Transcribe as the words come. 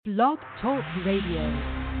Blog Talk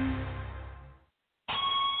Radio.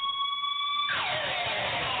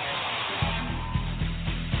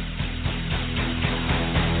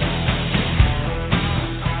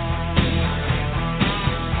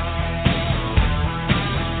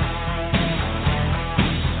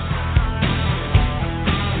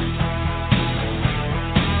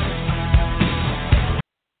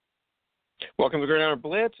 Welcome to Gridiron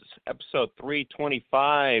Blitz, episode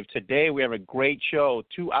 325. Today we have a great show,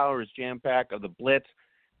 2 hours jam-packed of the Blitz.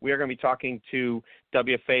 We are going to be talking to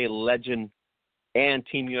WFA legend and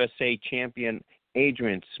Team USA champion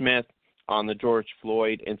Adrian Smith on the George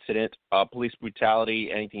Floyd incident, police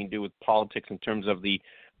brutality, anything to do with politics in terms of the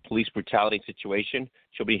police brutality situation.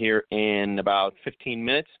 She'll be here in about 15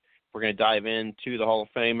 minutes. We're going to dive into the Hall of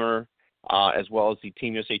Famer as well as the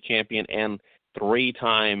Team USA champion and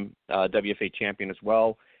three-time WFA champion as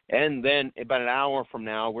well. And then about an hour from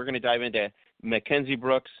now, we're going to dive into Mackenzie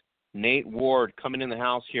Brooks, Nate Ward coming in the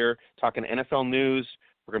house here, talking NFL news.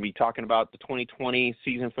 We're going to be talking about the 2020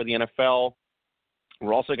 season for the NFL.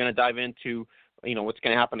 We're also going to dive into, what's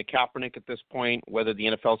going to happen to Kaepernick at this point, whether the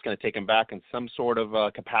NFL is going to take him back in some sort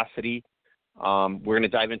of capacity. We're going to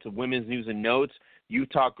dive into women's news and notes,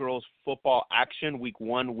 Utah girls football action, week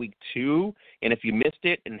 1, week 2. And if you missed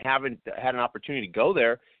it and haven't had an opportunity to go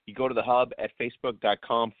there, you go to the hub at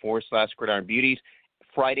facebook.com/Gridiron Beauties.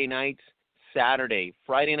 Friday night, Saturday,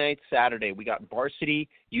 we got varsity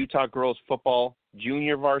Utah girls football,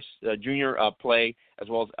 junior play, as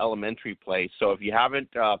well as elementary play. So if you haven't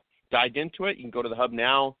dived into it, you can go to the hub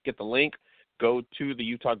now, get the link, go to the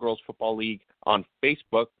Utah Girls Football League on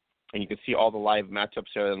Facebook, and you can see all the live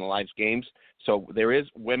matchups there and the live games. So there is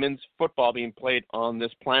women's football being played on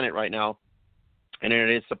this planet right now, and it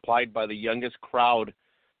is supplied by the youngest crowd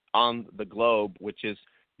on the globe, which is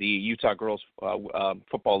the Utah Girls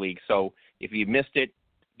Football League. So if you missed it,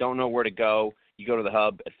 don't know where to go, you go to the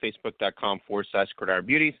hub at facebook.com/Gridiron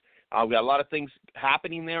Beauties. We got a lot of things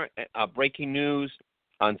happening there, breaking news,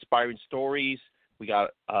 inspiring stories. We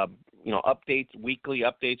got updates, weekly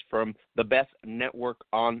updates from the best network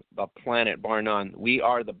on the planet, bar none. We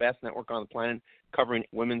are the best network on the planet covering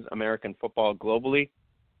women's American football globally.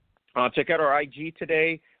 Check out our IG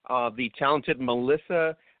today, the talented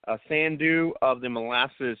Melissa Sandu of the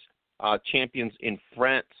Molasses Champions in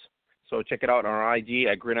France. So check it out on our IG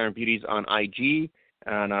at Gridiron Beauties on IG.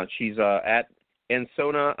 And she's at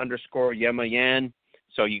Ensona_Yemayan.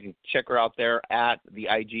 So you can check her out there at the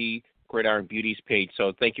IG Gridiron Beauties page.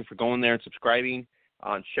 So thank you for going there and subscribing,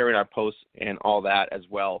 sharing our posts and all that as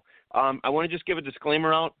well. I want to just give a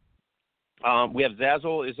disclaimer out. We have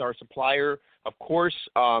Zazzle is our supplier, of course,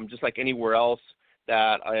 just like anywhere else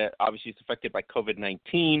that obviously is affected by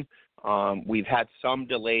COVID-19. We've had some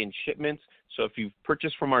delay in shipments. So if you've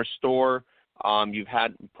purchased from our store, you've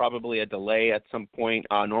had probably a delay at some point.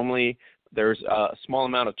 Normally there's a small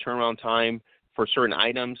amount of turnaround time for certain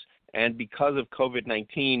items. And because of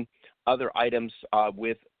COVID-19, other items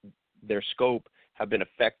with their scope have been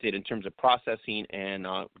affected in terms of processing and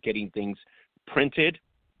getting things printed.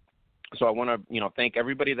 So I want to, thank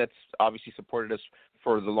everybody that's obviously supported us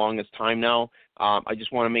for the longest time now. I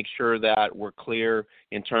just want to make sure that we're clear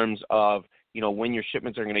in terms of, when your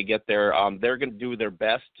shipments are going to get there. They're going to do their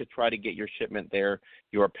best to try to get your shipment there,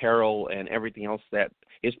 your apparel and everything else that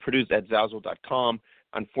is produced at Zazzle.com.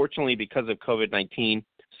 Unfortunately, because of COVID-19,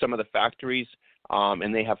 some of the factories,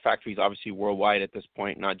 and they have factories obviously worldwide at this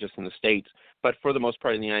point, not just in the States, but for the most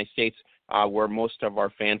part in the United States, where most of our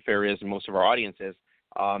fanfare is and most of our audience is,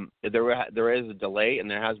 there is a delay,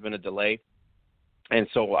 and there has been a delay. And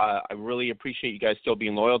so I really appreciate you guys still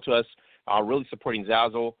being loyal to us, really supporting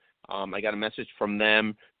Zazzle. I got a message from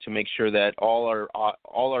them to make sure that all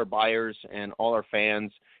our buyers and all our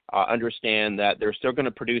fans understand that they're still going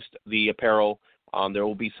to produce the apparel. There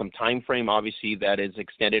will be some time frame, obviously, that is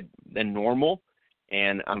extended than normal.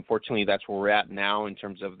 And unfortunately, that's where we're at now in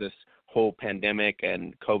terms of this whole pandemic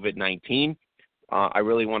and COVID-19. I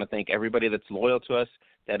really want to thank everybody that's loyal to us,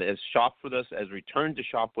 that has shopped with us, has returned to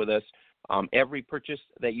shop with us. Every purchase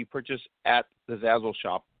that you purchase at the Zazzle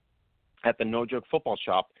shop, at the No Joke Football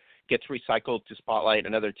shop, gets recycled to spotlight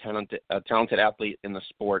another talented athlete in the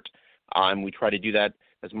sport. And we try to do that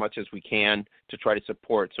as much as we can to try to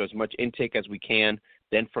support. So as much intake as we can.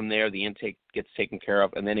 Then from there, the intake gets taken care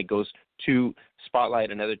of, and then it goes to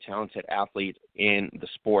spotlight another talented athlete in the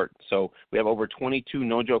sport. So we have over 22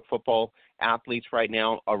 No Joke Football athletes right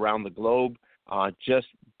now around the globe, just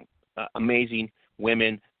amazing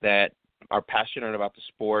women that are passionate about the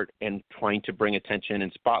sport and trying to bring attention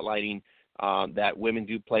and spotlighting that women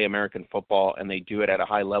do play American football, and they do it at a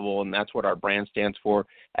high level, and that's what our brand stands for,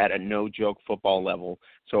 at a no-joke football level.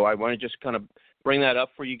 So I want to just kind of bring that up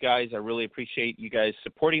for you guys. I really appreciate you guys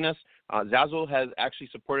supporting us. Zazzle has actually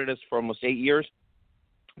supported us for almost 8 years.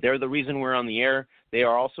 They're the reason we're on the air. They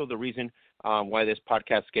are also the reason why this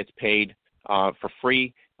podcast gets paid for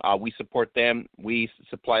free. We support them. We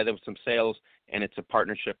supply them with some sales, and it's a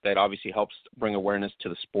partnership that obviously helps bring awareness to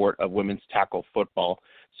the sport of women's tackle football.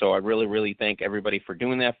 So I really, really thank everybody for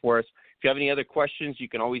doing that for us. If you have any other questions, you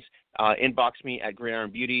can always inbox me at Gridiron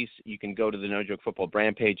Beauties. You can go to the No Joke Football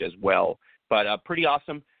brand page as well. But pretty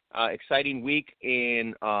awesome, exciting week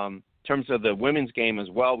in terms of the women's game as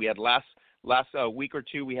well. We had last week or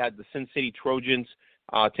two, we had the Sin City Trojans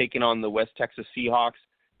taking on the West Texas Seahawks,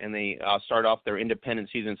 and they start off their independent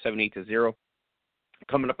season 7-0.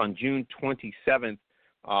 Coming up on June 27th,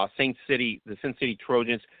 the Sin City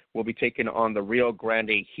Trojans will be taking on the Rio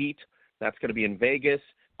Grande Heat. That's going to be in Vegas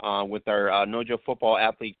with our Nojo football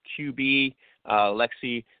athlete QB,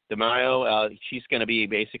 Lexi DeMaio. She's going to be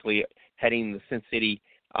basically heading the Sin City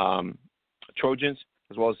Trojans,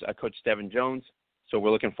 as well as Coach Devin Jones. So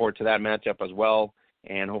we're looking forward to that matchup as well,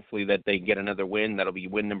 and hopefully that they get another win. That'll be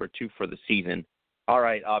win number 2 for the season. All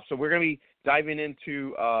right, so we're going to be diving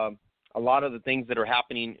into a lot of the things that are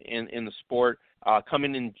happening in the sport.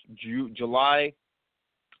 Coming in July,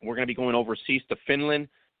 we're going to be going overseas to Finland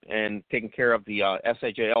and taking care of the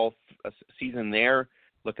SHL season there.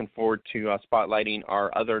 Looking forward to spotlighting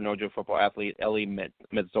our other Nojo football athlete, Ellie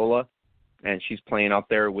Metzola, and she's playing out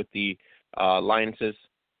there with the Lionesses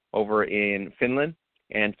over in Finland.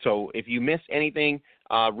 And so if you miss anything,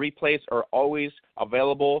 replays are always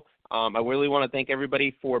available. I really want to thank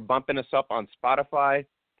everybody for bumping us up on Spotify.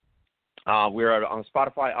 We're on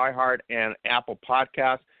Spotify, iHeart, and Apple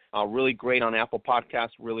Podcasts. Really great on Apple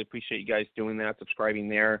Podcasts. Really appreciate you guys doing that, subscribing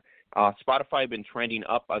there. Spotify has been trending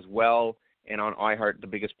up as well, and on iHeart, the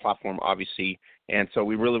biggest platform, obviously. And so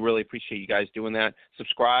we really, really appreciate you guys doing that.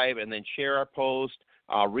 Subscribe and then share our post,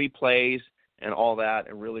 replays, and all that.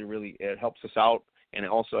 It really, really it helps us out, and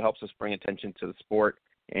it also helps us bring attention to the sport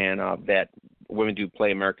and that women do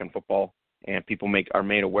play American football. And people are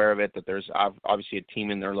made aware of it, that there's obviously a team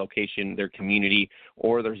in their location, their community,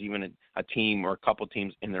 or there's even a team or a couple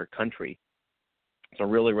teams in their country. So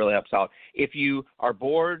really, really helps out. If you are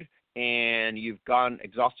bored and you've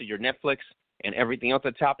exhausted your Netflix and everything else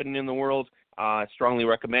that's happening in the world, I strongly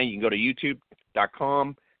recommend you can go to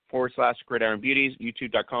youtube.com/Gridiron Beauties,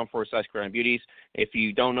 youtube.com/Gridiron Beauties. If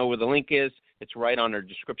you don't know where the link is, it's right on our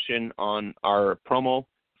description on our promo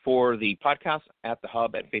for the podcast at the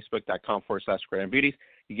hub at facebook.com/Gridiron Beauties.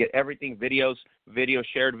 You get everything, videos,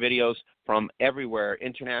 shared videos from everywhere,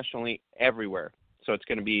 internationally, everywhere. So it's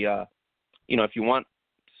going to be, if you want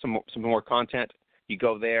some more content, you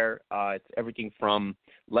go there. It's everything from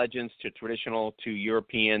legends to traditional to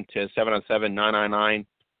European to 7-on-7, 9-on-9,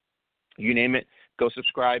 you name it. Go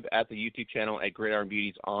subscribe at the YouTube channel at Gridiron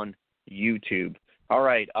Beauties on YouTube. All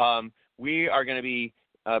right, we are going to be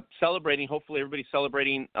celebrating, hopefully everybody's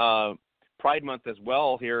celebrating Pride Month as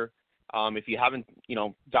well here. If you haven't,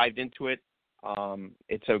 dived into it,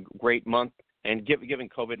 it's a great month. And given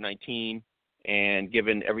COVID-19 and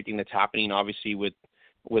given everything that's happening, obviously,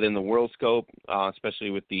 within the world scope,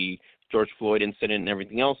 especially with the George Floyd incident and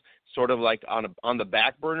everything else, sort of like on the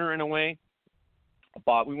back burner in a way.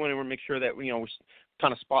 But we want to make sure that, we're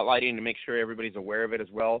kind of spotlighting to make sure everybody's aware of it as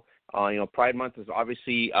well. Pride Month is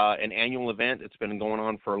obviously an annual event. It's been going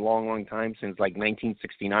on for a long, long time, since like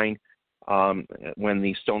 1969 when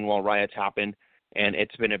the Stonewall riots happened. And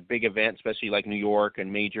it's been a big event, especially like New York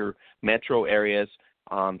and major metro areas.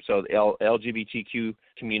 So the LGBTQ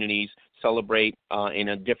communities celebrate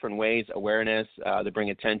in different ways, awareness, they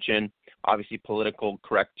bring attention, obviously political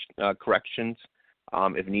corrections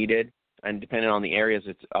if needed. And depending on the areas,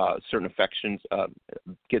 it's certain affections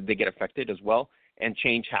they get affected as well, and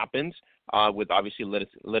change happens with obviously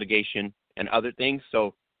litigation and other things.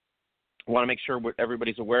 So I want to make sure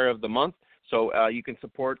everybody's aware of the month, so you can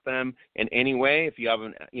support them in any way. If you have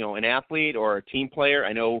an athlete or a team player,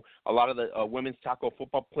 I know a lot of the women's tackle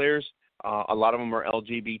football players, a lot of them are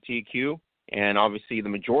LGBTQ, and obviously the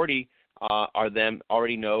majority are them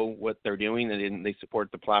already know what they're doing, and they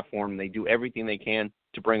support the platform. They do everything they can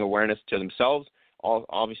to bring awareness to themselves,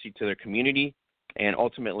 obviously to their community, and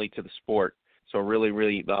ultimately to the sport. So really,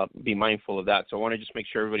 really be mindful of that. So I want to just make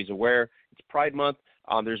sure everybody's aware. It's Pride Month.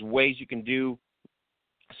 There's ways you can do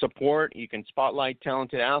support. You can spotlight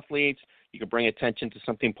talented athletes. You can bring attention to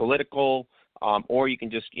something political, or you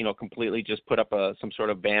can just, completely just put up some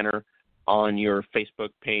sort of banner on your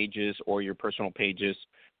Facebook pages or your personal pages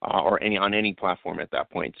or on any platform at that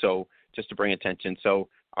point. So just to bring attention. So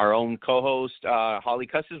our own co-host, Holly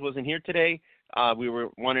Cusses, wasn't here today. We were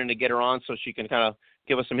wanting to get her on so she can kind of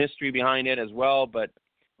give us some history behind it as well. But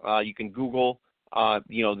you can Google,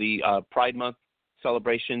 the Pride Month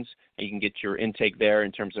celebrations, and you can get your intake there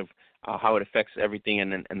in terms of how it affects everything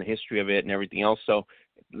and the history of it and everything else. So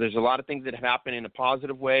there's a lot of things that have happened in a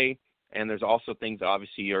positive way, and there's also things that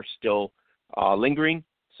obviously are still lingering.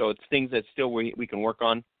 So it's things that still we can work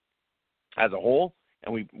on as a whole,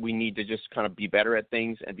 and we need to just kind of be better at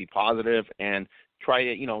things and be positive and try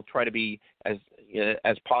to be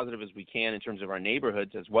as positive as we can in terms of our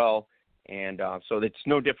neighborhoods as well. And so it's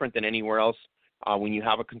no different than anywhere else. When you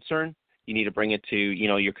have a concern, you need to bring it to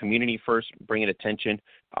your community first, bring it attention.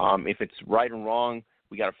 If it's right and wrong,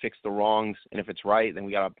 we got to fix the wrongs, and if it's right, then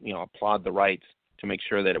we got to applaud the rights to make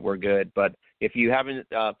sure that we're good. But if you haven't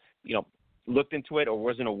looked into it or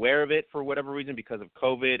wasn't aware of it for whatever reason because of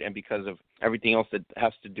COVID and because of everything else that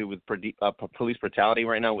has to do with police brutality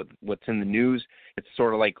right now with what's in the news, it's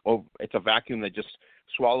sort of like it's a vacuum that just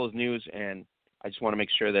swallows news, and I just want to make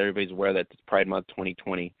sure that everybody's aware that it's Pride Month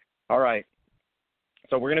 2020. All right.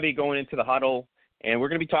 So we're going to be going into the huddle, and we're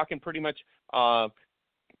going to be talking pretty much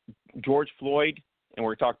George Floyd, and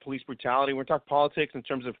we're going to talk police brutality. We're going to talk politics in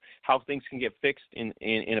terms of how things can get fixed in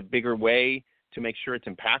a bigger way to make sure it's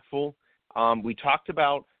impactful. We talked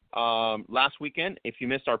about last weekend. If you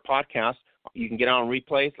missed our podcast, you can get on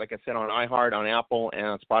replays, like I said, on iHeart, on Apple, and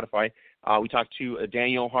on Spotify. We talked to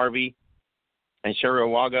Daniel Harvey and Sherry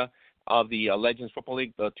Owaga of the Legends Football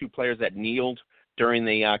League, the two players that kneeled during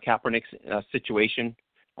the Kaepernick situation.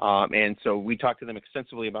 And so we talked to them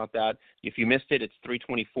extensively about that. If you missed it, it's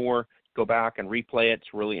 324. Go back and replay it.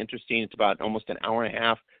 It's really interesting. It's about almost an hour and a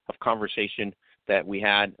half of conversation that we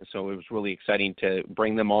had. So it was really exciting to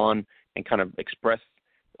bring them on and kind of express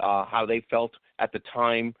how they felt at the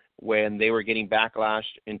time when they were getting backlash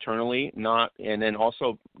internally, and then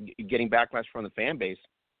also getting backlash from the fan base.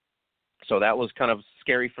 So that was kind of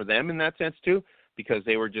scary for them in that sense too, because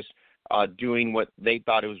they were just doing what they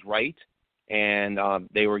thought it was right, and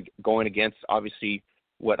they were going against obviously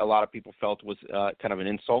what a lot of people felt was kind of an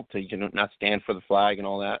insult to not stand for the flag and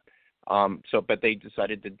all that. But they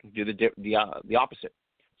decided to do the opposite.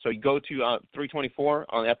 So you go to 324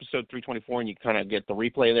 on episode 324, and you kind of get the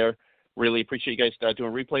replay there. Really appreciate you guys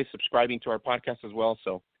doing replays, subscribing to our podcast as well.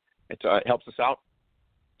 So it helps us out,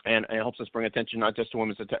 and it helps us bring attention not just to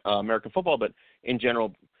women's American football, but in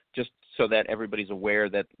general, just so that everybody's aware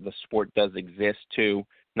that the sport does exist too,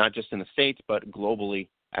 not just in the States, but globally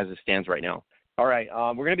as it stands right now. All right,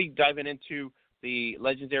 we're going to be diving into the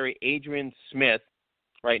legendary Adrian Smith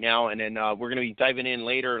right now, and then we're going to be diving in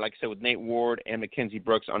later, like I said, with Nate Ward and Mackenzie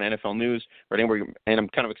Brooks on NFL News. And I'm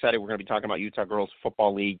kind of excited. We're going to be talking about Utah Girls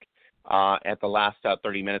Football League at the last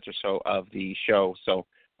 30 minutes or so of the show. So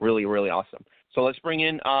really, really awesome. So let's bring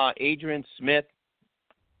in Adrian Smith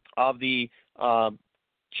of the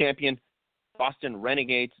champion Boston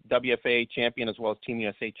Renegades, WFA champion, as well as Team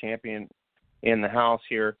USA champion in the house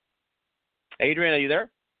here. Adrian, are you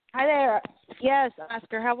there? Hi there. Yes,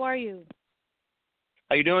 Oscar. How are you?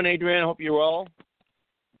 How you doing, Adrian? I hope you're well.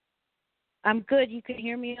 I'm good. You can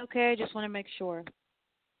hear me okay? I just want to make sure.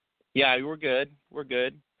 Yeah, we're good. We're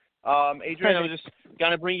good. Adrian, I was just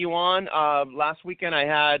going to bring you on. Last weekend I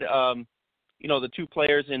had, the two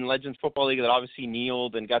players in Legends Football League that obviously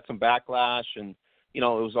kneeled and got some backlash, and, it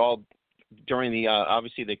was all during the,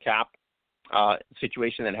 obviously, the cap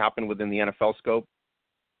situation that happened within the NFL scope.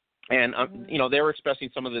 And, they were expressing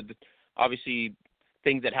some of the, obviously,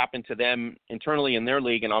 things that happened to them internally in their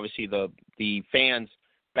league, and obviously the fans'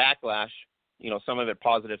 backlash, some of it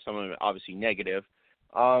positive, some of it obviously negative.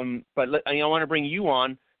 But I want to bring you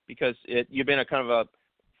on because you've been a kind of a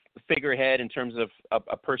figurehead in terms of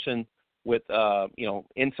a person with,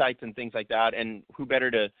 insights and things like that, and who better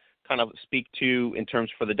to kind of speak to in terms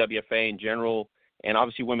for the WFA in general and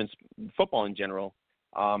obviously women's football in general.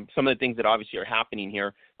 Some of the things that obviously are happening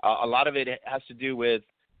here. A lot of it has to do with,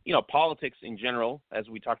 politics in general, as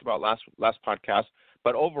we talked about last podcast.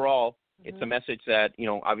 But overall, it's a message that,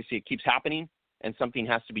 obviously it keeps happening and something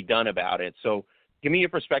has to be done about it. So give me your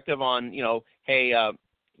perspective on, hey,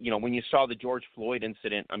 when you saw the George Floyd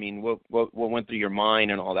incident, I mean, what went through your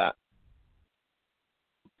mind and all that?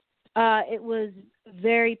 It was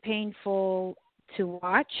very painful to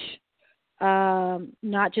watch,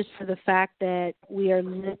 not just for the fact that we are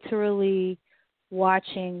literally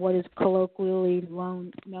watching what is colloquially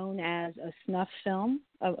known as a snuff film,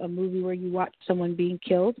 a movie where you watch someone being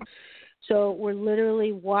killed. So we're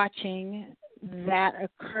literally watching that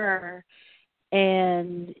occur,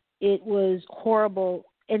 and it was horrible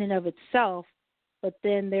in and of itself. but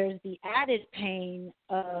then there's the added pain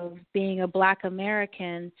of being a Black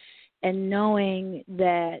American and knowing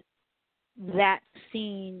that that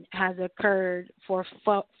scene has occurred for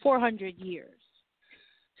 400 years.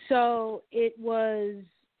 So it was,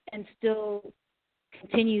 and still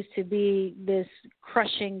continues to be, this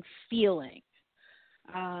crushing feeling.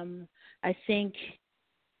 I think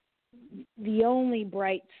the only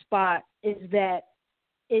bright spot is that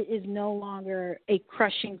it is no longer a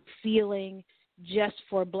crushing feeling just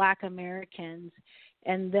for Black Americans,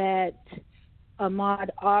 and that Ahmaud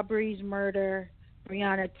Arbery's murder,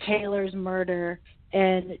 Breonna Taylor's murder,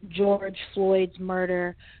 and George Floyd's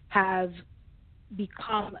murder have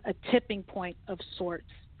become a tipping point of sorts,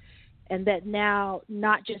 and that now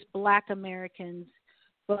not just Black Americans,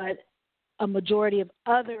 but a majority of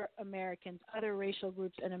other Americans, other racial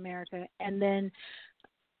groups in America, and then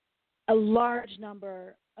a large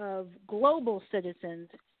number of global citizens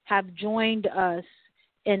have joined us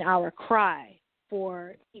in our cry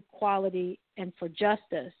for equality and for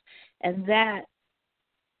justice. And that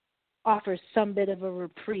offers some bit of a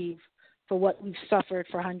reprieve for what we've suffered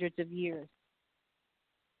for hundreds of years.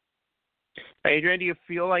 Adrienne, do you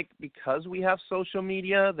feel like because we have social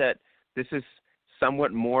media that this is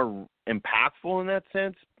somewhat more impactful in that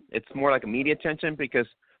sense? It's more like a media attention, because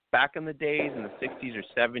back in the days, in the 60s or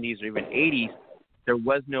 70s or even 80s, there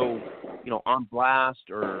was no, on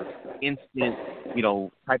blast or instant,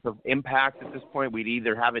 type of impact at this point. We'd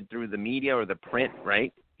either have it through the media or the print,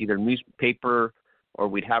 right? Either newspaper, or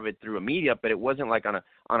we'd have it through a media, but it wasn't like on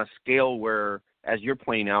a scale where, as you're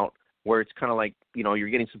pointing out, where it's kind of like, you're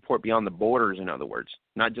getting support beyond the borders, in other words,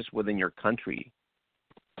 not just within your country.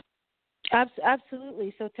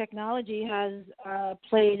 Absolutely. So technology has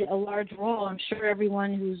played a large role. I'm sure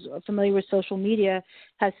everyone who's familiar with social media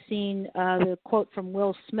has seen the quote from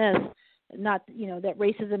Will Smith, not, that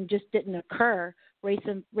racism just didn't occur.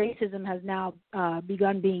 Racism has now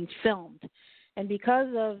begun being filmed. And because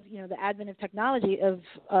of, the advent of technology,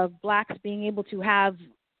 of blacks being able to have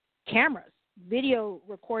cameras, video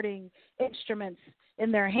recording instruments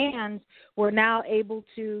in their hands, we're now able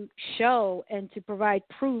to show and to provide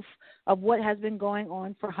proof of what has been going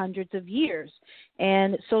on for hundreds of years.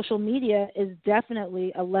 And social media is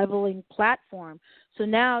definitely a leveling platform. So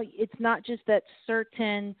now it's not just that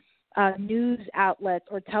certain news outlets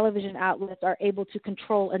or television outlets are able to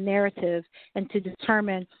control a narrative and to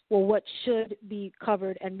determine, well, what should be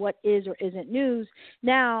covered and what is or isn't news.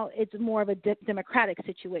 Now it's more of a democratic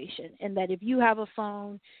situation, in that if you have a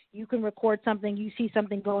phone, you can record something, you see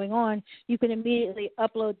something going on, you can immediately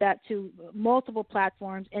upload that to multiple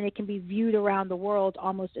platforms, and it can be viewed around the world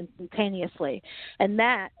almost instantaneously. And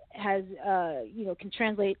that has, can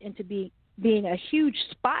translate into being a huge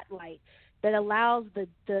spotlight that allows that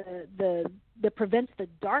prevents the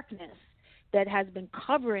darkness that has been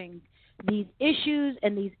covering these issues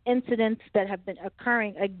and these incidents that have been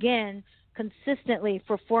occurring again consistently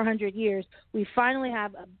for 400 years. We finally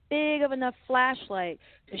have a big of enough flashlight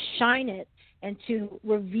to shine it and to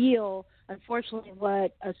reveal, unfortunately,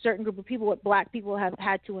 what a certain group of people, what Black people have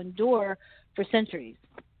had to endure for centuries.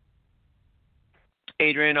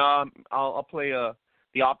 Adrienne, I'll play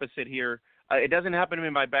the opposite here. It doesn't happen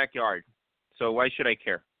in my backyard. So why should I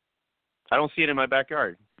care? I don't see it in my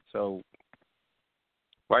backyard. So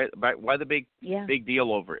why the big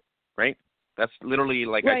deal over it, right? That's literally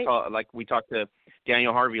like right. we talked to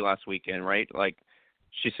Daniel Harvey last weekend, right? Like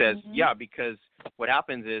she says, because what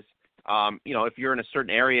happens is, if you're in a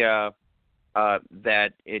certain area, that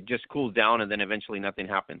it just cools down and then eventually nothing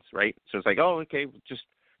happens, right? So it's like, oh, okay, just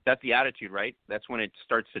that's the attitude, right? That's when it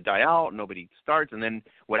starts to die out. Nobody starts, and then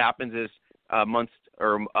what happens is a month,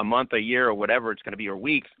 a year, or whatever it's going to be, or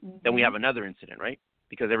weeks, then we have another incident, right?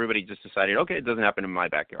 Because everybody just decided, okay, it doesn't happen in my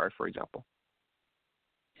backyard, for example.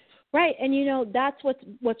 Right, and that's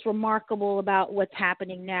what's remarkable about what's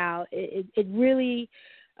happening now. It really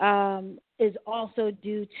is also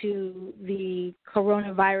due to the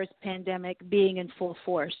coronavirus pandemic being in full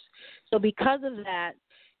force. So because of that,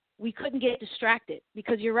 we couldn't get distracted,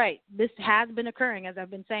 because you're right. This has been occurring, as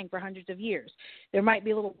I've been saying, for hundreds of years. There might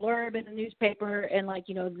be a little blurb in the newspaper in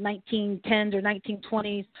 1910s or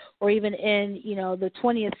 1920s, or even in, the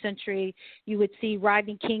 20th century, you would see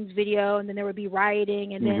Rodney King's video, and then there would be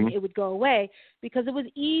rioting, and then it would go away, because it was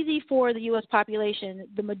easy for the U.S. population,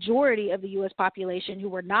 the majority of the U.S. population who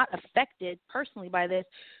were not affected personally by this,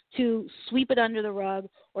 to sweep it under the rug,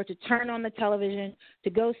 or to turn on the television, to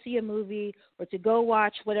go see a movie, or to go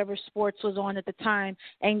watch whatever sports was on at the time,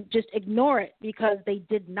 and just ignore it, because they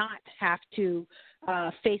did not have to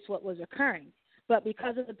face what was occurring. But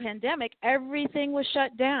because of the pandemic, everything was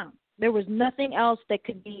shut down. There was nothing else that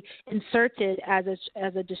could be inserted as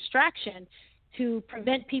a distraction to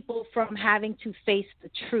prevent people from having to face the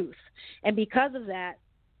truth. And because of that,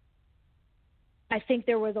 I think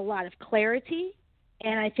there was a lot of clarity,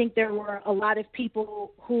 and I think there were a lot of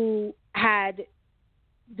people who had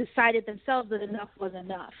decided themselves that enough was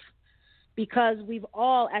enough. Because we've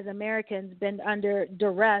all, as Americans, been under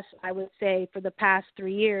duress, I would say, for the past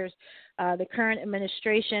 3 years. The current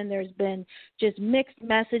administration, there's been just mixed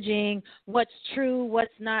messaging, what's true,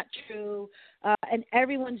 what's not true, and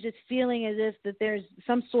everyone's just feeling as if that there's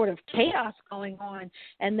some sort of chaos going on,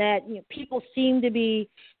 and that people seem to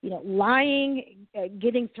be lying,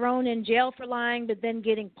 getting thrown in jail for lying, but then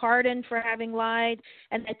getting pardoned for having lied.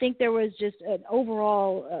 And I think there was just an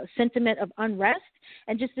overall sentiment of unrest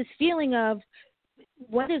and just this feeling of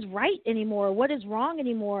what is right anymore, what is wrong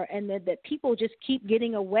anymore, and that people just keep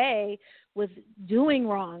getting away with doing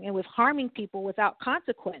wrong and with harming people without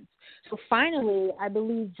consequence. So finally, I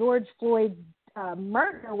believe George Floyd's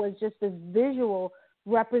murder was just this visual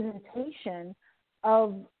representation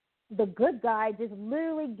of the good guy just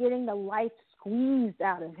literally getting the life squeezed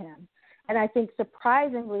out of him. And I think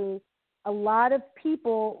surprisingly, a lot of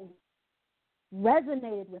people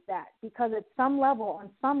resonated with that because on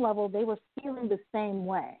some level, they were feeling the same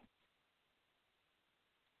way.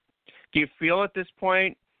 Do you feel at this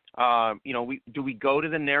point, do we go to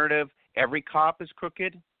the narrative every cop is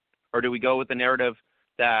crooked, or do we go with the narrative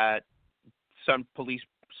that some police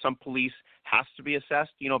has to be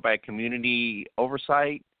assessed, by a community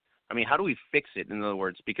oversight? I mean, how do we fix it, in other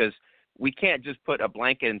words? Because we can't just put a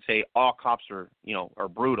blanket and say all cops are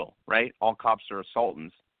brutal, right? All cops are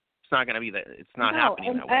assaultants. It's not going to be that. It's not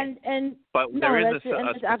happening that way. But there is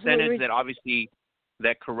a percentage that obviously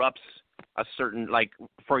that corrupts a certain, like,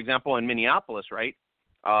 for example, in Minneapolis, right?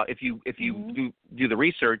 If you do the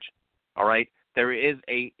research, all right, there is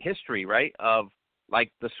a history, right, of like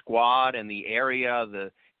the squad and the area,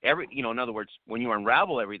 in other words, when you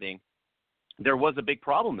unravel everything, there was a big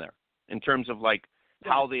problem there in terms of like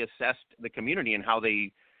how they assessed the community and how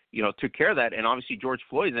they, took care of that. And obviously George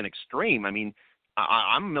Floyd is an extreme. I mean,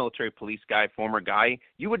 I'm a military police guy, former guy.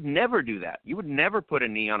 You would never do that. You would never put a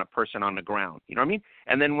knee on a person on the ground. You know what I mean?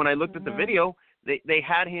 And then when I looked at the video, they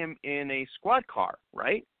had him in a squad car,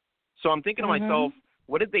 right? So I'm thinking to myself,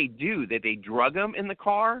 what did they do? Did they drug him in the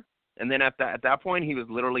car? And then at that point, he was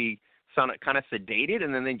literally kind of sedated,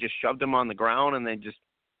 and then they just shoved him on the ground, and then just,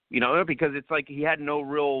 because it's like he had no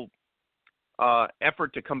real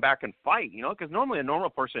effort to come back and fight, because normally a normal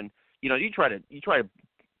person, you try to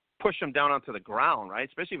push them down onto the ground, right?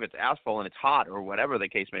 Especially if it's asphalt and it's hot or whatever the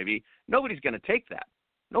case may be. Nobody's going to take that.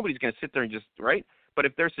 Nobody's going to sit there and just, right? But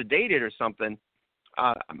if they're sedated or something,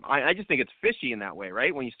 I just think it's fishy in that way,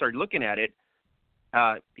 right? When you start looking at it,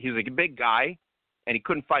 he was a big guy and he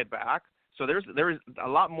couldn't fight back. So there is a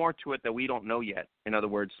lot more to it that we don't know yet. In other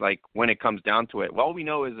words, like when it comes down to it, all we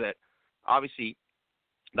know is that obviously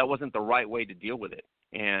that wasn't the right way to deal with it.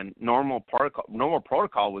 And normal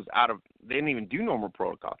protocol was they didn't even do normal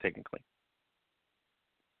protocol technically.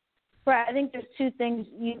 Right. I think there's two things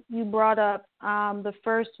you brought up. The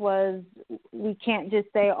first was we can't just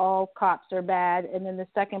say all cops are bad. And then the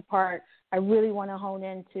second part I really want to hone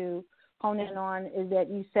in on is that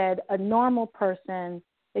you said a normal person,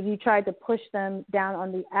 if you tried to push them down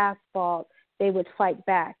on the asphalt, they would fight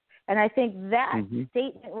back. And I think that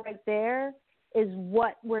statement right there is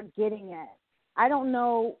what we're getting at. I don't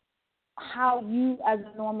know how you as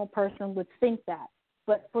a normal person would think that.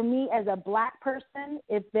 But for me as a black person,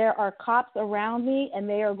 if there are cops around me and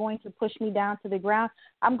they are going to push me down to the ground,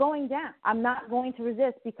 I'm going down. I'm not going to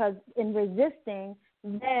resist, because in resisting,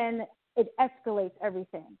 then it escalates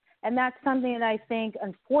everything. And that's something that I think,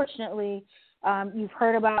 unfortunately, you've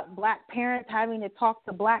heard about black parents having to talk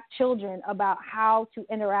to black children about how to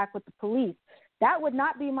interact with the police. That would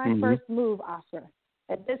not be my first move, Oscar.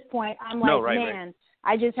 At this point, I'm like, right.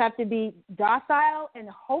 I just have to be docile and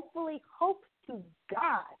hopefully hope to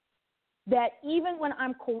God that even when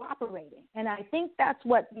I'm cooperating, and I think that's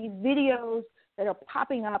what these videos that are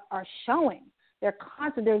popping up are showing. They're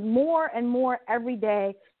constant. There's more and more every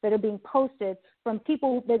day that are being posted from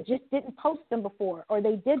people that just didn't post them before, or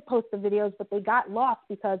they did post the videos, but they got lost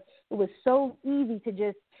because it was so easy to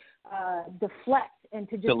just deflect and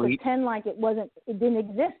to just pretend like it didn't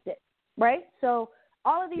exist, right? So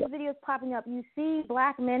all of these videos popping up, you see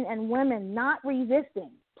black men and women not resisting,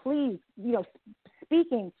 please,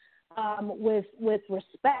 speaking with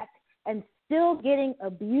respect, and still getting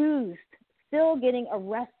abused, still getting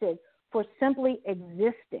arrested for simply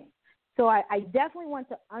existing. So I definitely want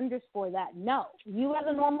to underscore that. No, you as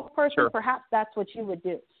a normal person, perhaps that's what you would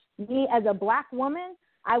do. Me as a black woman,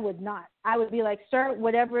 I would not. I would be like, sir,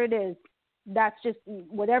 whatever it is, that's just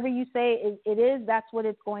whatever you say it is. That's what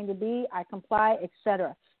it's going to be. I comply,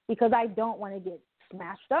 etc. Because I don't want to get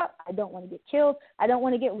smashed up. I don't want to get killed. I don't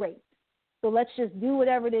want to get raped. So let's just do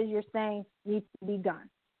whatever it is you're saying needs to be done.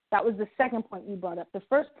 That was the second point you brought up. The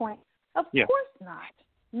first point, of course not.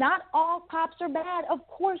 Not all cops are bad. Of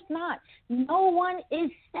course not. No one is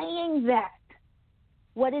saying that.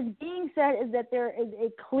 What is being said is that there is a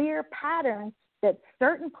clear pattern that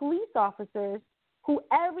certain police officers, who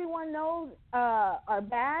everyone knows are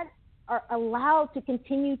bad, are allowed to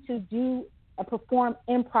continue to do and perform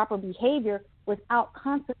improper behavior without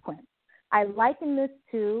consequence. I liken this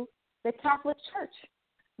to the Catholic Church.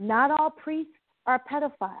 Not all priests are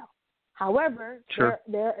pedophiles. However,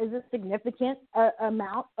 there is a significant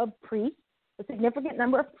amount of priests, a significant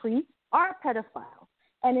number of priests are pedophiles.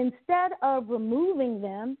 And instead of removing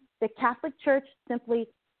them, the Catholic Church simply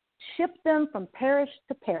shipped them from parish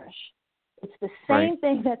to parish. It's the same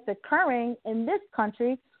thing that's occurring in this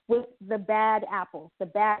country with the bad apples, the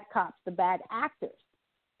bad cops, the bad actors.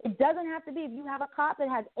 It doesn't have to be. If you have a cop that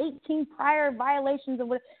has 18 prior violations of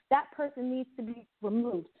what, that person needs to be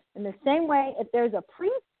removed. In the same way, if there's a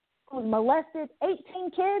priest who molested 18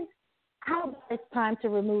 kids, how about it's time to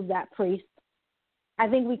remove that priest? I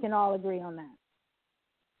think we can all agree on that.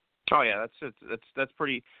 Oh yeah, that's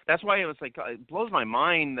pretty. That's why it was like it blows my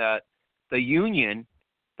mind that the union,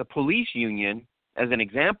 the police union, as an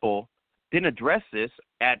example, didn't address this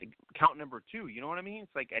at count number 2. You know what I mean?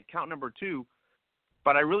 It's like at count number 2.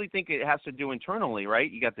 But I really think it has to do internally, right?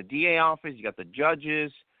 You got the DA office, you got the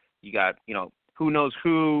judges, you got who knows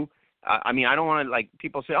who. I mean, I don't want to like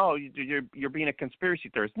people say, oh, you're being a conspiracy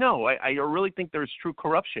theorist. No, I really think there's true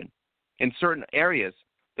corruption in certain areas.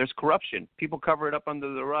 There's corruption. People cover it up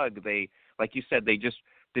under the rug. They, like you said, they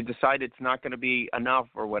decide it's not going to be enough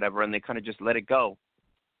or whatever, and they kind of just let it go,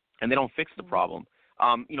 and they don't fix the problem.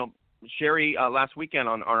 Sherry last weekend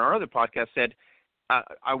on our other podcast said,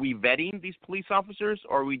 are we vetting these police officers,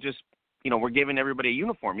 or are we just, we're giving everybody a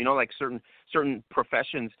uniform? Like certain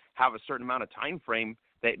professions have a certain amount of time frame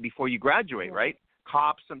that before you graduate, right?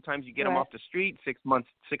 Cops, sometimes you get them off the street 6 months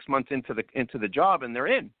into the job, and they're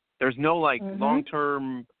in. There's no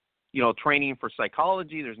long-term, training for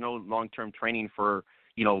psychology. There's no long-term training for,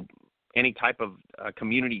 any type of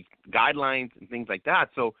community guidelines and things like that.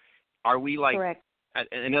 So are we like,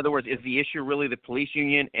 in other words, is the issue really the police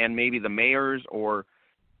union and maybe the mayors, or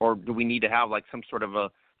do we need to have like some sort of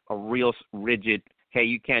a real rigid, hey,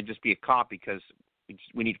 you can't just be a cop because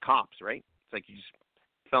we need cops, right? It's like you just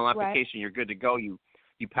fill an application, you're good to go. You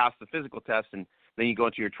pass the physical test, and then you go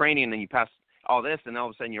into your training, and then you pass all this, and all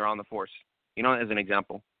of a sudden you're on the force, as an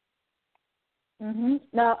example.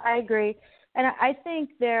 No, I agree. And I think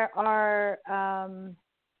there are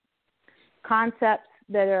concepts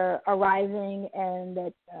that are arising, and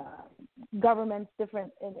that governments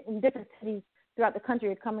in different cities throughout the country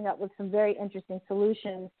are coming up with some very interesting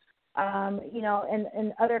solutions.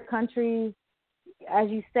 In other countries, as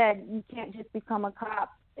you said, you can't just become a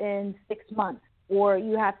cop in 6 months, or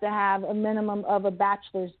you have to have a minimum of a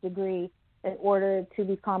bachelor's degree in order to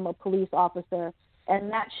become a police officer,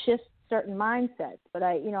 and that shifts certain mindsets. But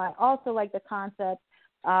I also like the concept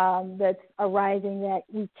that's arising that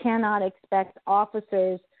we cannot expect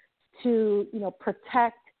officers to,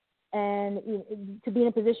 protect and to be in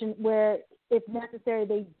a position where, if necessary,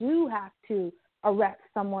 they do have to arrest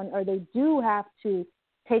someone, or they do have to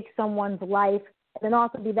take someone's life, and then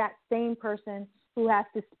also be that same person who has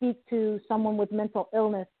to speak to someone with mental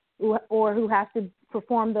illness, or who has to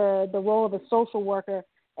perform the role of a social worker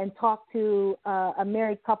and talk to a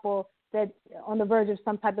married couple that's on the verge of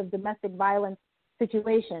some type of domestic violence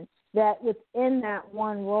situation. That within that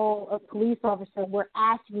one role of police officer, we're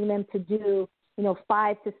asking them to do,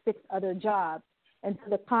 5 to 6 other jobs. And so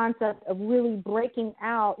the concept of really breaking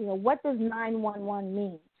out, what does 911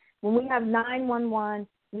 mean? When we have 911,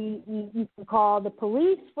 you can call the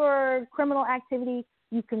police for criminal activity.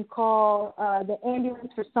 You can call the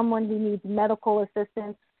ambulance for someone who needs medical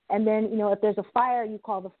assistance. And then, if there's a fire, you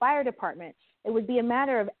call the fire department. It would be a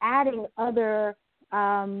matter of adding other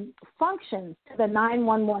functions to the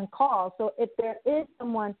 911 call. So if there is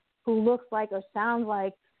someone who looks like or sounds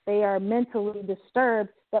like they are mentally disturbed,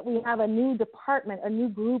 that we have a new department, a new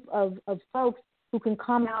group of folks who can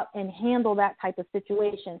come out and handle that type of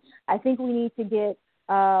situation. I think we need to get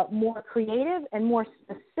more creative and more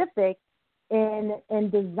specific in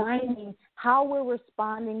designing how we're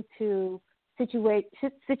responding to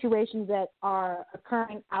situations that are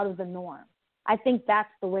occurring out of the norm. I think that's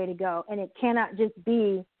the way to go. And it cannot just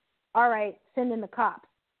be, all right, send in the cops.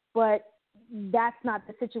 But that's not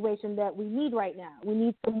the situation that we need right now. We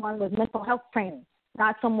need someone with mental health training,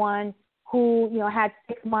 not someone who, had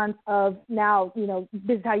 6 months of now,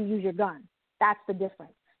 this is how you use your gun. That's the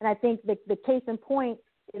difference. And I think the case in point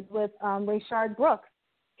is with Rayshard Brooks.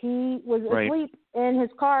 He was asleep in his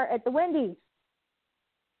car at the Wendy's.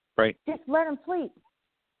 Right. Just let him sleep.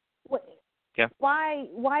 Yeah.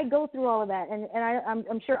 Why go through all of that? And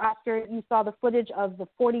I'm sure, Oscar, you saw the footage of the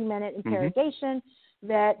 40-minute interrogation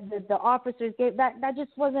that the officers gave. That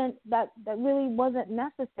just wasn't that really wasn't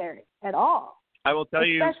necessary at all. I will tell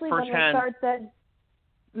you especially firsthand. When Rayshard said,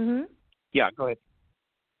 Yeah, go ahead.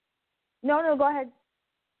 No, go ahead.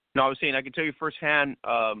 No, I was saying I can tell you firsthand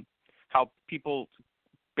how people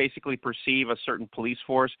basically perceive a certain police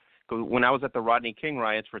force. When I was at the Rodney King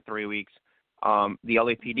riots for 3 weeks, the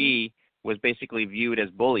LAPD was basically viewed as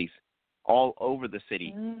bullies all over the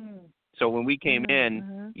city. So when we came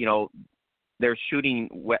in, they're shooting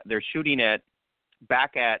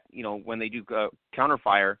back at when they do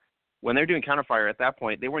counterfire. When they're doing counterfire at that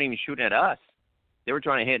point, they weren't even shooting at us. They were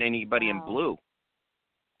trying to hit anybody in blue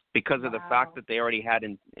because of the fact that they already had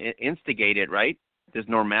instigated, right, this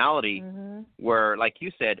normality where, like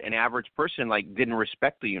you said, an average person didn't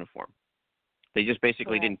respect the uniform. They just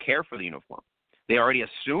basically didn't care for the uniform. They already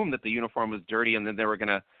assumed that the uniform was dirty and then they were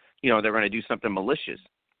gonna do something malicious.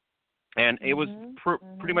 And it was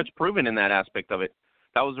pretty much proven in that aspect of it.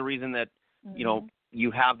 That was the reason that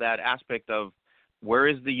you have that aspect of where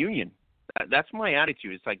is the union? That's my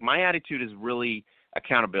attitude. It's like my attitude is really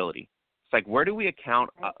accountability. It's like where do we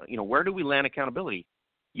where do we land accountability?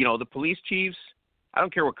 The police chiefs, I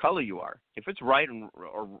don't care what color you are. If it's right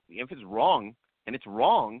or if it's wrong, and it's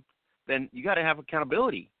wrong, then you got to have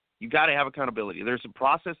accountability. You got to have accountability. There's a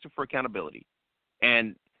process for accountability,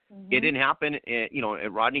 and it didn't happen.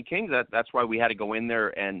 At Rodney King. That's why we had to go in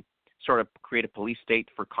there and sort of create a police state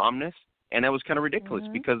for calmness, and that was kind of ridiculous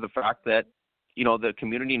because of the fact that the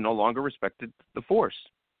community no longer respected the force,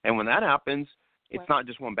 and when that happens, it's not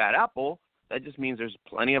just one bad apple. That just means there's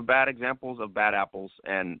plenty of bad examples of bad apples,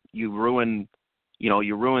 and you ruin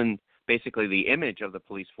basically the image of the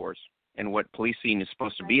police force and what policing is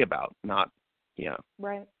supposed to be about.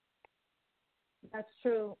 Right. That's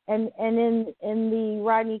true. And in the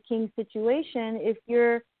Rodney King situation, if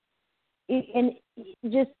you're and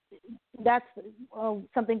just that's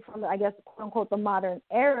something from, I guess, quote unquote, the modern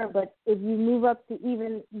era. But if you move up to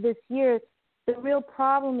even this year, the real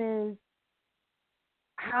problem is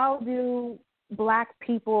how do Black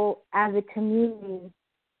people as a community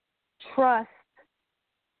trust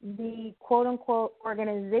the quote unquote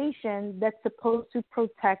organization that's supposed to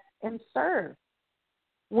protect and serve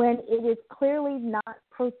when it is clearly not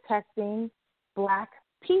protecting Black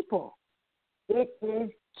people? It is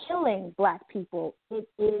killing Black people. It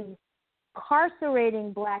is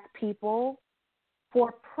incarcerating Black people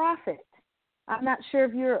for profit. I'm not sure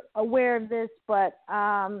if you're aware of this, but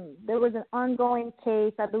there was an ongoing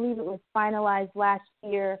case, I believe it was finalized last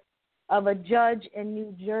year, of a judge in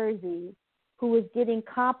New Jersey who was getting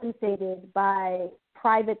compensated by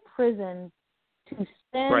private prisons to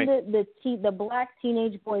send the Black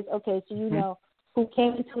teenage boys, who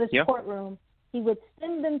came into his courtroom, he would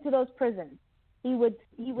send them to those prisons. He would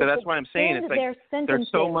so that's what I'm saying. It's like there's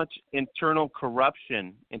so much internal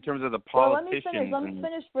corruption in terms of the politicians. Well, let me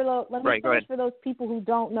finish for those people who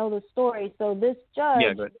don't know the story. So this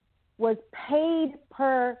judge was paid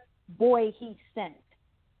per boy he sent.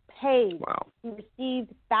 Paid. Wow. He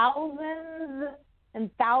received thousands and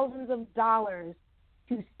thousands of dollars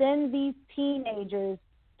to send these teenagers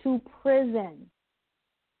to prison,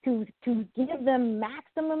 to give them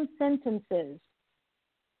maximum sentences,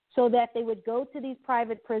 so that they would go to these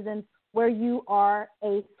private prisons where you are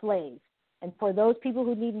a slave. And for those people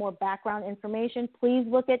who need more background information, please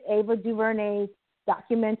look at Ava DuVernay's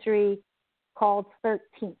documentary called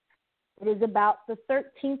 13th. It is about the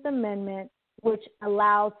 13th Amendment, which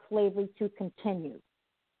allows slavery to continue.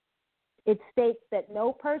 It states that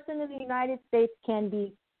no person in the United States can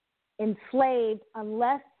be enslaved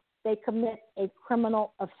unless they commit a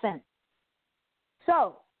criminal offense.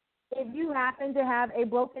 So, if you happen to have a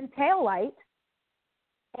broken tail light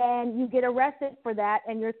and you get arrested for that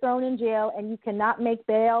and you're thrown in jail and you cannot make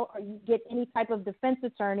bail or you get any type of defense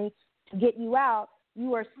attorney to get you out,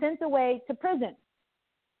 you are sent away to prison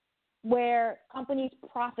where companies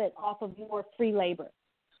profit off of your free labor.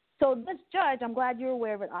 So this judge, I'm glad you're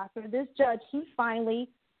aware of it, Oscar, this judge, he finally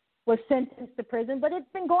was sentenced to prison, but it's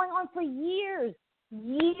been going on for years.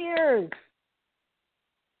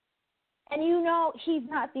 And he's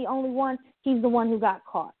not the only one. He's the one who got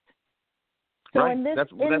caught. So right. In this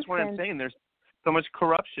that's what I'm saying. There's so much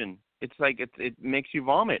corruption. It's like it makes you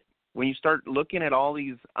vomit. when you start looking at all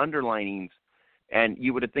these underlinings, and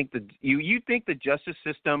you would think that you think the justice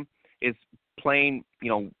system is plain,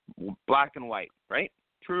 black and white, right?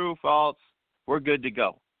 True, false, we're good to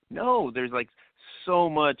go. No, there's like so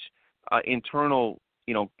much internal,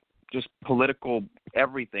 just political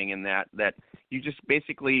everything in that you just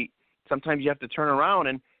basically sometimes you have to turn around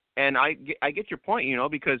and I get your point,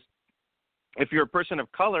 because if you're a person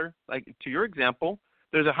of color, like to your example,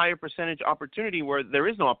 there's a higher percentage opportunity where there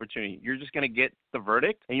is no opportunity. You're just going to get the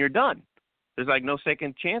verdict and you're done. There's like no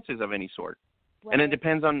second chances of any sort. Right. And it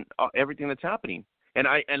depends on everything that's happening. And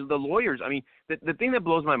the lawyers, I mean, the thing that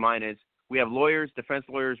blows my mind is we have lawyers, defense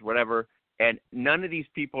lawyers, whatever, and none of these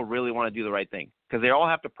people really want to do the right thing because they all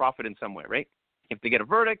have to profit in some way, right? If they get a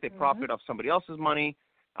verdict, they profit off somebody else's money.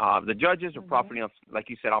 The judges are profiting off, like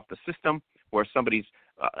you said, off the system where somebody's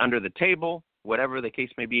under the table, whatever the case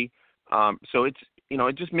may be. So it's,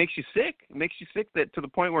 it just makes you sick. It makes you sick that to the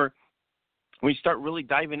point where when you start really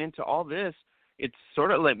diving into all this, it's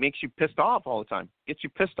sort of like makes you pissed off all the time. Gets you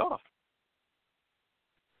pissed off.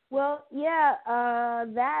 Well, yeah,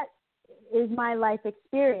 that is my life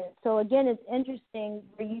experience. So again, it's interesting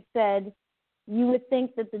where you said you would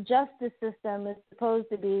think that the justice system is supposed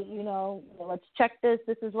to be, let's check this.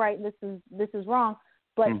 This is right. This is wrong.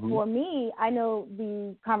 But for me, I know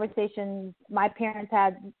the conversations my parents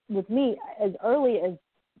had with me as early as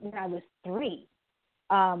when I was 3,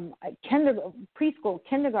 preschool,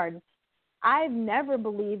 kindergarten. I've never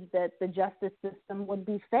believed that the justice system would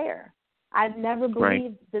be fair. I've never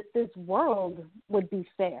believed that this world would be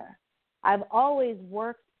fair. I've always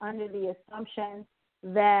worked under the assumption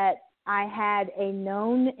that I had a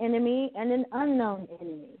known enemy and an unknown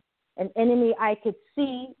enemy. An enemy I could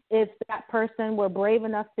see if that person were brave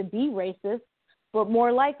enough to be racist, but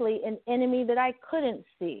more likely an enemy that I couldn't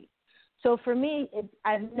see. So for me,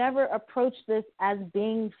 I've never approached this as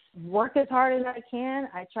being work as hard as I can.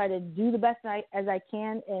 I try to do the best as I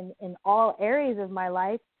can in all areas of my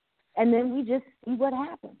life, and then we just see what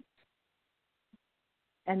happens.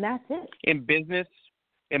 And that's it. In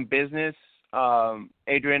business,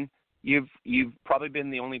 Adrian, you've probably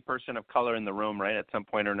been the only person of color in the room, right? At some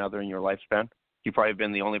point or another in your lifespan, you've probably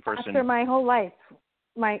been the only person. After my whole life,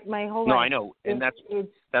 my whole life. No, I know, and that's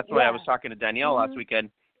why I was talking to Danielle last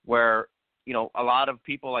weekend, where a lot of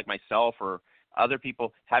people like myself or other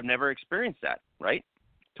people have never experienced that, right?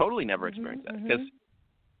 Totally never experienced that because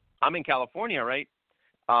I'm in California, right?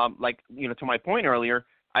 To my point earlier,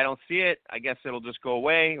 I don't see it. I guess it'll just go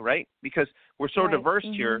away, right? Because we're so diverse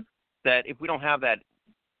here that if we don't have that,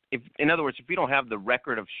 in other words, if we don't have the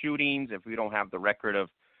record of shootings, if we don't have the record of,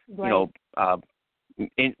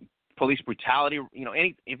 police brutality,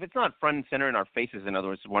 if it's not front and center in our faces, in other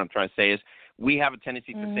words, what I'm trying to say is we have a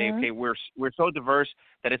tendency to say, okay, we're so diverse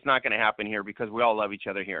that it's not going to happen here because we all love each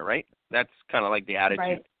other here, right? That's kind of like the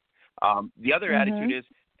attitude. Right. The other attitude is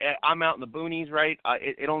I'm out in the boonies, right?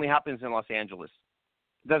 It only happens in Los Angeles.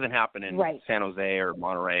 It doesn't happen in San Jose or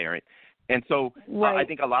Monterey, right? And so I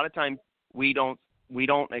think a lot of times we don't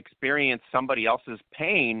experience somebody else's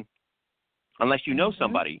pain unless you know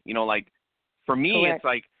somebody. Like for me, it's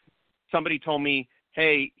like somebody told me,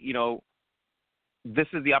 hey, this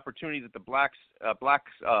is the opportunity that the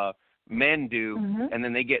blacks men do, and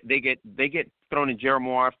then they get thrown in jail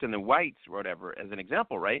more often than whites or whatever, as an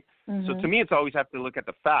example, right? So to me, it's always have to look at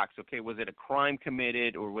the facts. Okay, was it a crime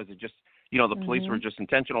committed, or was it just the police were just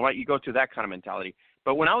intentional, right? You go to that kind of mentality.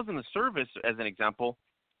 But when I was in the service, as an example,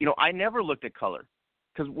 I never looked at color,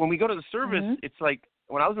 because when we go to the service, it's like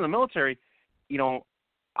when I was in the military,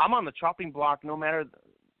 I'm on the chopping block no matter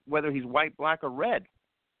whether he's white, black, or red.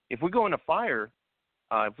 If we go into fire,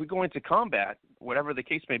 if we go into combat, whatever the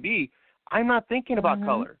case may be, I'm not thinking about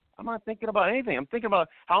color. I'm not thinking about anything. I'm thinking about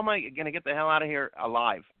how am I going to get the hell out of here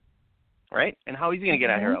alive, right? And how is he going to get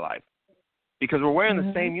out of here alive? Because we're wearing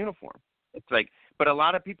the same uniform. It's like, but a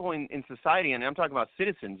lot of people in society, and I'm talking about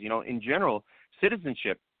citizens, in general,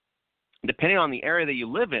 citizenship, depending on the area that you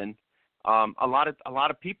live in, a lot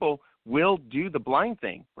of people will do the blind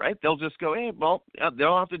thing, right? They'll just go, hey, well,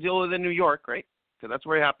 they'll have to deal with it in New York, right? Because that's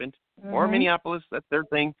where it happened, or Minneapolis. That's their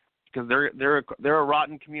thing, because they're a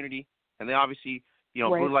rotten community, and they obviously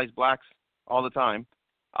brutalize blacks all the time.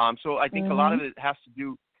 So I think a lot of it has to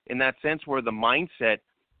do in that sense where the mindset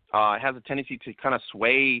has a tendency to kind of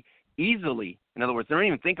sway easily. In other words, they don't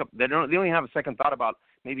even they don't even have a second thought about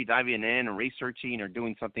maybe diving in and researching or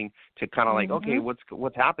doing something to kind of like, okay,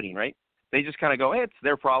 what's happening, right? They just kind of go, hey, it's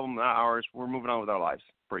their problem, not ours. We're moving on with our lives,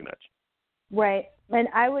 pretty much. Right, and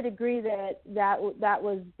I would agree that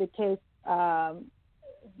was the case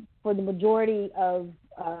for the majority of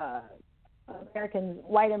Americans,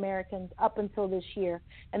 white Americans, up until this year.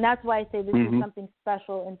 And that's why I say this is something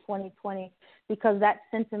special in 2020, because that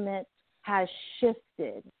sentiment has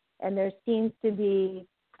shifted. And there seems to be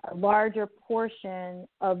a larger portion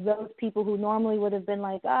of those people who normally would have been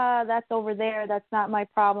like, that's over there, that's not my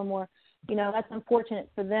problem, or, that's unfortunate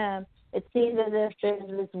for them. It seems as if there's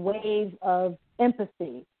this wave of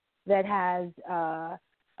empathy that has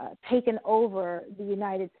taken over the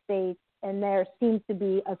United States, and there seems to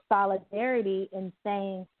be a solidarity in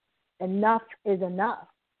saying enough is enough.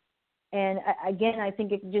 And again, I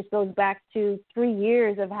think it just goes back to 3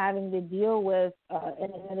 years of having to deal with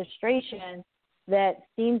an administration that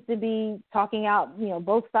seems to be talking out,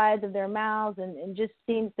 both sides of their mouths, and just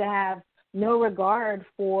seems to have no regard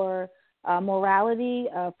for morality,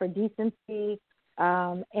 for decency,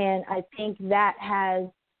 and I think that has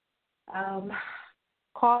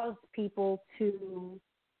caused people to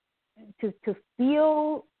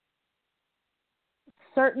feel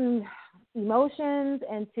certain emotions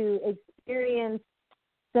and to experience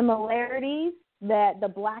similarities that the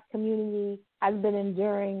Black community has been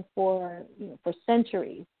enduring for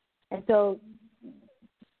centuries. And so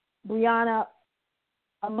Breonna,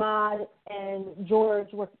 Ahmaud, and George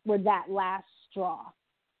were that last straw.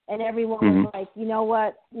 And everyone was like, you know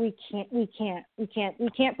what, we can't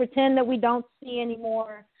pretend that we don't see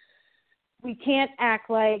anymore. We can't act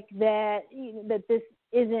like that this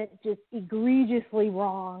isn't just egregiously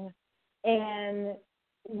wrong, and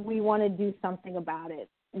we want to do something about it.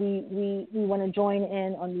 We want to join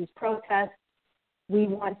in on these protests. We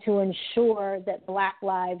want to ensure that Black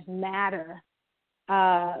lives matter,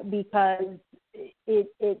 because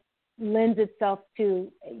it lends itself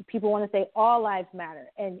to, people want to say all lives matter,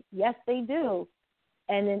 and yes, they do.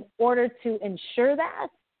 And in order to ensure that,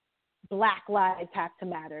 Black lives have to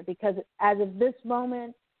matter, because as of this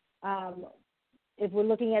moment, if we're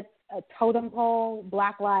looking at a totem pole,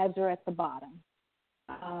 Black lives are at the bottom.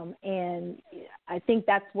 And I think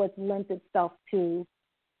that's what lends itself to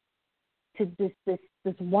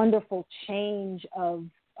this wonderful change of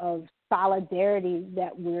solidarity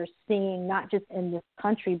that we're seeing, not just in this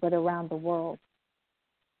country, but around the world.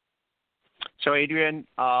 So, Adrienne,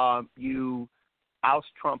 you oust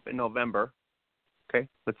Trump in November. Okay,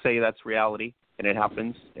 let's say that's reality, and it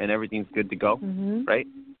happens, and everything's good to go, right?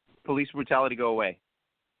 Police brutality go away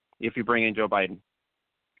if you bring in Joe Biden.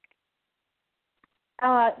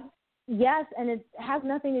 Yes, and it has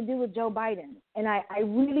nothing to do with Joe Biden. And I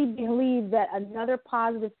really believe that another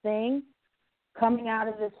positive thing coming out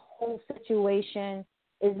of this whole situation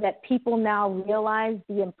is that people now realize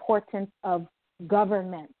the importance of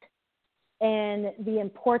government and the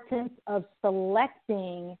importance of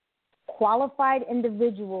selecting qualified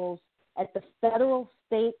individuals at the federal,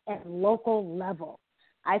 state, and local level.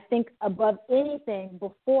 I think above anything,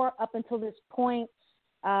 up until this point,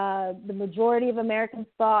 the majority of Americans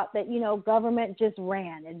thought that, government just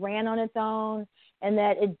ran. It ran on its own, and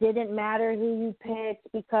that it didn't matter who you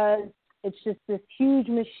picked because it's just this huge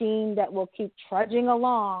machine that will keep trudging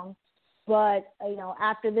along. But,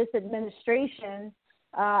 after this administration,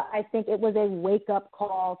 I think it was a wake-up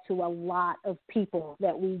call to a lot of people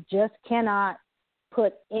that we just cannot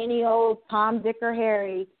put any old Tom, Dick, or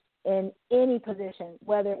Harry in any position,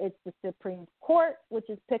 whether it's the Supreme Court, which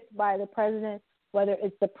is picked by the president, whether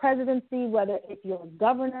it's the presidency, whether it's your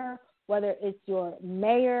governor, whether it's your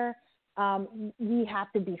mayor. We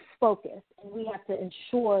have to be focused, and we have to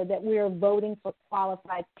ensure that we are voting for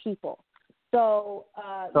qualified people. So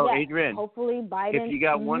yes, Adrienne, hopefully Biden. If you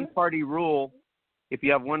got one-party rule, if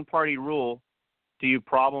you have one-party rule, do you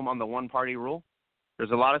problem on the one-party rule?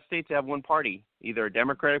 There's a lot of states that have one party, either a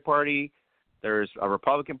Democratic Party, there's a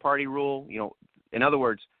Republican Party rule. In other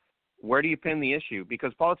words, where do you pin the issue?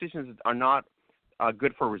 Because politicians are not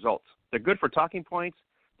good for results. They're good for talking points.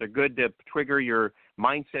 They're good to trigger your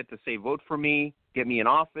mindset to say, vote for me, get me in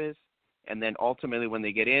office, and then ultimately when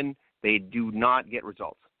they get in, they do not get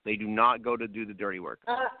results. They do not go to do the dirty work.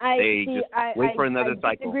 They wait for another cycle.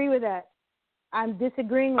 I disagree with that. I'm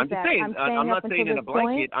disagreeing with that. I'm not saying in a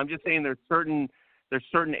blanket. I'm just saying there's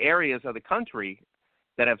certain areas of the country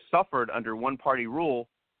that have suffered under one-party rule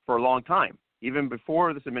for a long time, even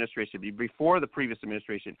before this administration, before the previous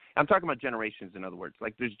administration. I'm talking about generations, in other words.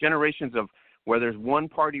 Like there's generations of where there's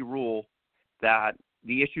one-party rule that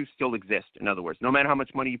the issues still exist, in other words. No matter how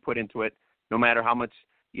much money you put into it, no matter how much,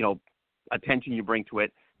 attention you bring to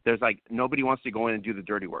it, there's nobody wants to go in and do the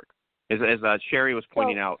dirty work. As Sherry was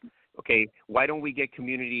pointing out, okay, why don't we get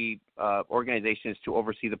community organizations to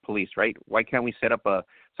oversee the police, right? Why can't we set up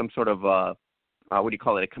some sort of, a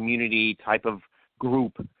community type of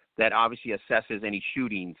group that obviously assesses any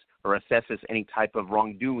shootings or assesses any type of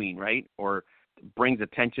wrongdoing, right, or brings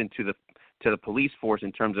attention to the police force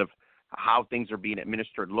in terms of how things are being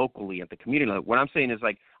administered locally at the community level. What I'm saying is,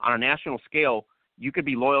 like, on a national scale, you could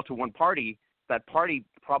be loyal to one party. That party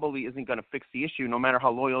probably isn't going to fix the issue no matter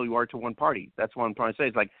how loyal you are to one party. That's what I'm trying to say.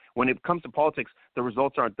 It's like when it comes to politics, the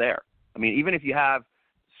results aren't there. I mean, even if you have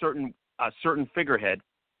a certain figurehead,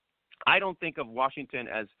 I don't think of Washington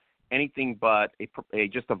as anything but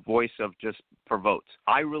just a voice of just for votes.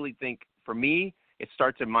 I really think, for me, it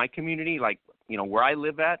starts in my community, like, where I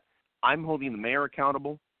live at. I'm holding the mayor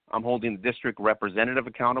accountable. I'm holding the district representative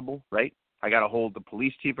accountable, right? I got to hold the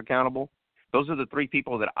police chief accountable. Those are the three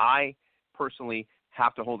people that I personally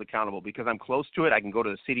have to hold accountable because I'm close to it. I can go to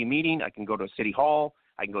the city meeting. I can go to a city hall.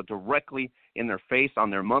 I can go directly in their face on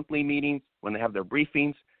their monthly meetings when they have their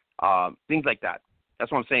briefings, things like that.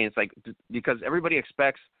 That's what I'm saying. It's like, because everybody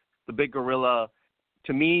expects the big gorilla.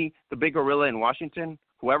 To me, the big gorilla in Washington,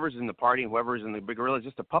 whoever's in the party, whoever's in the big gorilla, is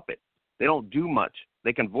just a puppet. They don't do much.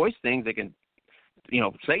 They can voice things. They can,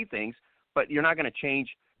 say things, but you're not going to change,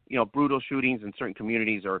 brutal shootings in certain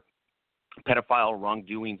communities or pedophile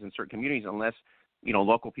wrongdoings in certain communities unless,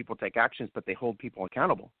 local people take actions, but they hold people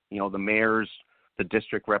accountable. The mayors, the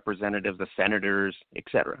district representatives, the senators,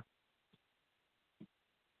 etc.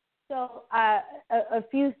 So a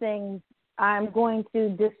few things. I'm going to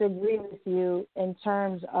disagree with you in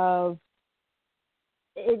terms of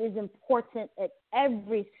it is important at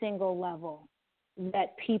every single level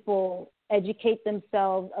that people educate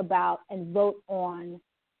themselves about and vote on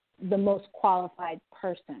the most qualified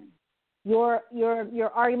person. Your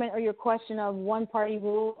argument or your question of one party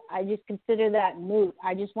rule, I just consider that moot.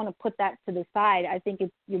 I just want to put that to the side. I think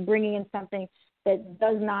you're bringing in something that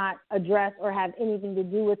does not address or have anything to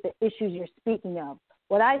do with the issues you're speaking of.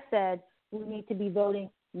 What I said, we need to be voting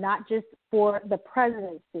not just for the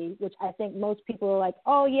presidency, which I think most people are like,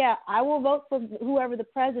 oh, yeah, I will vote for whoever the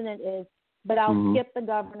president is, but I'll skip the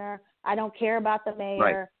governor. I don't care about the mayor.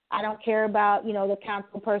 Right. I don't care about, the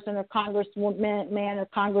council person or congressman or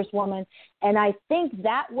congresswoman. And I think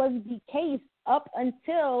that was the case up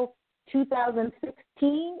until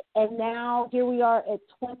 2016, and now here we are at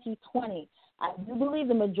 2020. I do believe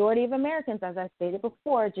the majority of Americans, as I stated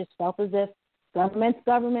before, just felt as if government's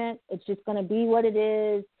government. It's just going to be what it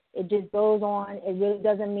is. It just goes on. It really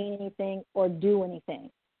doesn't mean anything or do anything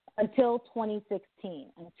until 2016,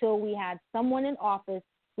 until we had someone in office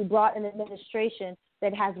who brought an administration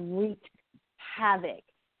that has wreaked havoc.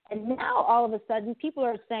 And now all of a sudden people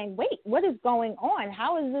are saying, wait, what is going on?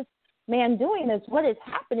 How is this man doing this? What is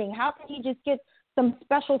happening? How can he just get some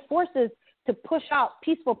special forces to push out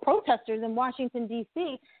peaceful protesters in Washington,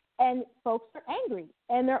 D.C.? And folks are angry,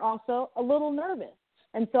 and they're also a little nervous.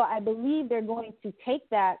 And so I believe they're going to take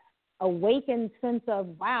that awakened sense of,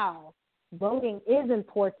 wow, voting is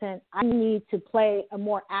important. I need to play a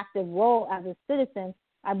more active role as a citizen.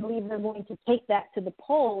 I believe they're going to take that to the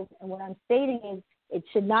polls. And what I'm stating is it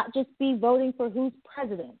should not just be voting for who's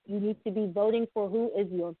president. You need to be voting for who is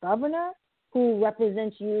your governor, who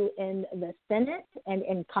represents you in the Senate and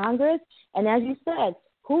in Congress. And as you said,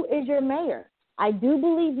 who is your mayor? I do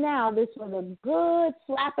believe now this was a good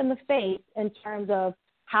slap in the face in terms of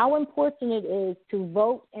how important it is to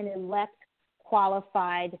vote and elect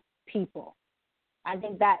qualified people. I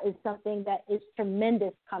think that is something that is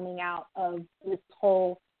tremendous coming out of this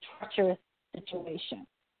whole treacherous situation.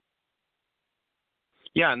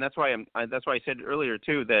 Yeah, and that's why I said earlier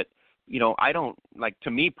too that I don't like,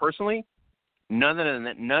 to me personally, none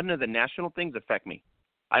of the national things affect me.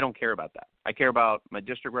 I don't care about that. I care about my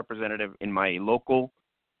district representative in my local,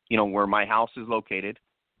 where my house is located.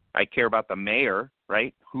 I care about the mayor,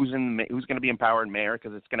 right? Who's going to be empowered mayor,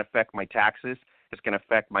 because it's going to affect my taxes. It's going to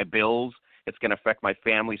affect my bills. It's going to affect my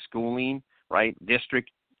family schooling, right? District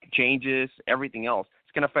changes, everything else.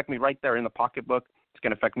 It's going to affect me right there in the pocketbook. It's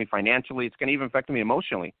going to affect me financially. It's going to even affect me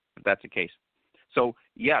emotionally, if that's the case. So,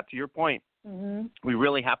 yeah, to your point, we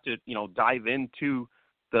really have to, dive into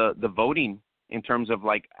the voting in terms of,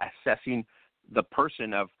 like, assessing the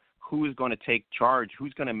person of who is going to take charge,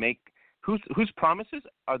 who's going to make, whose promises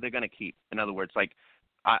are they going to keep? In other words, like,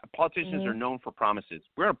 politicians are known for promises.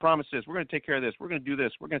 We're going to promise this. We're going to take care of this. We're going to do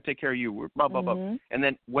this. We're going to take care of you. We're blah, blah, blah. And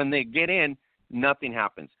then when they get in, nothing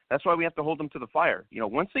happens. That's why we have to hold them to the fire.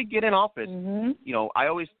 Once they get in office, I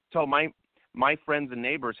always tell my friends and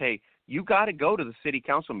neighbors, hey, you got to go to the city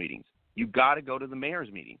council meetings. You got to go to the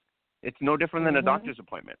mayor's meetings. It's no different than a doctor's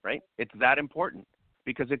appointment, right? It's that important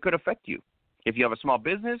because it could affect you. If you have a small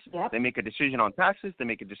business, they make a decision on taxes, they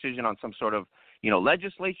make a decision on some sort of,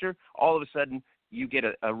 legislature, all of a sudden you get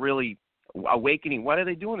a really awakening. Why are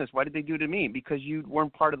they doing this? Why did they do it to me? Because you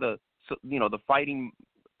weren't part of the fighting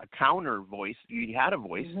a counter voice. You had a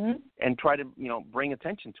voice, and try to bring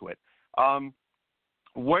attention to it.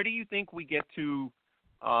 Where do you think we get to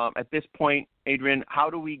at this point, Adrian? How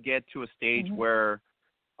do we get to a stage where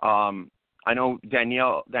I know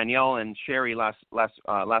Danielle and Sherry last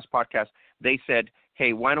podcast, they said,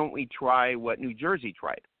 hey, why don't we try what New Jersey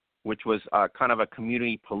tried, which was kind of a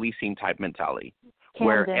community policing type mentality,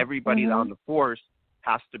 where everybody on the force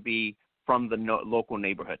has to be from the local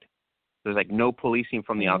neighborhood. There's like no policing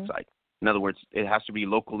from the outside. In other words, it has to be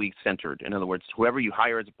locally centered. In other words, whoever you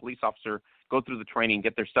hire as a police officer, go through the training,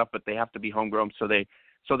 get their stuff, but they have to be homegrown. So they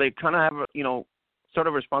kind of have a, sort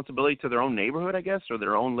of responsibility to their own neighborhood, I guess, or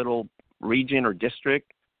their own little region or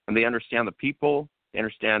district, and they understand the people, they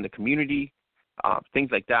understand the community,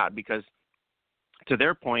 things like that. Because to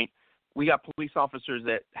their point, we got police officers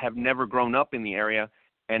that have never grown up in the area,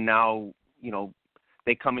 and now,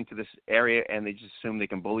 they come into this area and they just assume they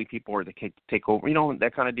can bully people or they can take over,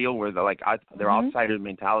 that kind of deal where they're like, they're outsider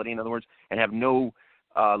mentality, in other words, and have no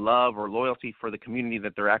love or loyalty for the community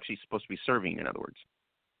that they're actually supposed to be serving, in other words.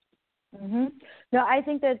 No, I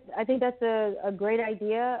think that's a great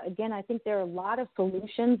idea. Again, I think there are a lot of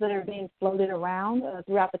solutions that are being floated around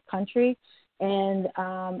throughout the country, and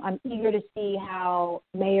I'm eager to see how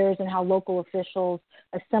mayors and how local officials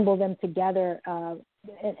assemble them together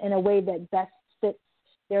in a way that best fits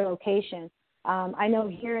their location. I know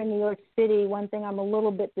here in New York City, one thing I'm a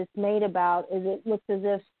little bit dismayed about is it looks as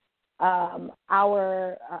if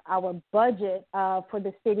our budget for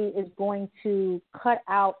the city is going to cut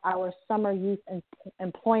out our summer youth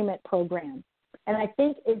employment program. And I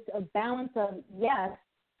think it's a balance of, yes,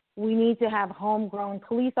 we need to have homegrown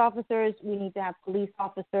police officers. We need to have police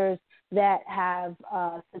officers that have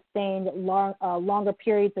sustained longer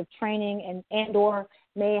periods of training and or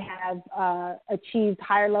may have achieved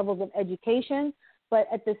higher levels of education. But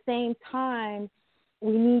at the same time,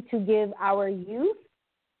 we need to give our youth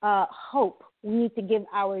hope. We need to give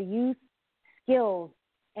our youth skills.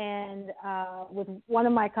 And with one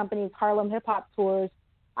of my companies, Harlem Hip Hop Tours,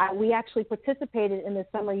 we actually participated in the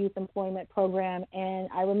Summer Youth Employment Program. And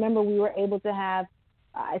I remember we were able to have,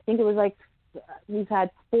 I think it was like, we've had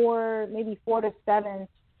maybe 4 to 7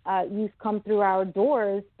 youth come through our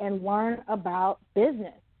doors and learn about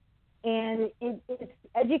business. And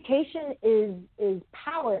education is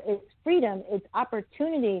power, it's freedom, it's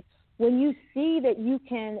opportunity. When you see that you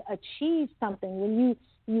can achieve something, when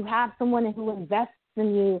you have someone who invests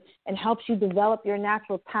in you and helps you develop your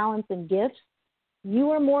natural talents and gifts,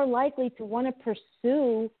 you are more likely to want to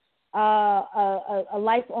pursue a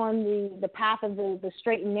life on the path of the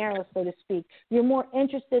straight and narrow, so to speak. You're more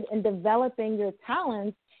interested in developing your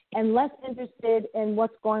talents and less interested in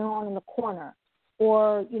what's going on in the corner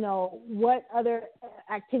or, what other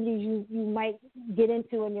activities you might get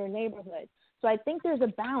into in your neighborhood. So I think there's a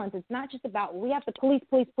balance. It's not just about we have to police.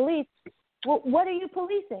 Well, what are you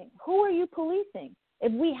policing? Who are you policing?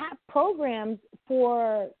 If we have programs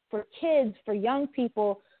for kids, for young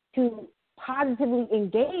people to positively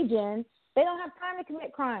engage in, they don't have time to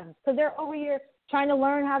commit crimes because they're over here trying to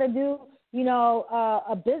learn how to do,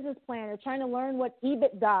 a business plan or trying to learn what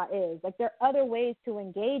EBITDA is. Like there are other ways to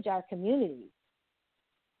engage our communities.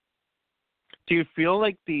 Do you feel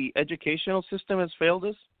like the educational system has failed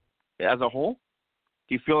us as a whole?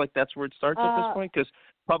 Do you feel like that's where it starts at this point? Because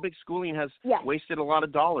public schooling has wasted a lot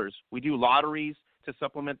of dollars. We do lotteries to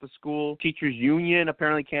supplement the school. Teachers union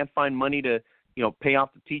apparently can't find money to, pay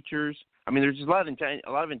off the teachers. I mean, there's just a lot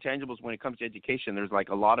of intangibles when it comes to education. There's like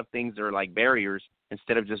a lot of things that are like barriers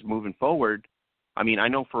instead of just moving forward. I mean, I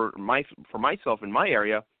know for myself in my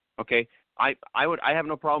area, okay, I have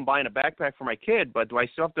no problem buying a backpack for my kid, but do I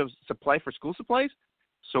still have to supply for school supplies?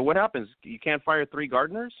 So what happens? You can't fire 3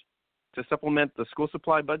 gardeners to supplement the school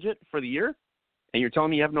supply budget for the year, and you're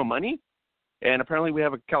telling me you have no money? And apparently we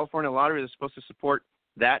have a California lottery that's supposed to support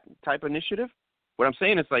that type of initiative. What I'm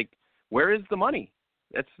saying is like, where is the money?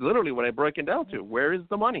 That's literally what I broke it down to. Where is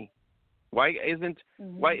the money? Why isn't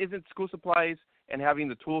school supplies and having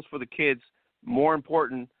the tools for the kids more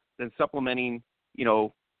important than supplementing,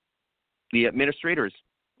 the administrators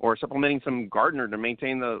or supplementing some gardener to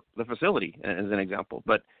maintain the facility, as an example?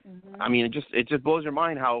 But I mean, it just blows your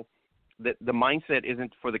mind how the mindset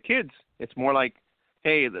isn't for the kids. It's more like,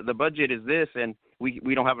 hey, the budget is this, and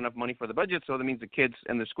we don't have enough money for the budget, so that means the kids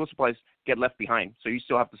and the school supplies get left behind. So you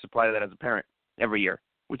still have to supply that as a parent every year,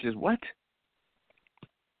 which is what?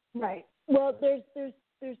 Right. Well, there's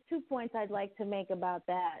 2 points I'd like to make about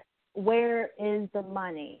that. Where is the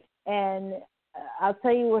money? And I'll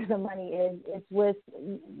tell you where the money is. It's with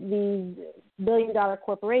these billion-dollar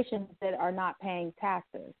corporations that are not paying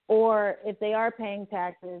taxes. Or if they are paying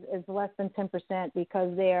taxes, it's less than 10%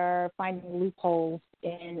 because they are finding loopholes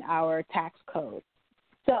in our tax code.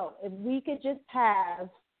 So if we could just have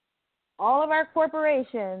all of our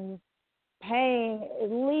corporations paying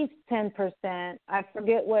at least 10%, I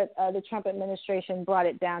forget what the Trump administration brought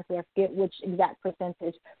it down to, I forget which exact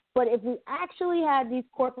percentage, but if we actually had these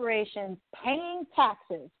corporations paying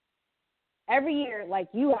taxes every year like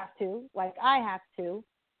you have to, like I have to,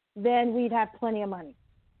 then we'd have plenty of money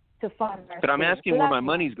to fund our But I'm schools. asking where my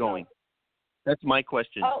money's going. That's my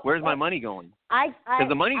question. Where's my money going? Because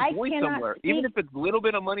the money's going somewhere. Even if it's a little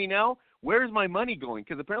bit of money now, where's my money going?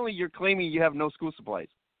 Because apparently you're claiming you have no school supplies.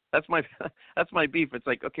 That's my beef. It's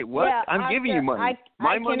like, okay, what? Yeah, I'm giving you money.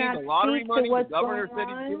 My money, the lottery money, the governor said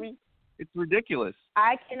he's giving. It's ridiculous.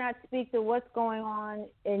 I cannot speak to what's going on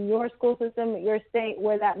in your school system, your state,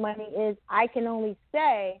 where that money is. I can only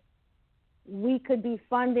say we could be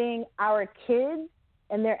funding our kids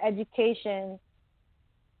and their education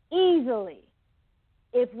easily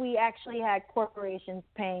if we actually had corporations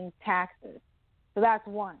paying taxes. So that's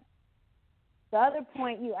one. The other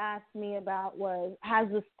point you asked me about was, has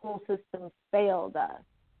the school system failed us?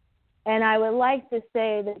 And I would like to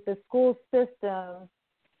say that the school system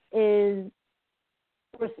is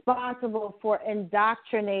responsible for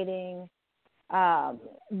indoctrinating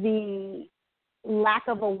the lack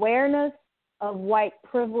of awareness of white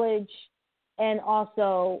privilege and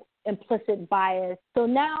also implicit bias. So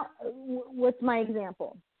now, what's my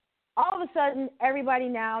example? All of a sudden, everybody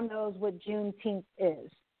now knows what Juneteenth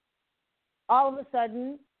is. All of a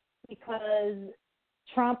sudden, because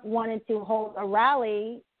Trump wanted to hold a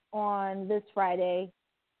rally on this Friday,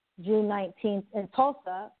 June 19th in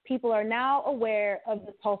Tulsa, people are now aware of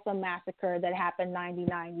the Tulsa massacre that happened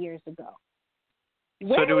 99 years ago.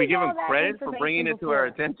 So do we give him credit for bringing it to our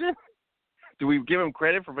attention? Do we give him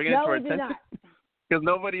credit for bringing it to our attention? No, we do not. Because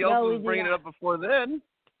nobody else was bringing it up before then.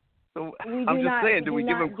 So I'm just saying, do we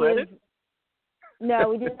give him credit? No,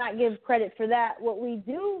 we do not give credit for that. What we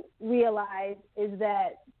do realize is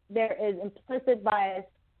that there is implicit bias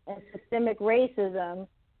and systemic racism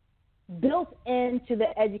built into the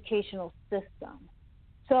educational system.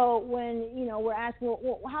 So when, we're asking,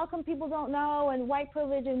 well, how come people don't know, and white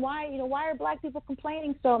privilege, and why are black people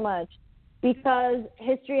complaining so much? Because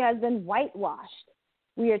history has been whitewashed.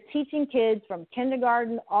 We are teaching kids from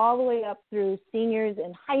kindergarten all the way up through seniors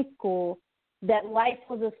in high school that life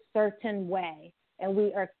was a certain way. And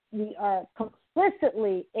we are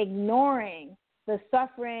complicitly ignoring the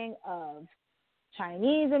suffering of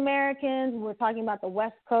Chinese Americans. We're talking about the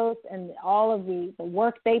West Coast and all of the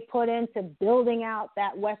work they put into building out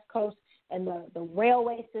that West Coast and the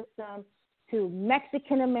railway system, to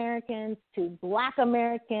Mexican Americans, to Black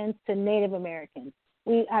Americans, to Native Americans.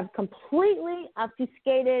 We have completely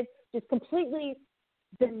obfuscated, just completely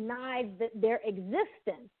denied their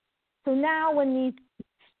existence. So now when these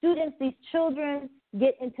students, these children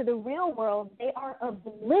get into the real world, they are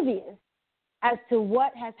oblivious as to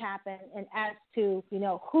what has happened and as to,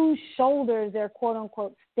 whose shoulders they're quote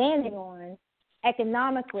unquote standing on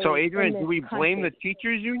economically. So Adrian, do we blame the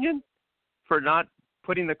teachers union for not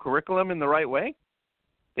putting the curriculum in the right way?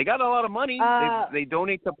 They got a lot of money. They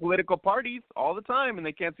donate to political parties all the time, and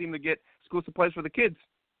they can't seem to get school supplies for the kids.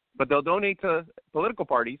 But they'll donate to political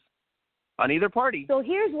parties on either party. So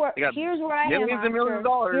here's where I am. Millions and millions of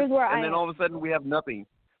dollars, and then all of a sudden we have nothing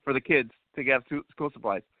for the kids to have school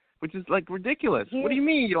supplies, which is like ridiculous. What do you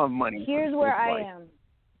mean you don't have money? Here's where I am.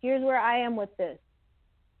 Here's where I am with this,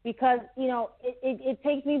 because it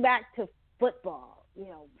takes me back to football.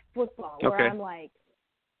 Where I'm like,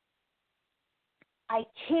 I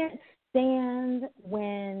can't stand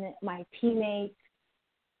when my teammates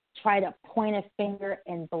try to point a finger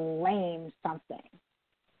and blame something.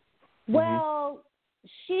 Mm-hmm. Well,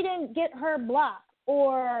 she didn't get her block,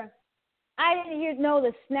 or I didn't know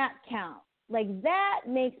the snap count. Like, that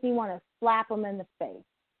makes me want to slap them in the face,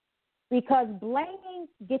 because blaming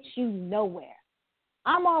gets you nowhere.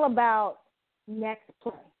 I'm all about next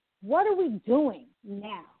play. What are we doing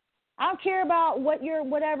now? I don't care about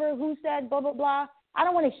who said blah, blah, blah. I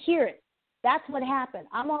don't want to hear it. That's what happened.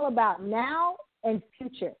 I'm all about now and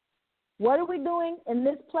future. What are we doing in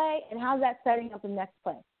this play, and how's that setting up the next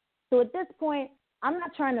play? So at this point, I'm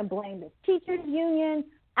not trying to blame the teachers union.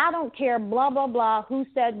 I don't care, blah, blah, blah, who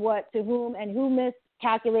said what to whom and who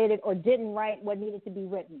miscalculated or didn't write what needed to be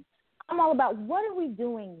written. I'm all about what are we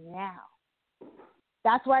doing now?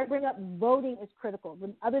 That's why I bring up voting is critical.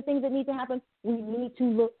 The other things that need to happen, we need to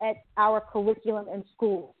look at our curriculum in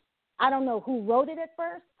schools. I don't know who wrote it at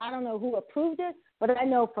first. I don't know who approved it, but I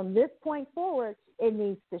know from this point forward, it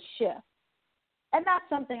needs to shift. And that's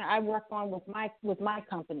something I work on with my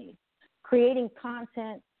company, creating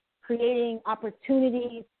content, creating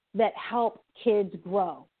opportunities that help kids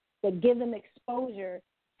grow, that give them exposure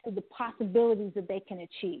to the possibilities that they can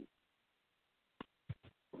achieve.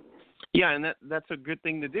 Yeah, and that's a good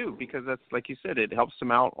thing to do because that's, like you said, it helps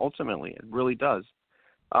them out ultimately. It really does.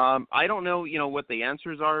 I don't know, what the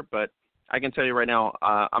answers are, but I can tell you right now,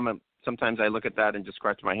 sometimes I look at that and just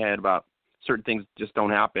scratch my head about certain things just don't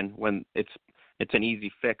happen when it's an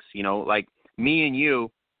easy fix, like me and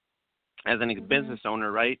you as a business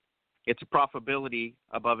owner, right? It's a profitability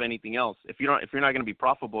above anything else. If you're not going to be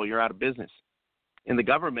profitable, you're out of business. In the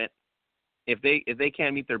government, if they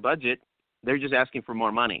can't meet their budget, they're just asking for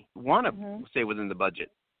more money. They want to stay within the budget.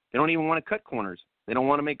 They don't even want to cut corners. They don't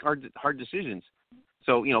want to make hard decisions.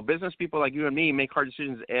 So, business people like you and me make hard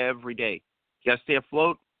decisions every day. You got to stay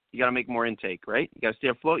afloat. You got to make more intake, right? You got to stay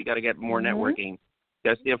afloat. You got to get more networking. You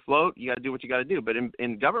got to stay afloat. You got to do what you got to do. But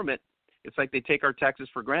in government, it's like they take our taxes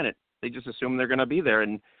for granted. They just assume they're going to be there.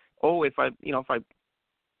 And if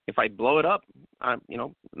I blow it up,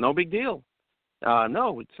 no big deal.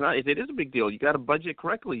 No, it's not. It is a big deal. You got to budget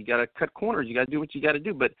correctly. You got to cut corners. You got to do what you got to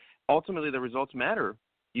do. But ultimately, the results matter.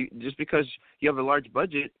 Just because you have a large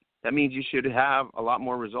budget, that means you should have a lot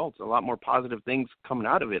more results, a lot more positive things coming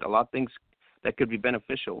out of it, a lot of things that could be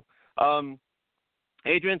beneficial.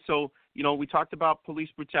 Adrian, so, we talked about police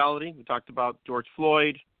brutality. We talked about George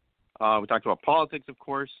Floyd. We talked about politics, of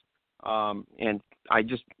course. And I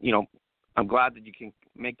just, I'm glad that you can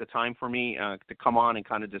make the time for me to come on and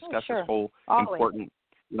kind of discuss this whole important,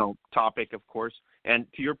 topic, of course. And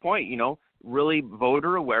to your point, really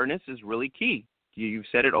voter awareness is really key. You've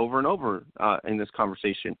said it over and over in this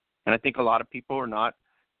conversation. And I think a lot of people are not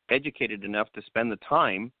educated enough to spend the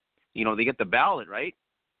time. They get the ballot, right?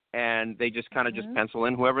 And they just kind of just pencil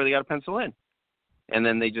in whoever they got to pencil in. And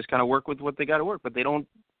then they just kind of work with what they got to work. But they don't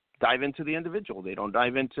dive into the individual. They don't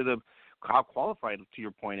dive into how qualified, to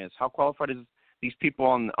your point, is. How qualified is these people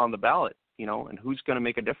on the ballot, and who's going to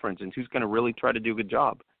make a difference and who's going to really try to do a good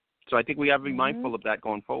job. So I think we have to be mindful of that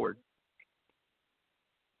going forward.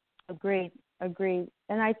 Agreed.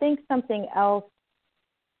 And I think something else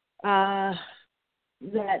that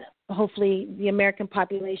hopefully the American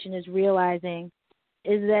population is realizing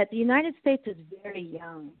is that the United States is very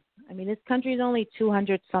young. I mean, this country is only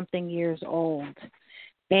 200-something years old.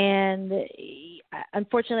 And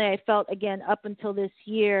unfortunately, I felt, again, up until this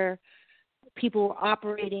year, people were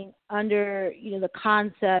operating under, the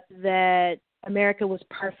concept that America was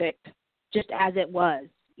perfect, just as it was.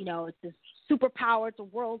 It's this superpower, it's a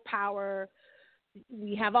world power.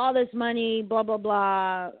 We have all this money, blah, blah,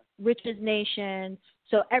 blah, richest nation,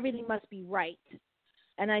 so everything must be right.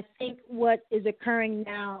 And I think what is occurring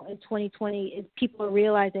now in 2020 is people are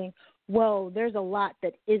realizing, whoa, there's a lot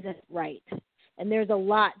that isn't right. And there's a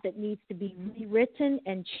lot that needs to be rewritten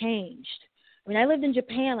and changed. I mean, I lived in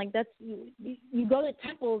Japan. Like, that's you go to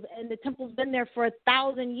temples, and the temple's been there for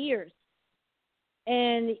 1,000 years.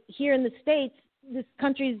 And here in the States, this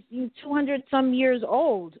country's 200-some years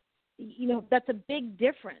old. That's a big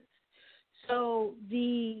difference. So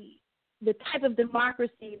the type of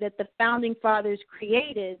democracy that the Founding Fathers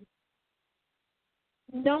created,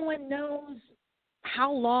 no one knows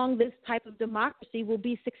how long this type of democracy will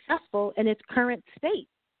be successful in its current state.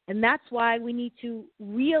 And that's why we need to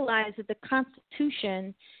realize that the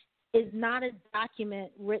Constitution is not a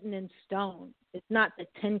document written in stone. It's not the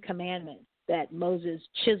Ten Commandments that Moses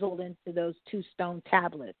chiseled into those 2 stone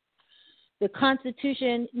tablets. The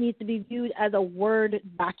Constitution needs to be viewed as a Word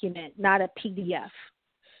document, not a PDF.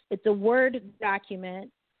 It's a Word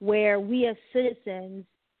document where we as citizens,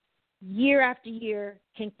 year after year,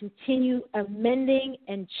 can continue amending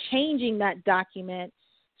and changing that document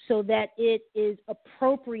so that it is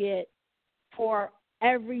appropriate for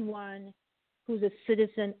everyone who's a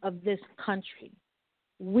citizen of this country.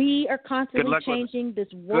 We are constantly changing.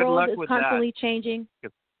 This world is constantly changing.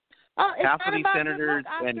 Half of these senators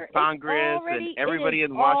and Congress and everybody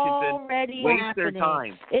in Washington waste their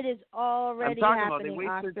time. It is already happening,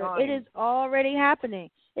 Oscar. It is already happening.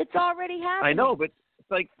 It's already happening. I know, but it's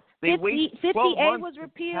like they wait 12 months was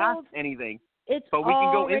repealed. To pass anything. It's but we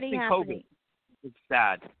can go already instant happening. COVID.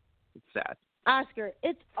 It's sad. Oscar,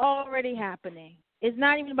 it's already happening. It's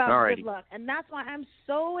not even about good luck. And that's why I'm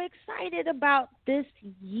so excited about this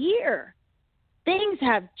year. Things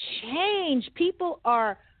have changed. People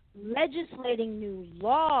are legislating new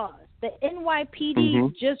laws. The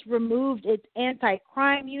NYPD just removed its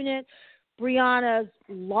anti-crime unit. Breonna's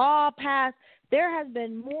law passed. there has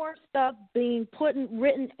been more stuff being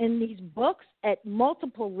written in these books at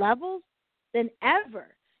multiple levels than ever.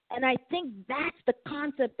 And I think that's the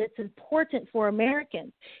concept that's important for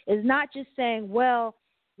Americans, is not just saying, well,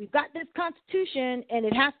 we've got this Constitution and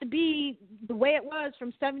it has to be the way it was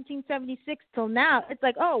from 1776 till now. It's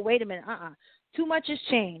like, oh, wait a minute, too much has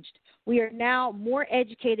changed. We are now more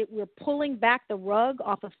educated. We're pulling back the rug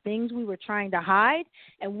off of things we were trying to hide,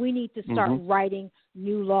 and we need to start writing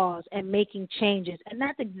new laws and making changes. And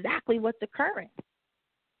that's exactly what's occurring.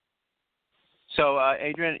 So,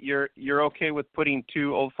 Adrian, you're okay with putting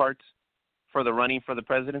 2 old farts for the running for the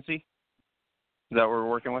presidency? Is that what we're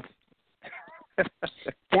working with?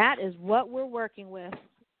 That is what we're working with.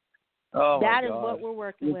 Oh, that is what we're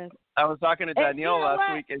working with. I was talking to Danielle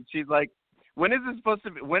last week, and she's like, "When is it supposed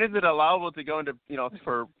to be? When is it allowable to go into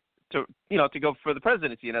to go for the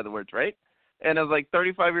presidency? In other words, right?" And I was like,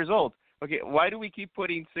 35 years old. Okay, why do we keep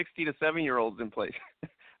putting 60 to 7-year-olds in place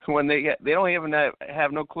when they don't even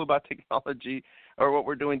have no clue about technology or what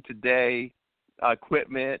we're doing today,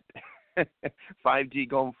 equipment, 5G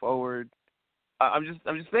going forward? I'm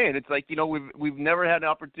just saying, it's like, we've never had an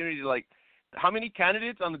opportunity to, like, how many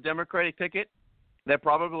candidates on the Democratic ticket that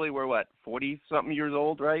probably were 40-something years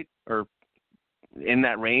old, right? Or in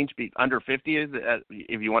that range, under 50 is,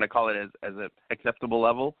 if you want to call it as an acceptable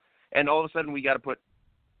level. And all of a sudden we got to put,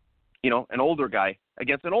 an older guy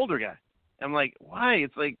against an older guy. I'm like, why?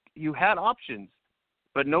 It's like you had options,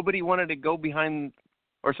 but nobody wanted to go behind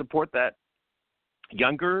or support that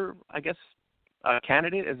younger, I guess,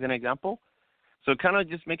 candidate as an example. So it kind of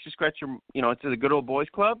just makes you scratch your, it's the good old boys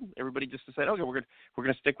club. Everybody just decided, okay, we're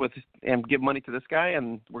gonna stick with and give money to this guy,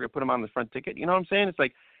 and we're gonna put him on the front ticket. You know what I'm saying? It's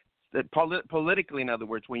like that politically, in other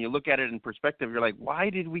words, when you look at it in perspective, you're like, why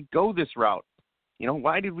did we go this route?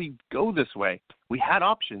 Why did we go this way? We had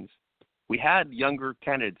options. We had younger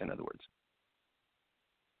candidates, in other words.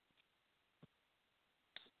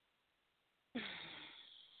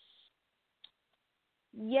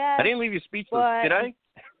 Yes. I didn't leave you speechless, did I?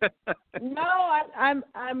 No,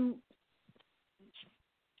 I'm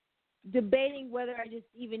debating whether I just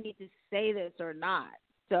even need to say this or not.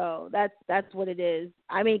 So that's what it is.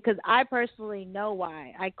 I mean, because I personally know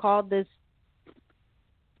why. I called this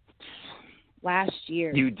last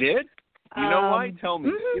year. You did? You know why? Tell me.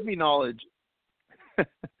 Give me knowledge.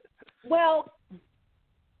 Well,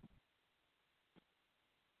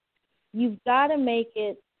 you've got to make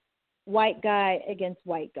it white guy against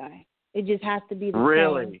white guy. It just has to be the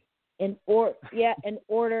really same. In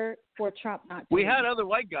order for Trump not to. We had other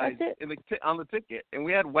white guys on the ticket, and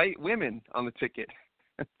we had white women on the ticket.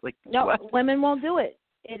 Like, no, what? Women won't do it.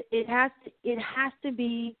 It has to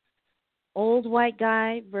be old white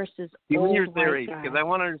guy versus Give old me your white theory, guy. because I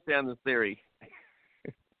want to understand the theory.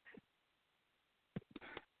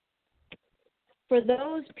 For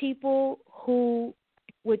those people who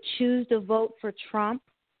would choose to vote for Trump,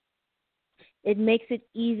 it makes it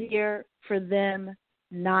easier for them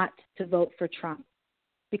not to vote for Trump.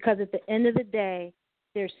 Because at the end of the day,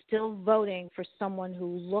 they're still voting for someone who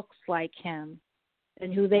looks like him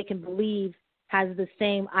and who they can believe has the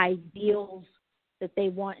same ideals that they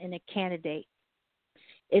want in a candidate.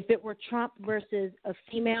 If it were Trump versus a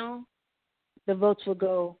female, the votes would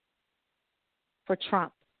go for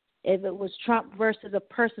Trump. If it was Trump versus a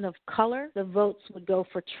person of color, the votes would go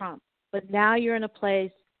for Trump. But now you're in a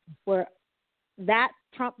place where that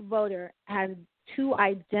Trump voter has 2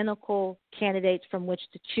 identical candidates from which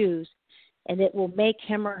to choose, and it will make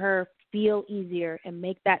him or her feel easier and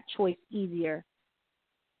make that choice easier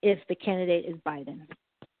if the candidate is Biden.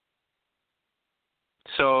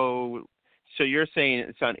 So you're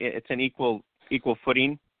saying it's an equal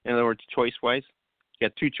footing, in other words, choice-wise? You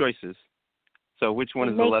got 2 choices. So which one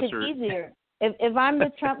is the lesser? It makes it easier. If I'm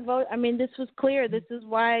the Trump vote, I mean, this was clear. This is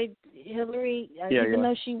why Hillary, even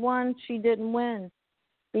though she won, she didn't win.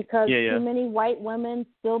 Because too many white women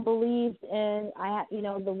still believed in,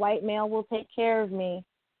 the white male will take care of me,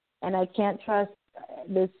 and I can't trust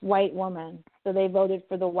this white woman. So they voted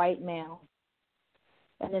for the white male.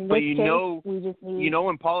 And in this case, we just need...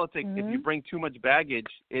 in politics, if you bring too much baggage,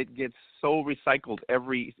 it gets so recycled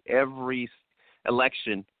every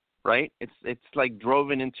election. Right? It's like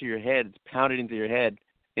driven into your head. It's pounded into your head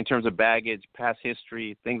in terms of baggage, past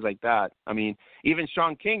history, things like that. I mean, even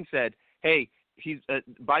Sean King said, hey,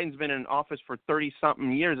 Biden's been in office for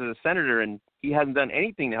 30-something years as a senator, and he hasn't done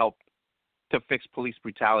anything to help to fix police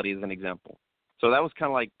brutality, as an example. So that was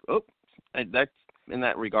kind of like, that's in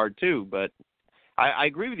that regard too. But I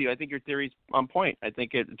agree with you. I think your theory's on point. I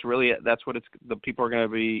think it's really, that's what the people are going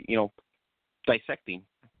to be, dissecting.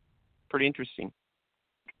 Pretty interesting.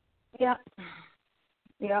 Yeah.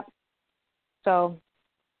 So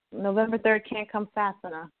November 3rd can't come fast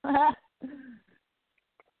enough.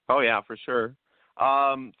 Oh, yeah, for sure.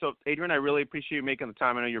 So, Adrian, I really appreciate you making the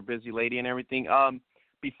time. I know you're a busy lady and everything.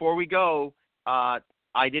 Before we go, I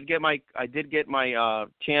did get my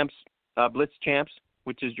champs, Blitz champs,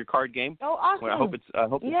 which is your card game. Oh, awesome! Well, I hope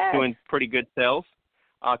it's doing pretty good sales.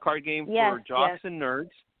 Card game for jocks and nerds.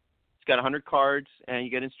 It's got 100 cards, and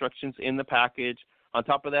you get instructions in the package. On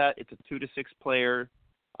top of that, it's a 2 to 6 player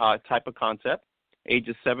type of concept,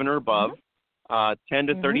 ages 7 or above, 10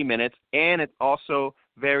 to 30 minutes, and it's also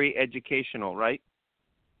very educational, right?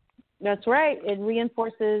 That's right. It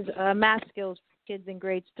reinforces math skills for kids in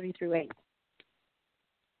grades 3 through 8.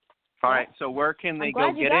 All right. So where can they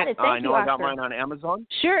go get it? I know I got mine on Amazon.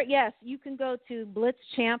 Sure. Yes. You can go to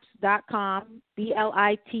blitzchamps.com,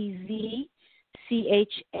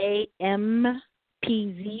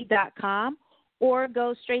 BLITZCHAMPZ.com, or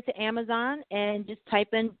go straight to Amazon and just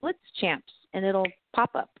type in Blitz Champs, and it'll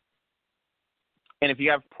pop up. And if you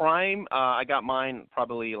have Prime, I got mine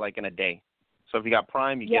probably like in a day. So if you got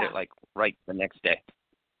Prime, you get it like right the next day.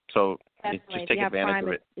 So just take advantage of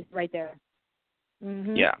it. It's right there.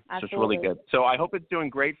 Mm-hmm. Yeah, it's just really good. So I hope it's doing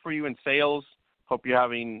great for you in sales. Hope you're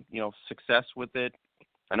having, success with it.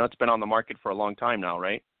 I know it's been on the market for a long time now,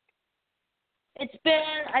 right? It's been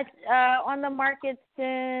on the market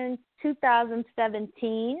since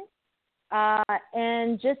 2017.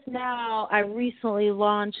 And just now I recently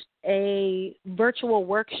launched a virtual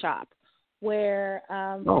workshop where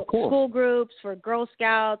school groups, for Girl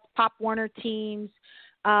Scouts, Pop Warner teams,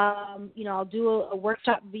 I'll do a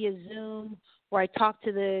workshop via Zoom where I talk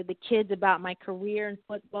to the kids about my career in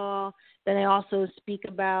football. Then I also speak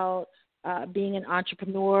about being an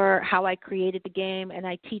entrepreneur, how I created the game, and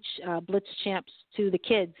I teach Blitz Champs to the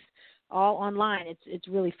kids, all online. It's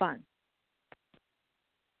really fun.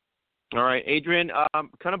 All right, Adrian,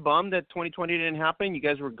 kind of bummed that 2020 didn't happen. You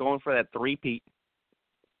guys were going for that three-peat.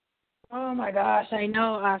 Oh, my gosh, I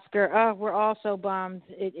know, Oscar. Oh, we're all so bummed.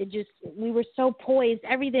 We were so poised.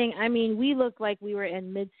 Everything, we looked like we were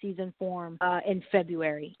in mid-season form in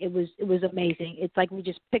February. It was amazing. It's like we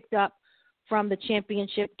just picked up from the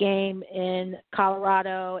championship game in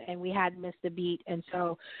Colorado, and we hadn't missed a beat. And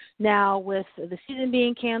so now with the season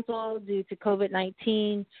being canceled due to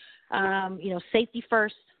COVID-19, safety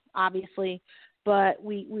first, obviously, but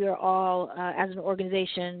we are all, as an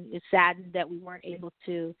organization, saddened that we weren't able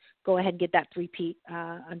to go ahead and get that three-peat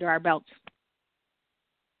under our belts.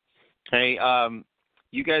 Hey,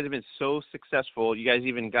 you guys have been so successful. You guys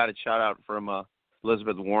even got a shout-out from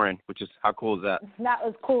Elizabeth Warren, which is, how cool is that? That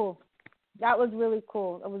was cool. That was really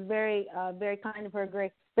cool. It was very, very kind of her,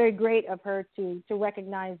 very great of her to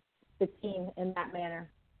recognize the team in that manner.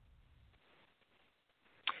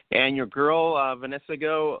 And your girl, Vanessa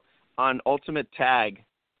Go, on Ultimate Tag.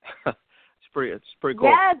 it's pretty cool.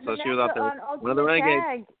 Yeah, so Vanessa she was out there. On Ultimate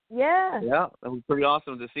Tag. Yeah. Yeah, that was pretty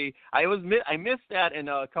awesome to see. I missed that, and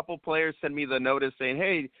a couple players sent me the notice saying,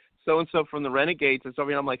 "Hey, so and so from the Renegades," and so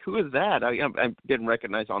I'm like, "Who is that?" I didn't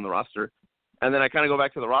recognize on the roster, and then I kind of go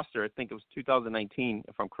back to the roster. I think it was 2019,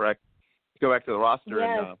 if I'm correct. Go back to the roster,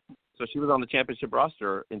 yes. And so she was on the championship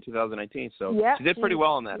roster in 2019. So she did pretty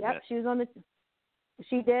well on that. Yep, she was on the.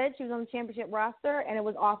 She did. She was on the championship roster, and it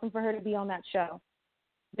was awesome for her to be on that show.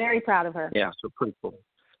 Very proud of her. Yeah, so pretty cool.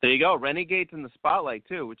 There you go. Renegades in the spotlight,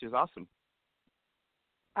 too, which is awesome.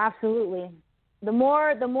 Absolutely. The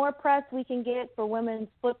more press we can get for women's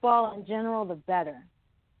football in general, the better.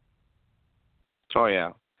 Oh,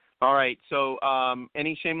 yeah. All right. So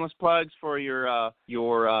any shameless plugs for your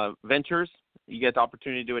ventures? You get the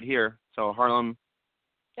opportunity to do it here. So Harlem.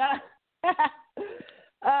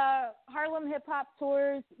 Harlem Hip Hop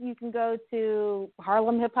Tours, you can go to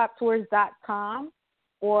harlemhiphoptours.com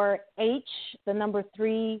or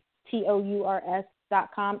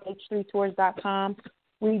H3tours.com, H3tours.com.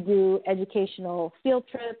 We do educational field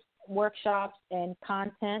trips, workshops, and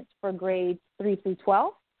content for grades 3 through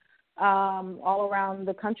 12 all around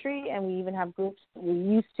the country, and we even have groups. We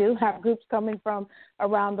used to have groups coming from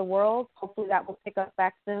around the world. Hopefully that will pick up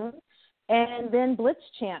back soon. And then Blitz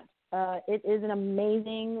Champs. It is an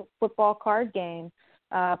amazing football card game,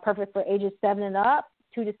 perfect for ages 7 and up,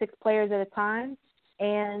 2 to 6 players at a time.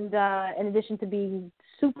 And in addition to being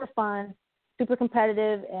super fun, super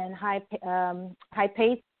competitive, and high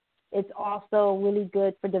pace, it's also really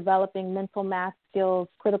good for developing mental math skills,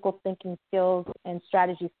 critical thinking skills, and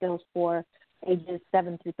strategy skills for ages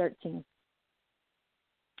 7 through 13.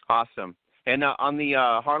 Awesome. And on the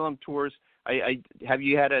Harlem tours, have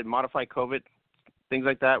you had to modify COVID? Things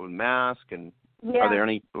like that with masks, and are there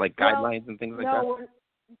any guidelines and things like that?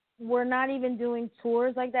 we're not even doing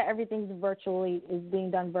tours like that. Everything's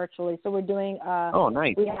being done virtually. So we're doing. Oh,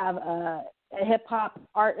 nice. We have a hip hop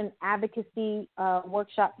art and advocacy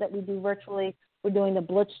workshop that we do virtually. We're doing the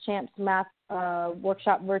Blitz Champs math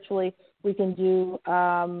workshop virtually. We can do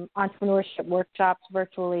entrepreneurship workshops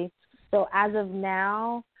virtually. So as of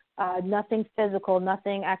now, nothing physical,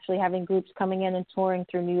 nothing actually having groups coming in and touring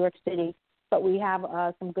through New York City. But we have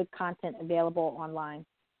some good content available online.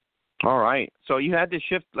 All right. So you had to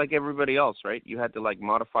shift like everybody else, right? You had to like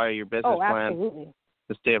modify your business plan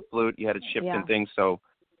to stay afloat. You had to shift in things. So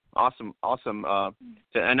awesome.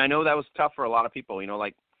 And I know that was tough for a lot of people. You know,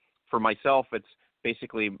 like for myself, it's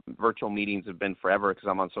basically virtual meetings have been forever because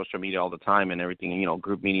I'm on social media all the time and everything, you know,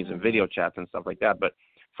 group meetings and video chats and stuff like that. But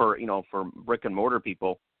for brick and mortar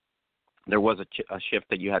people, there was a shift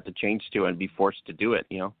that you had to change to and be forced to do it,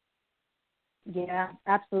 you know? Yeah,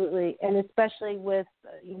 absolutely. And especially with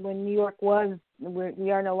when New York was,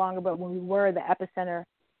 we are no longer, but when we were the epicenter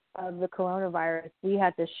of the coronavirus, we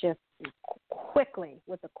had to shift quickly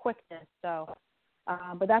with the quickness. So,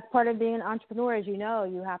 but that's part of being an entrepreneur, as you know.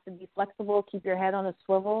 You have to be flexible, keep your head on a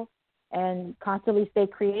swivel, and constantly stay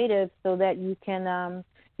creative so that you can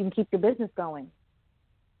keep your business going.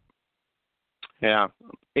 Yeah.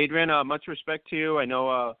 Adrian, much respect to you. I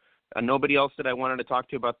know nobody else that I wanted to talk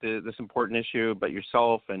to about this important issue but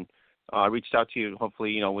yourself, and I reached out to you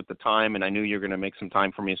hopefully, you know, with the time, and I knew you were going to make some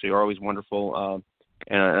time for me, so you're always wonderful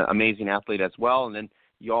and an amazing athlete as well. And then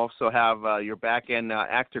you also have your back-end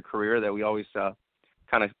actor career that we always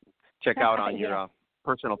kind of check out on your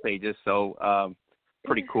personal pages, so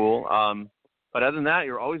pretty cool. But other than that,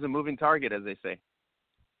 you're always a moving target, as they say.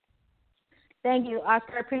 Thank you,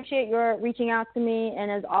 Oscar. I appreciate your reaching out to me,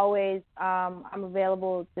 and as always, I'm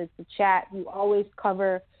available to chat. You always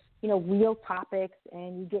cover, you know, real topics,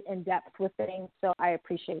 and you get in depth with things, so I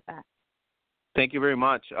appreciate that. Thank you very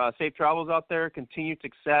much. Safe travels out there, continued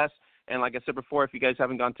success, and like I said before, if you guys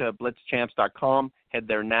haven't gone to blitzchamps.com, head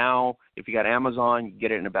there now. If you got Amazon, you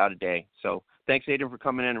get it in about a day. So thanks, Adrian, for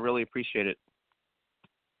coming in. I really appreciate it.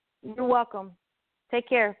 You're welcome. Take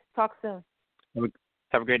care. Talk soon.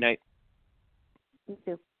 Have a great night. You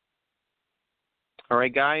too. All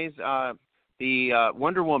right, guys. The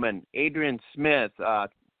Wonder Woman, Adrian Smith,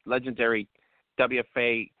 legendary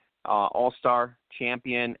WFA All-Star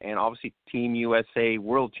champion, and obviously Team USA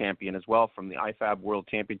World Champion as well from the IFAB World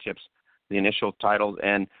Championships, the initial titles,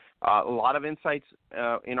 and a lot of insights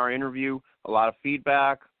in our interview, a lot of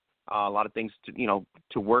feedback, a lot of things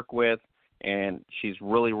to work with, and she's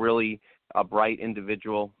really a bright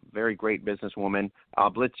individual, very great businesswoman.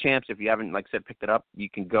 Blitz Champs, if you haven't, like I said, picked it up, you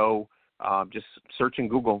can go just search in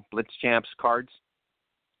Google Blitz Champs cards.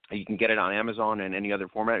 You can get it on Amazon and any other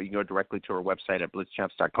format. You can go directly to our website at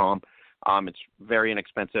blitzchamps.com. It's very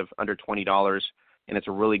inexpensive, under $20, and it's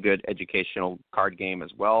a really good educational card game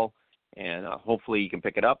as well. And hopefully you can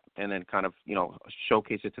pick it up and then kind of,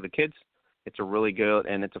 showcase it to the kids. It's a really good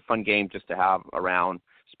and it's a fun game just to have around,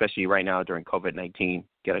 especially right now during COVID-19.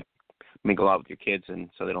 Get a mingle out with your kids, and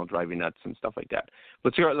so they don't drive you nuts and stuff like that.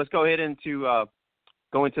 Let's go ahead and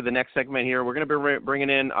go into the next segment here. We're going to be bringing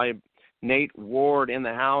in Nate Ward in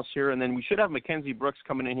the house here, and then we should have Mackenzie Brooks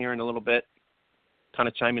coming in here in a little bit, kind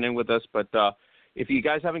of chiming in with us. But if you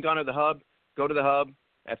guys haven't gone to the Hub, go to the Hub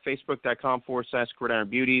at facebook.com/Gridiron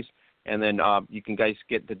Beauties, and then you can guys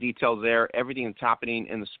get the details there, everything that's happening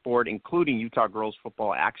in the sport, including Utah Girls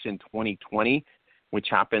Football Action 2020, which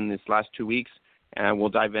happened this last 2 weeks. And we'll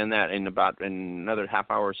dive in that in another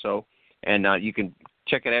half hour or so. And you can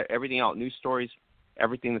check it out, everything out, news stories,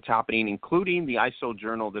 everything that's happening, including the ISO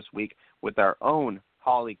Journal this week with our own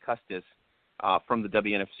Holly Custis from the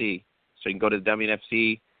WNFC. So you can go to the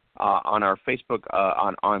WNFC on our Facebook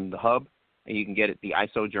on the Hub, and you can get it, the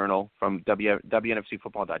ISO Journal from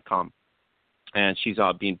WNFCfootball.com. And she's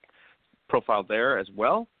being profiled there as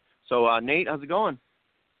well. So, Nate, how's it going?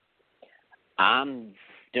 I'm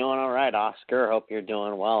doing all right, Oscar. Hope you're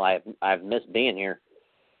doing well. I've missed being here.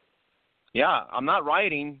 Yeah, I'm not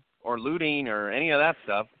rioting or looting or any of that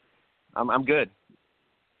stuff. I'm good.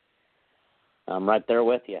 I'm right there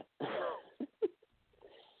with you.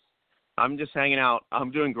 I'm just hanging out.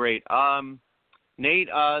 I'm doing great. Nate,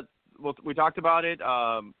 we talked about it.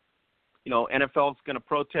 NFL's going to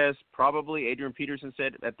protest probably. Adrian Peterson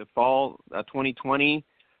said at the fall 2020.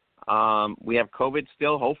 We have COVID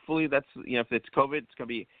still. Hopefully that's, if it's COVID, it's going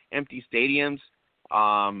to be empty stadiums.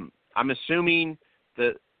 I'm assuming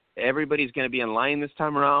that everybody's going to be in line this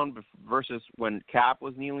time around versus when Cap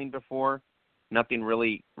was kneeling before. Nothing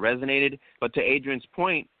really resonated. But to Adrian's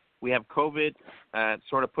point, we have COVID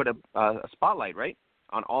sort of put a spotlight, right,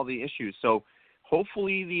 on all the issues. So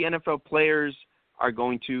hopefully the NFL players are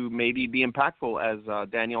going to maybe be impactful, as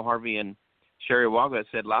Danielle Harvey and Sherry Waga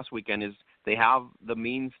said last weekend, is they have the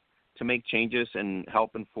means to make changes and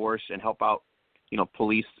help enforce and help out,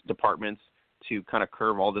 police departments to kind of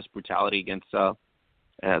curb all this brutality against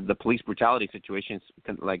the police brutality situations,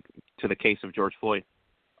 like to the case of George Floyd.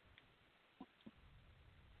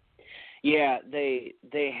 Yeah, they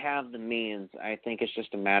have the means. I think it's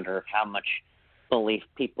just a matter of how much belief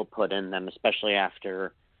people put in them, especially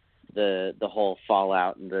after the whole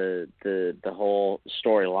fallout and the whole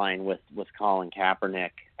storyline with Colin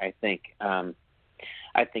Kaepernick. I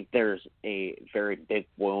think there's a very big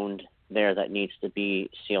wound there that needs to be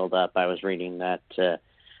sealed up. I was reading that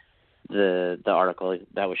the article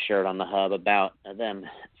that was shared on the Hub about them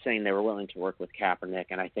saying they were willing to work with Kaepernick,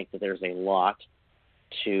 and I think that there's a lot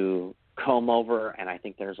to comb over, and I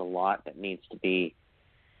think there's a lot that needs to be,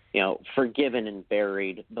 forgiven and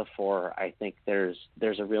buried before I think there's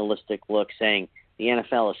a realistic look saying the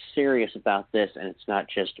NFL is serious about this, and it's not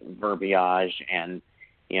just verbiage and,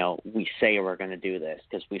 we say we're going to do this,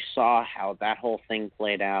 because we saw how that whole thing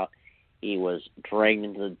played out. He was dragged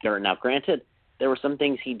into the dirt. Now, granted, there were some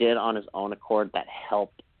things he did on his own accord that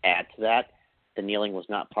helped add to that. The kneeling was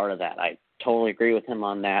not part of that. I totally agree with him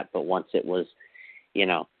on that, but once it was,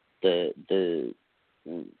 the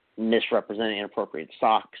misrepresented inappropriate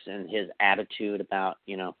socks and his attitude about,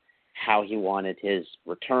 how he wanted his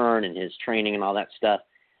return and his training and all that stuff,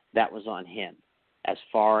 that was on him. As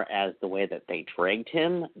far as the way that they dragged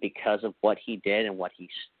him because of what he did and what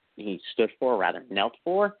he stood for, rather knelt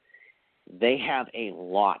for, they have a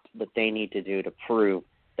lot that they need to do to prove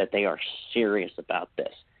that they are serious about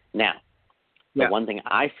this. Now, the one thing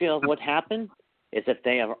I feel would happen is if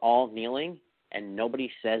they are all kneeling and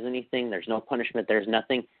nobody says anything, there's no punishment, there's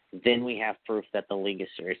nothing, then we have proof that the league is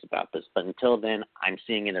serious about this. But until then, I'm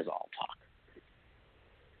seeing it as all talk.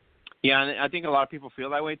 Yeah, and I think a lot of people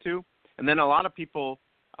feel that way too. And then a lot of people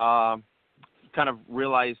kind of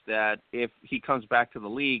realize that if he comes back to the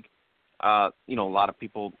league, a lot of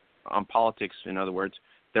people on politics, in other words,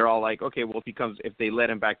 they're all like, okay, well, if they let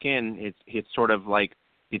him back in, it sort of like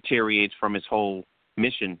deteriorates from his whole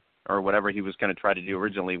mission or whatever he was going to try to do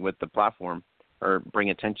originally with the platform, or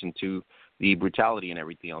bring attention to the brutality and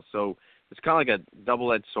everything else. So it's kind of like a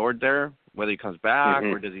double-edged sword there, whether he comes back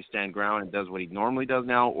or does he stand ground and does what he normally does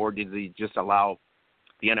now, or does he just allow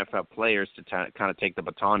the NFL players to kind of take the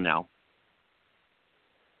baton now?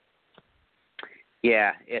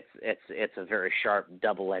 Yeah, it's a very sharp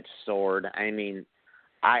double-edged sword. I mean,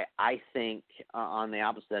 I think on the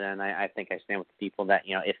opposite end, I think I stand with the people that,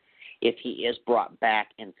 if he is brought back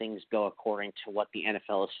and things go according to what the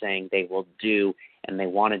NFL is saying they will do and they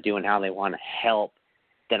want to do and how they want to help,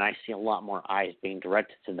 then I see a lot more eyes being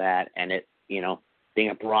directed to that, and it, being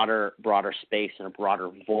a broader space and a broader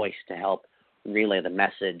voice to help relay the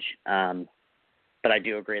message. But I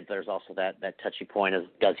do agree that there's also that touchy point of,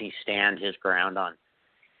 does he stand his ground on,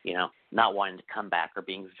 not wanting to come back, or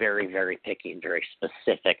being very, very picky and very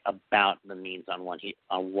specific about the means on what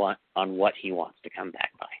he wants to come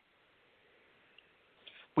back by.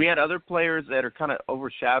 We had other players that are kind of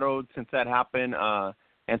overshadowed since that happened.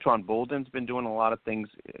 Antoine Bolden's been doing a lot of things,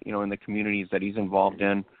 in the communities that he's involved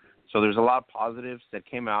in. So there's a lot of positives that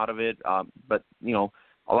came out of it. But,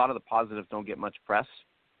 a lot of the positives don't get much press,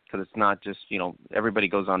 because it's not just, everybody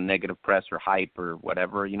goes on negative press or hype or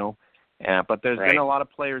whatever, but there's been a lot of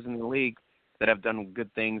players in the league that have done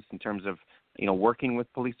good things in terms of, working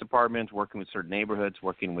with police departments, working with certain neighborhoods,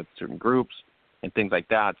 working with certain groups and things like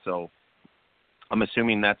that. So I'm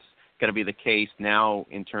assuming that's going to be the case now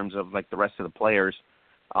in terms of like the rest of the players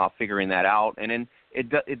figuring that out. And then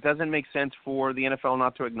it doesn't make sense for the NFL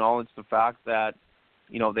not to acknowledge the fact that,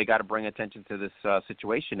 they got to bring attention to this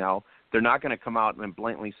situation now. They're not going to come out and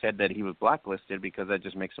blatantly said that he was blacklisted, because that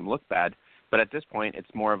just makes him look bad. But at this point,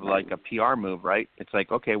 it's more of like a PR move, right? It's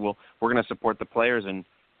like, okay, well, we're going to support the players,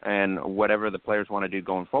 and whatever the players want to do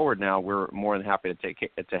going forward now, we're more than happy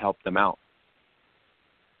to help them out.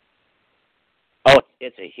 Oh,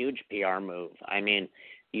 it's a huge PR move. I mean,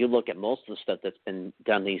 you look at most of the stuff that's been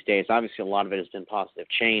done these days, obviously a lot of it has been positive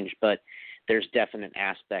change, but there's definite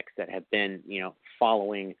aspects that have been,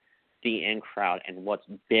 following the in crowd and what's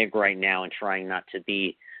big right now, and trying not to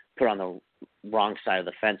be put on the wrong side of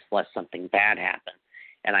the fence lest something bad happen.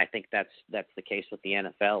 And I think that's the case with the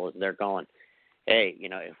NFL, is they're going, hey,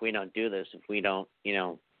 if we don't do this, if we don't,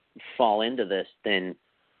 fall into this, then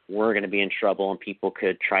we're going to be in trouble, and people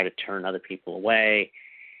could try to turn other people away.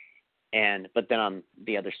 But then on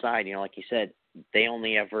the other side, like you said, they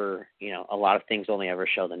only ever, a lot of things only ever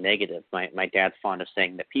show the negative. My dad's fond of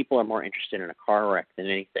saying that people are more interested in a car wreck than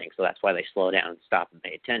anything, so that's why they slow down and stop and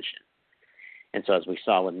pay attention. And so as we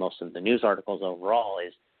saw with most of the news articles overall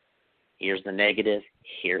is here's the negative,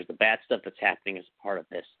 here's the bad stuff that's happening as part of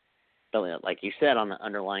this. But like you said, on the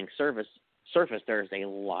underlying surface, there's a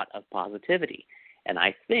lot of positivity. And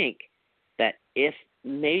I think that if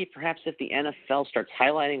the NFL starts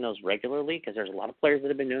highlighting those regularly, because there's a lot of players that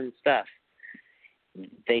have been doing stuff,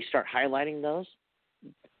 they start highlighting those,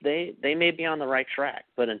 they may be on the right track.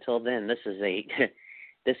 But until then, this is a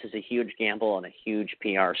huge gamble and a huge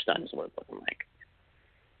PR stunt is what it's looking like.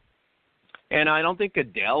 And I don't think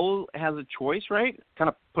Adele has a choice, right? Kind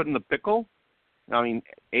of put in the pickle. I mean,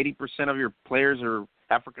 80% of your players are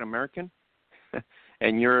African American,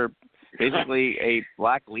 and you're basically a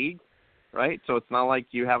black league, right? So it's not like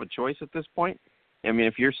you have a choice at this point. I mean,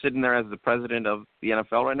 if you're sitting there as the president of the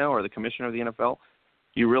NFL right now or the commissioner of the NFL,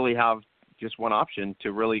 you really have just one option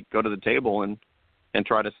to really go to the table and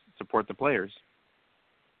try to support the players.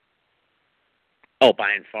 Oh,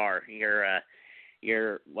 by and far,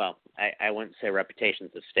 I wouldn't say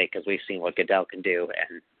reputation's at stake because we've seen what Goodell can do,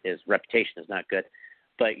 and his reputation is not good.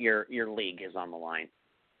 But your league is on the line.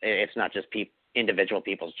 It's not just individual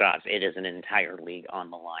people's jobs. It is an entire league on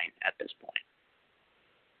the line at this point.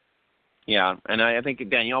 Yeah, and I think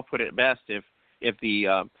Danielle put it best. If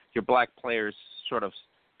your black players sort of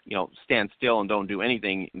stand still and don't do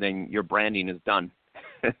anything, then your branding is done.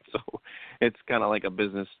 So it's kind of like a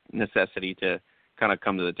business necessity to kind of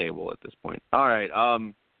come to the table at this point. All right.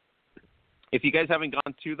 If you guys haven't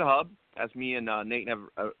gone to the Hub, as me and Nate have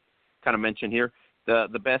kind of mentioned here,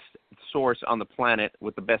 the best source on the planet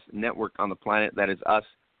with the best network on the planet, that is us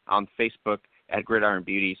on Facebook at Gridiron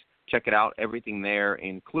Beauties. Check it out. Everything there,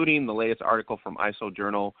 including the latest article from ISO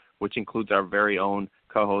Journal, which includes our very own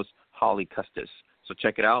co-host, Holly Custis. So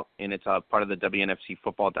check it out, and it's part of the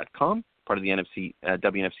WNFCfootball.com, part of the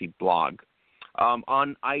WNFC blog.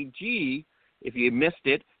 On IG, if you missed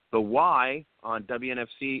it, the Y on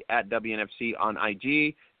WNFC, at WNFC on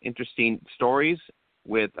IG, interesting stories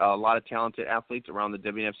with a lot of talented athletes around the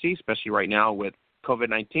WNFC, especially right now with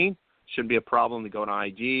COVID-19. Shouldn't be a problem to go to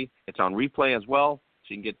IG. It's on replay as well,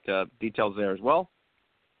 so you can get details there as well.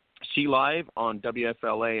 She Live on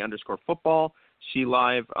WFLA_football. She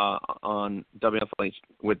Live on WFLA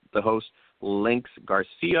with the host Lynx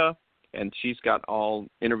Garcia, and she's got all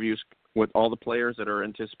interviews with all the players that are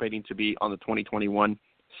anticipating to be on the 2021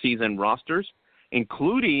 season rosters,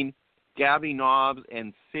 including Gabby Nobbs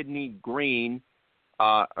and Sydney Green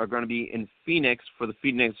are going to be in Phoenix for the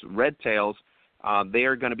Phoenix Red Tails. They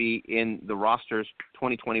are going to be in the rosters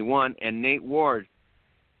 2021. And Nate Ward,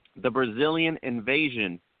 the Brazilian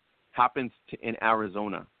invasion happens in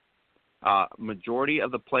Arizona. Majority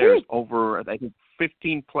of the players, over I think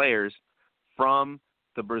 15 players from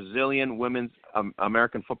the Brazilian Women's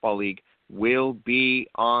American Football League, will be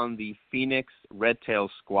on the Phoenix Red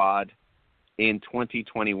Tails squad in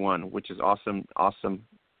 2021, which is awesome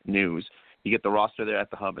news. You get the roster there at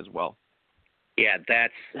the Hub as well. Yeah,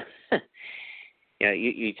 that's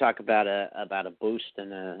you talk about a boost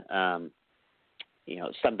and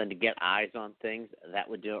something to get eyes on things. That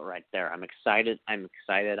would do it right there. I'm excited. I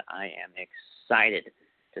am excited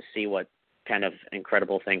to see what kind of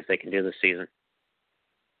incredible things they can do this season.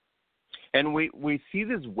 And we see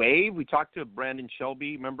this wave. We talked to Brandon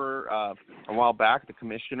Shelby, remember, a while back, the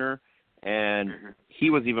commissioner, and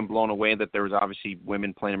he was even blown away that there was obviously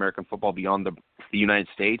women playing American football beyond the United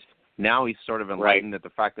States. Now he's sort of enlightened at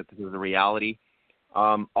the fact that this is a reality.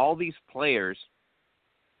 All these players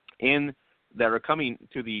that are coming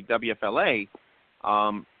to the WFLA,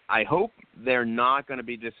 I hope they're not going to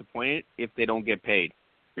be disappointed if they don't get paid.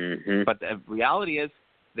 Mm-hmm. But the reality is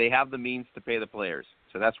they have the means to pay the players.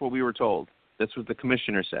 So that's what we were told. That's what the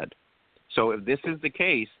commissioner said. So if this is the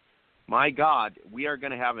case, my God, we are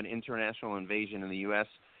going to have an international invasion in the U.S.,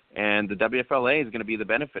 and the WFLA is going to be the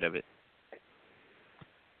benefit of it.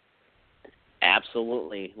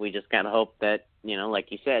 Absolutely. We just kind of hope that,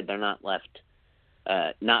 like you said, they're not left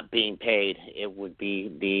not being paid. It would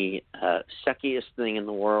be the suckiest thing in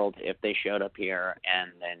the world if they showed up here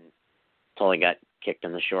and then totally got kicked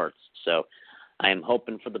in the shorts. So I am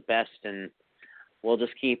hoping for the best, and we'll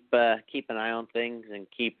just keep an eye on things and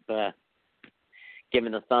keep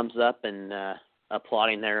giving the thumbs up and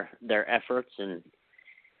applauding their efforts and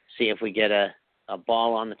see if we get a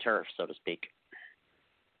ball on the turf, so to speak.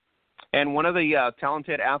 And one of the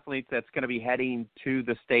talented athletes that's going to be heading to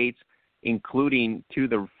the States, including to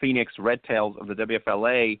the Phoenix Red Tails of the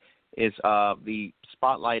WFLA, is the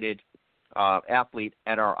spotlighted athlete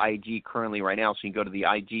at our IG currently right now. So you can go to the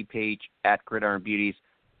IG page at Gridiron Beauties,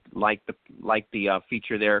 like the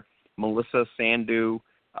feature there. Melissa Sandhu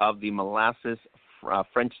of the Molasses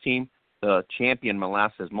French team the champion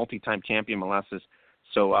Molasses, multi-time champion Molasses.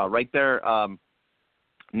 So right there,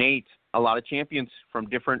 Nate, a lot of champions from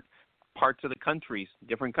different parts of the countries,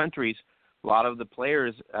 different countries. A lot of the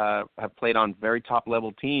players have played on very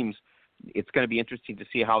top-level teams. It's going to be interesting to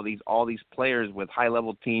see how all these players with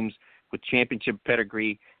high-level teams with championship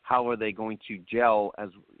pedigree, how are they going to gel as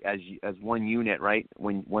one unit, right?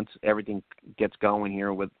 Once everything gets going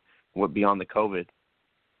here with beyond the COVID.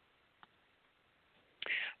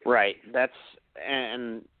 Right.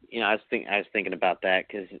 And I was thinking about that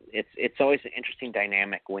because it's always an interesting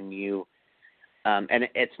dynamic when you, and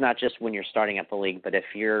it's not just when you're starting up the league, but if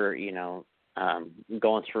you're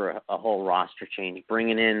going through a whole roster change,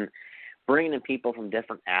 bringing in people from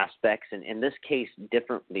different aspects, and in this case,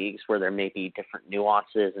 different leagues where there may be different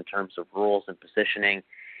nuances in terms of rules and positioning.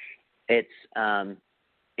 It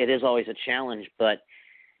is always a challenge, but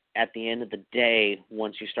at the end of the day,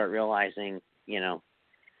 once you start realizing,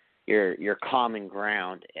 your common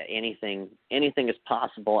ground, anything is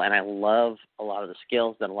possible. And I love a lot of the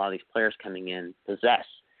skills that a lot of these players coming in possess.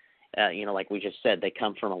 Like we just said, they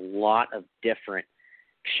come from a lot of different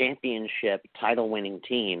championship title-winning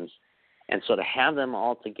teams. And so to have them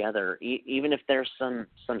all together, even if there's some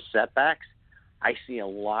setbacks, I see a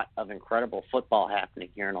lot of incredible football happening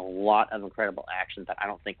here and a lot of incredible action that I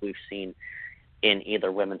don't think we've seen in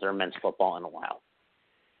either women's or men's football in a while.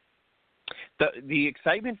 The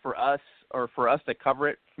excitement for us, or for us to cover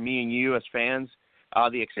it, for me and you as fans,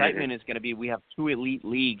 the excitement is going to be we have two elite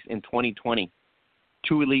leagues in 2020.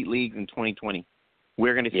 Two elite leagues in 2020.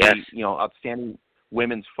 We're going to see, outstanding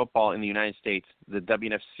women's football in the United States. The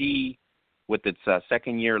WNFC with its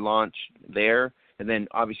second-year launch there, and then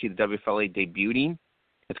obviously the WFLA debuting.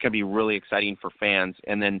 It's going to be really exciting for fans.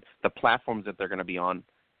 And then the platforms that they're going to be on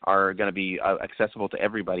are going to be accessible to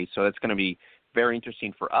everybody. So it's going to be very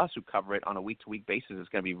interesting for us who cover it on a week-to-week basis. It's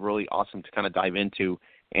going to be really awesome to kind of dive into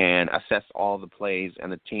and assess all the plays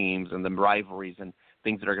and the teams and the rivalries and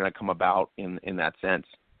things that are going to come about in that sense.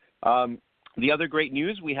 The other great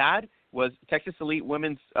news we had was Texas Elite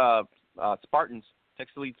Women's Spartans,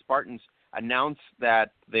 Texas Elite Spartans, announced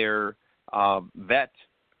that their vet,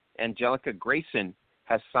 Angelica Grayson,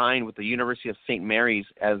 has signed with the University of St. Mary's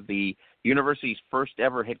as the university's first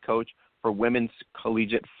ever head coach for women's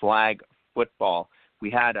collegiate flag football. We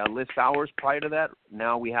had Liz Sowers prior to that.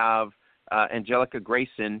 Now we have Angelica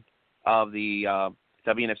Grayson of the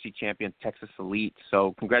WNFC champion Texas Elite.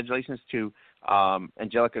 So congratulations to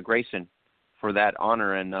Angelica Grayson for that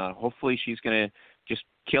honor, and hopefully she's going to just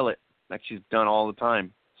kill it like she's done all the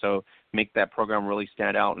time. So make that program really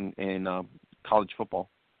stand out in college football.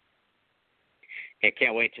 I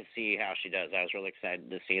can't wait to see how she does. I was really excited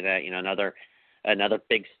to see that. Another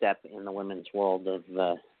big step in the women's world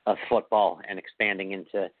of football and expanding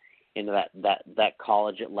into that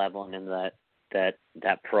college level and into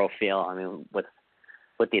that pro field. I mean, with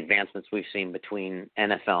the advancements we've seen between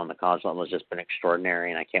NFL and the college level has just been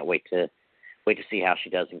extraordinary, and I can't wait to see how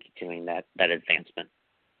she does in continuing that advancement.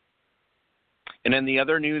 And then the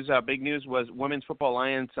other news, big news, was Women's Football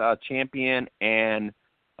Alliance champion and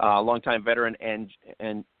longtime veteran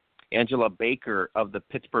and Angela Baker of the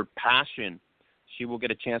Pittsburgh Passion. She will get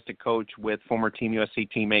a chance to coach with former Team USA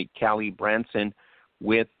teammate Callie Branson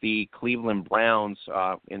with the Cleveland Browns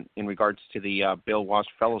in regards to the Bill Walsh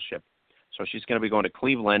Fellowship. So she's going to be going to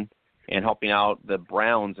Cleveland and helping out the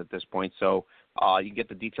Browns at this point. So you can get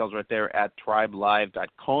the details right there at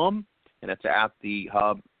tribelive.com. And it's at the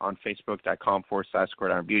hub on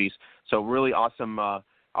facebook.com/Gridiron Beauties. So really awesome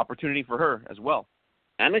opportunity for her as well.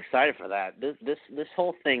 I'm excited for that. This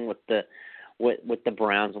whole thing with the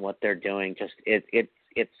Browns and what they're doing, just it's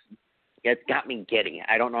got me giddy.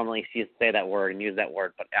 I don't normally say that word and use that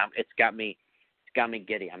word, but it's got me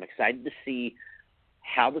giddy. I'm excited to see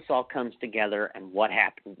how this all comes together and what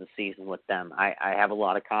happens this season with them. I have a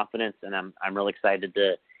lot of confidence, and I'm really excited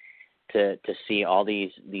to see all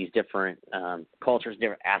these different cultures,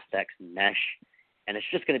 different aspects mesh, and it's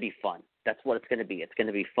just going to be fun. That's what it's going to be. It's going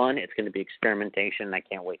to be fun. It's going to be experimentation, and I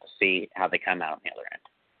can't wait to see how they come out on the other end.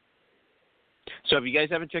 So if you guys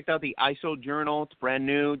haven't checked out the ISO Journal, it's brand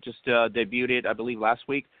new, just debuted, I believe, last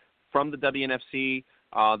week from the WNFC.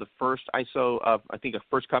 The first ISO, I think the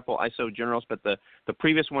first couple ISO journals, but the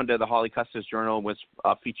previous one to the Holly Custis Journal was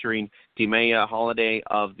featuring Demaya Holiday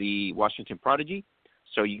of the Washington Prodigy.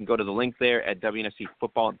 So you can go to the link there at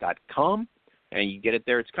WNFCfootball.com, and you get it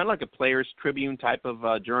there. It's kind of like a Players Tribune type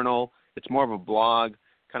of journal. It's more of a blog,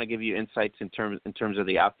 kind of give you insights in terms of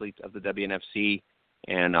the athletes of the WNFC.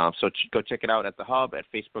 And so go check it out at the hub at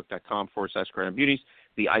facebook.com/Gridiron Beauties,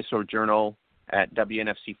 the ISO Journal at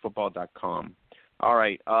WNFCfootball.com. All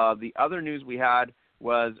right. The other news we had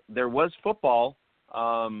was there was football,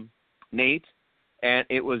 Nate, and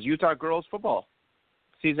it was Utah girls football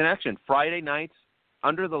season action. Friday nights,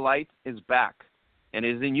 Under the Lights is back, and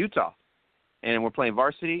it is in Utah. And we're playing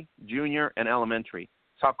varsity, junior, and elementary.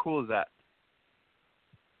 So how cool is that?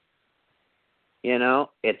 You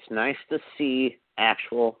know, it's nice to see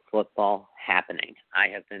actual football happening. I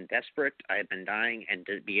have been desperate. I have been dying, and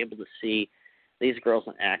to be able to see these girls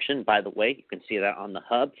in action. By the way, you can see that on the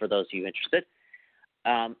hub for those of you interested.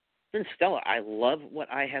 It's been stellar. I love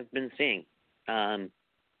what I have been seeing.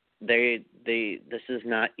 This is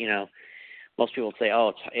not, you know, most people say,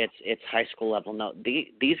 oh, it's high school level. No,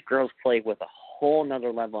 these girls play with a whole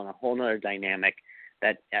nother level and a whole nother dynamic.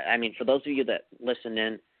 That, I mean, for those of you that listen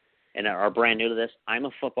in and are brand new to this, I'm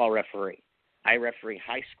a football referee. I referee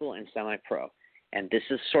high school and semi-pro, and this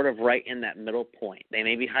is sort of right in that middle point. They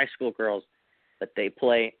may be high school girls, but they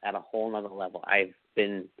play at a whole nother level. I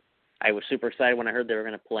was super excited when I heard they were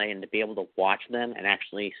going to play, and to be able to watch them and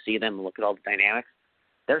actually see them and look at all the dynamics,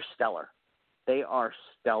 they're stellar. They are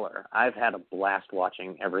stellar. I've had a blast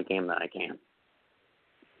watching every game that I can.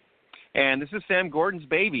 And this is Sam Gordon's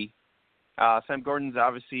baby. Sam Gordon's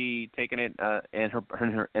obviously taken it, and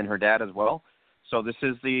her dad as well. So this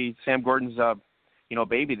is the Sam Gordon's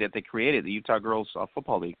baby that they created, the Utah Girls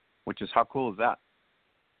Football League, which is, how cool is that?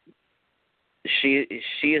 She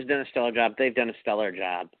has done a stellar job. They've done a stellar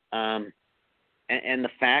job. And the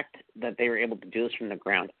fact that they were able to do this from the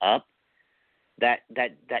ground up, that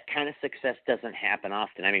kind of success doesn't happen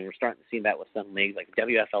often. I mean, we're starting to see that with some leagues like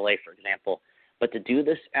WFLA, for example. But to do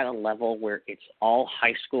this at a level where it's all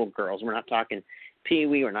high school girls, we're not talking Pee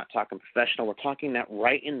Wee, we're not talking professional, we're talking that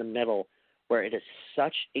right in the middle where it is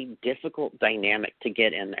such a difficult dynamic to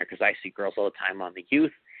get in there, because I see girls all the time on the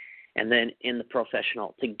youth and then in the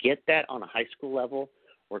professional. To get that on a high school level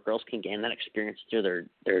where girls can gain that experience through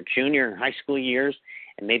their junior and high school years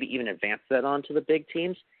and maybe even advance that onto the big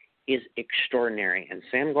teams is extraordinary. And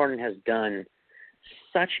Sam Gordon has done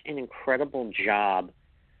such an incredible job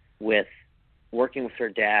with working with her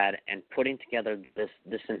dad and putting together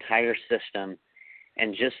this entire system,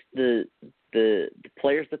 and just the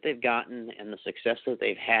players that they've gotten and the success that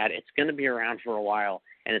they've had. It's going to be around for a while,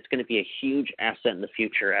 and it's going to be a huge asset in the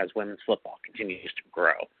future as women's football continues to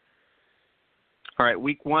grow. All right,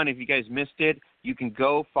 week one, if you guys missed it, you can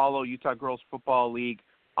go follow Utah Girls Football League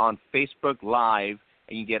on Facebook Live,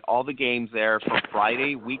 and you get all the games there from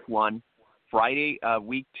Friday, week one, Friday,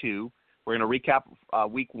 week two. We're going to recap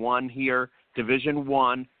week one here. Division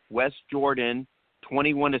I, West Jordan,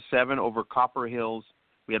 21-7 over Copper Hills.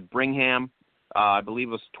 We had Brigham, I believe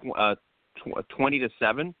it was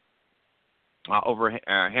 20-7 over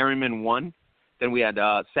Harriman 1. Then we had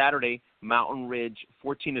Saturday, Mountain Ridge,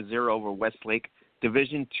 14-0 over Westlake.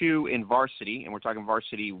 Division II in varsity, and we're talking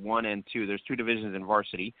varsity 1 and 2. There's two divisions in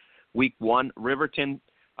varsity. Week 1, Riverton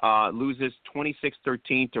loses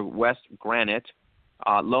 26-13 to West Granite.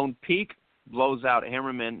 Lone Peak blows out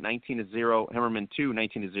Hammerman 19-0, Hammerman 2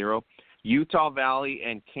 19-0. Utah Valley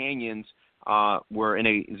and Canyons were in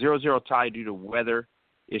a 0-0 tie due to weather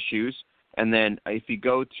issues. And then if you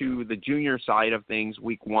go to the junior side of things,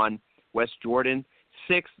 week 1, West Jordan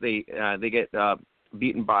 6, they get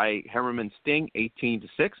beaten by Hammerman Sting 18-6.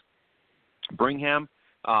 Brigham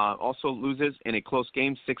also loses in a close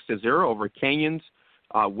game 6-0 over Canyons.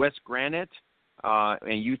 West Granite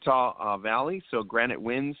and Utah Valley. So Granite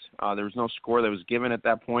wins. There was no score that was given at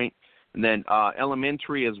that point. And then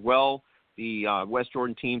elementary as well. The West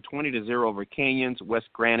Jordan team 20-0 over Canyons. West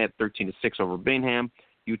Granite 13-6 over Bingham.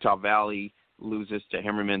 Utah Valley loses to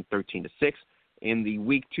Hammerman 13-6. In the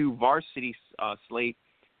week 2 varsity slate,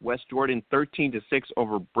 West Jordan 13-6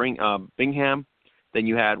 over Bingham. Then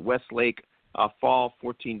you had Westlake fall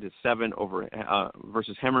 14-7 over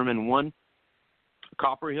versus Hammerman 1.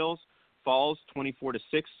 Copper Hills falls 24-6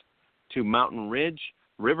 to Mountain Ridge.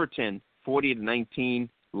 Riverton 40-19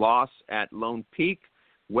 loss at Lone Peak.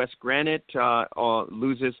 West Granite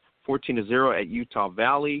loses 14-0 at Utah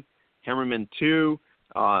Valley. Hammerman 2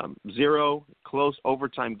 0 close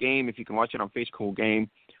overtime game. If you can watch it on Facebook game.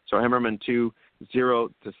 So Hammerman 2 0-6.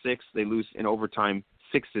 They lose in overtime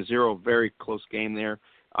 6-0. Very close game there.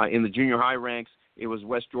 In the junior high ranks, it was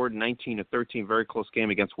West Jordan 19-13. Very close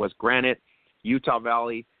game against West Granite. Utah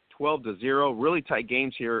Valley 12-0. Really tight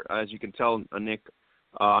games here, as you can tell, Nate.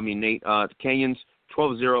 Canyons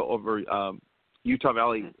 12-0 over Utah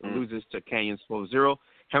Valley loses to Canyons 12-0.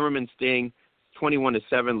 Hammerman Sting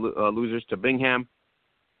 21-7 losers to Bingham.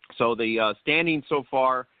 So the standings so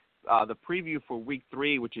far, the preview for week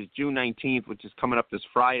 3, which is June 19th, which is coming up this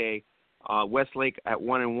Friday. Westlake at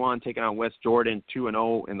 1-1, taking on West Jordan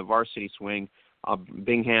 2-0 in the varsity swing.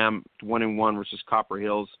 Bingham 1-1 versus Copper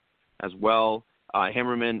Hills as well.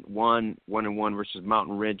 Hammerman 1-1 versus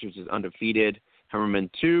Mountain Ridge, which is undefeated. Hammerman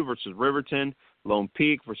 2 versus Riverton. Lone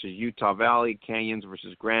Peak versus Utah Valley. Canyons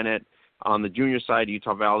versus Granite. On the junior side,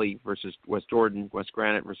 Utah Valley versus West Jordan. West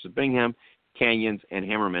Granite versus Bingham. Canyons and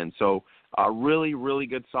Hammerman. So really, really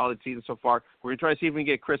good, solid season so far. We're going to try to see if we can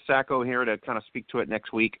get Chris Sacco here to kind of speak to it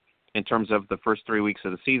next week in terms of the first 3 weeks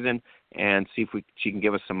of the season, and see if she can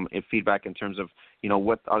give us some feedback in terms of,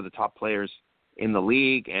 what are the top players in the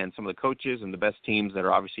league and some of the coaches and the best teams that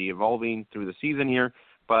are obviously evolving through the season here.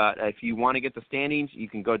 But if you want to get the standings, you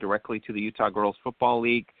can go directly to the Utah Girls Football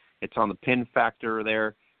League. It's on the pin factor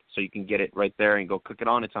there, so you can get it right there and go click it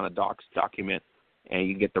on. It's on a docs document, and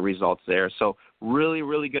you get the results there. So really,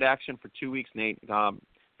 really good action for 2 weeks, Nate.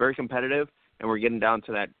 Very competitive, and we're getting down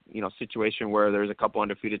to that situation where there's a couple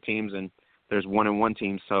undefeated teams and there's 1-1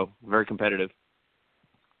 teams. So very competitive.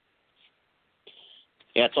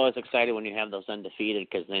 Yeah, it's always exciting when you have those undefeated,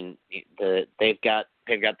 because then they've got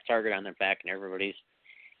the target on their back, and everybody's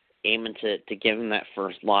aiming to give them that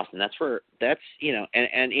first loss, and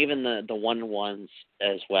and even the 1-1s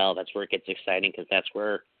as well. That's where it gets exciting, because that's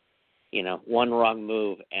where one wrong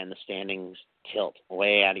move and the standings tilt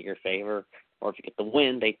way out of your favor, or if you get the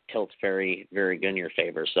win, they tilt very, very good in your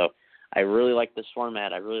favor. So I really like this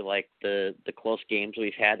format. I really like the close games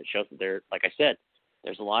we've had. It shows that they're, like I said,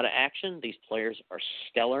 there's a lot of action. These players are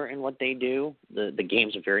stellar in what they do. The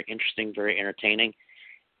games are very interesting, very entertaining.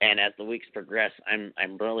 And as the weeks progress,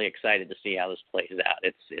 I'm really excited to see how this plays out.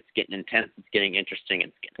 It's getting intense. It's getting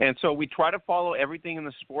interesting. And so we try to follow everything in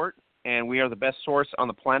the sport, and we are the best source on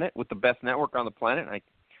the planet with the best network on the planet. I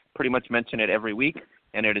pretty much mention it every week,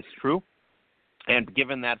 and it is true. And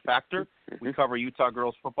given that factor, we cover Utah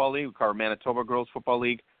Girls Football League. We cover Manitoba Girls Football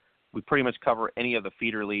League. We pretty much cover any of the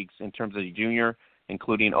feeder leagues in terms of the junior,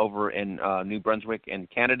 including over in New Brunswick and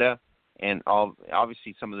Canada, and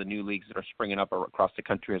obviously some of the new leagues that are springing up across the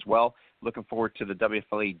country as well. Looking forward to the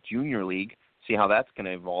WFLA Junior League, see how that's going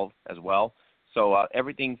to evolve as well. So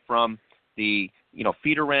everything from the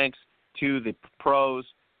feeder ranks to the pros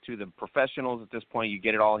to the professionals at this point, you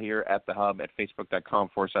get it all here at the hub at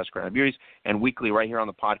facebook.com/Gridiron Beauties, and weekly right here on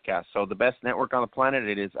the podcast. So the best network on the planet,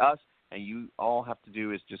 it is us, and you all have to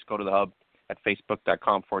do is just go to the hub at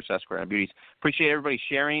facebook.com/Gridiron Beauties. Appreciate everybody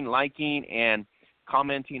sharing, liking, and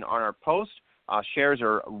commenting on our post. Shares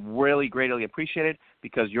are really greatly appreciated,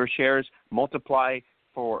 because your shares multiply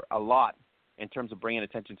for a lot in terms of bringing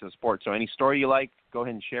attention to the sport. So any story you like, go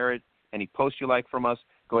ahead and share it. Any post you like from us,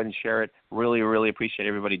 go ahead and share it. Really, really appreciate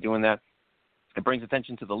everybody doing that. It brings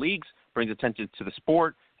attention to the leagues, brings attention to the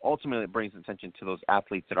sport. Ultimately, it brings attention to those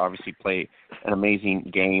athletes that obviously play an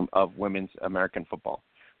amazing game of women's American football.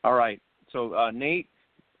 All right. So, Nate,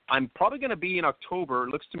 I'm probably going to be in October. It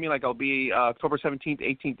looks to me like I'll be October 17th,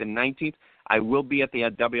 18th, and 19th. I will be at the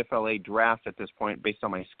WFLA draft at this point based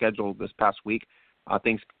on my schedule this past week.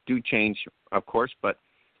 Things do change, of course, but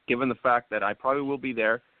given the fact that I probably will be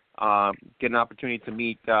there, get an opportunity to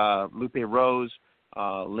meet Lupe Rose,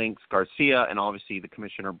 Lynx Garcia, and obviously the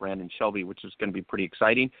commissioner, Brandon Shelby, which is going to be pretty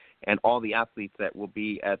exciting, and all the athletes that will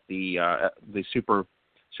be at the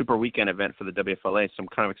Super Weekend event for the WFLA. So I'm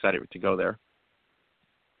kind of excited to go there.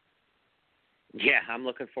 Yeah, I'm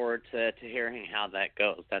looking forward to hearing how that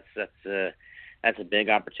goes. That's a big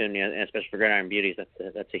opportunity, and especially for Gridiron Beauties.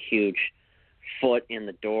 That's a huge foot in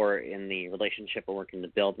the door in the relationship we're working to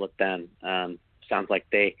build with them. Sounds like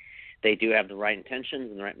they do have the right intentions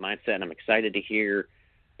and the right mindset, and I'm excited to hear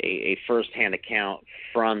a first-hand account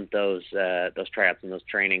from those tryouts and those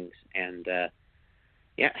trainings. And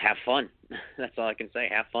have fun. That's all I can say.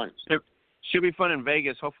 Have fun. It should be fun in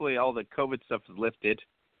Vegas. Hopefully, all the COVID stuff is lifted.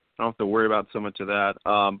 I don't have to worry about so much of that.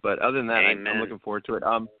 But other than that, I'm looking forward to it.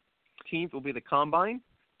 18th will be the Combine,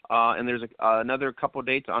 and there's another couple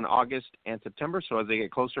dates on August and September. So as they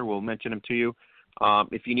get closer, we'll mention them to you.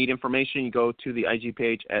 If you need information, you go to the IG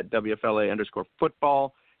page at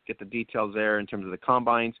WFLA_football. Get the details there in terms of the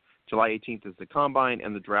Combines. July 18th is the Combine,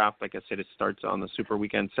 and the draft, like I said, it starts on the Super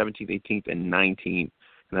Weekend, 17th, 18th, and 19th.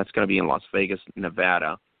 And that's going to be in Las Vegas,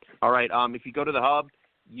 Nevada. All right, if you go to the hub,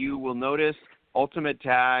 you will notice Ultimate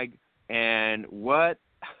Tag, and what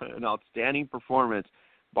an outstanding performance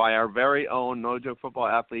by our very own No Joke Football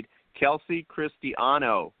athlete, Kelsey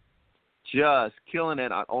Cristiano. Just killing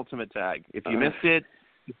it on Ultimate Tag. If you missed it,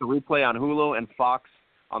 it's a replay on Hulu and Fox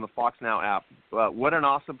on the Fox Now app. But what an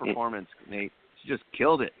awesome performance, Nate. She just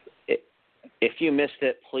killed it. If you missed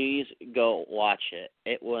it, please go watch it.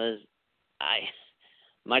 It was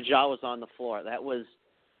my jaw was on the floor. That was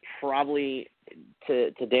probably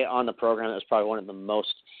today on the program. That was probably one of the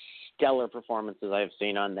most stellar performances I've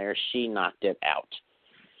seen on there. She knocked it out.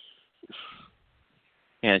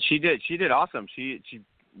 And she did awesome. She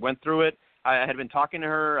went through it. I had been talking to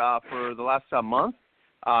her for the last month.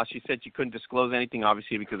 She said she couldn't disclose anything,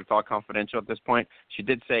 obviously, because it's all confidential at this point. She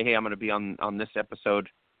did say, hey, I'm going to be on this episode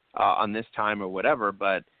on this time or whatever,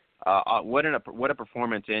 but what a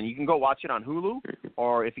performance. And you can go watch it on Hulu,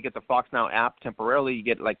 or if you get the Fox Now app temporarily, you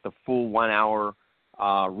get like the full 1 hour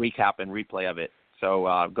recap and replay of it.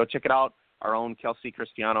 So go check it out. Our own Kelsey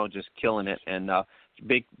Cristiano just killing it, and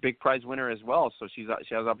big prize winner as well. So she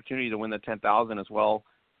has opportunity to win the $10,000 as well,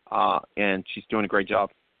 and she's doing a great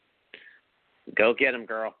job. Go get him,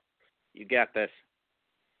 girl. You got this.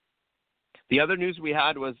 The other news we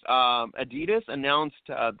had was Adidas announced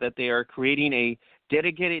that they are creating a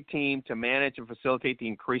dedicated team to manage and facilitate the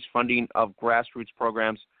increased funding of grassroots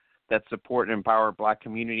programs that support and empower Black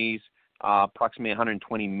communities. Approximately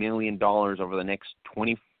 $120 million over the next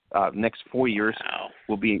 4 years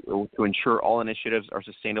will be to ensure all initiatives are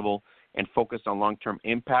sustainable and focused on long-term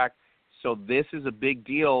impact. So this is a big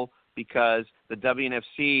deal because the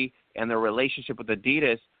WNFC and their relationship with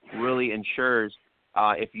Adidas really ensures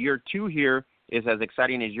if year 2 here is as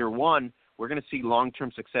exciting as year 1, we're going to see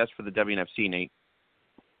long-term success for the WNFC, Nate.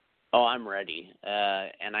 Oh, I'm ready.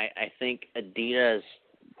 And I think Adidas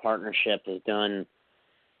partnership has done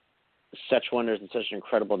such wonders and such an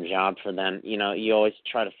incredible job for them. You know, you always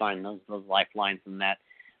try to find those lifelines and that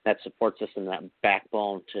support system, that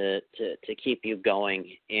backbone to keep you going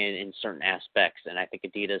in certain aspects. And I think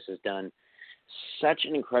Adidas has done such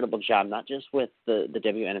an incredible job, not just with the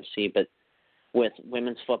WNFC, but with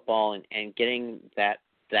women's football and getting that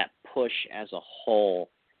push as a whole.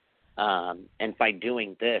 And by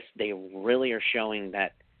doing this, they really are showing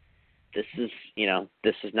that this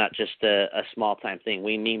is not just a small time thing.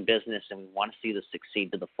 We mean business, and we want to see this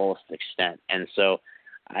succeed to the fullest extent. And so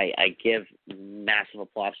I give massive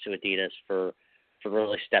applause to Adidas for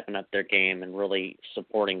really stepping up their game and really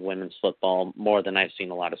supporting women's football more than I've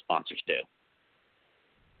seen a lot of sponsors do.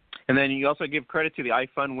 And then you also give credit to the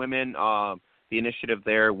iFund Women, the initiative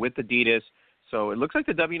there with Adidas. So it looks like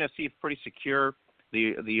the WNFC is pretty secure.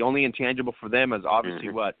 The only intangible for them is obviously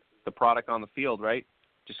what? The product on the field, right?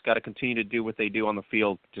 Just got to continue to do what they do on the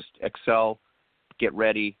field. Just excel, get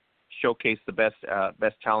ready, showcase the best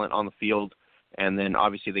talent on the field, and then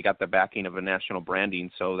obviously they got the backing of a national branding.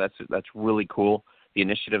 So that's really cool. The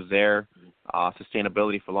initiative's there.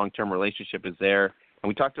 Sustainability for long-term relationship is there. And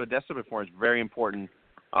we talked to Odessa before. It's very important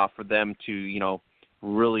for them to,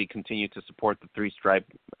 really continue to support the three-stripe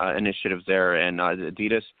initiatives there. And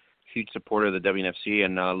Adidas, huge supporter of the WNFC,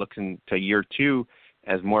 and looking to year 2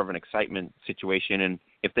 as more of an excitement situation. And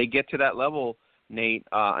if they get to that level, Nate,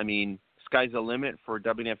 sky's the limit for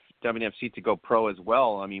WNFC to go pro as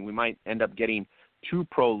well. I mean, we might end up getting 2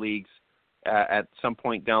 pro leagues at some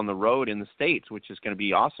point down the road in the States, which is going to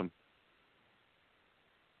be awesome.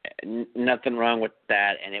 Nothing wrong with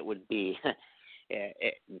that, and it would be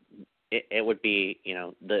it would be,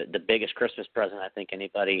 the biggest Christmas present I think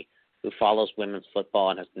anybody who follows women's football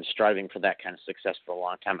and has been striving for that kind of success for a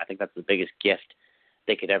long time. I think that's the biggest gift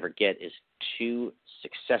they could ever get is 2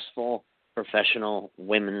 successful professional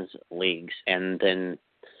women's leagues. And then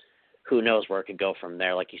who knows where it could go from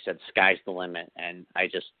there. Like you said, sky's the limit. And I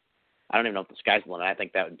don't even know if the sky's the limit. I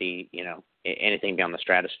think that would be, anything beyond the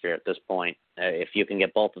stratosphere at this point. If you can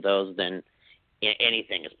get both of those, then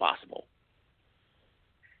anything is possible.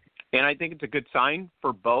 And I think it's a good sign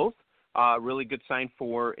for both. Really good sign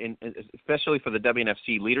especially for the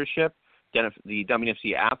WNFC leadership, the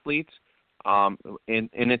WNFC athletes. And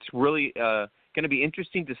it's really going to be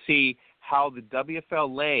interesting to see how the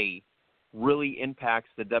WFLA really impacts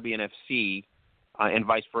the WNFC and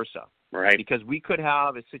vice versa. Right. Because we could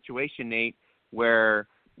have a situation, Nate, where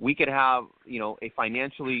we could have, a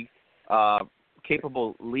financially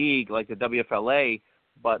capable league like the WFLA,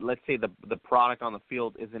 but let's say the product on the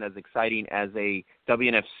field isn't as exciting as a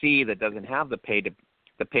WNFC that doesn't have the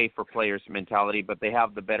pay for players mentality, but they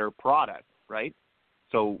have the better product, right?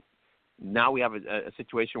 So now we have a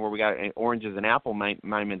situation where we got an oranges and apple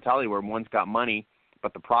mentality where one's got money,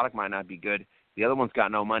 but the product might not be good. The other one's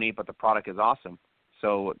got no money, but the product is awesome.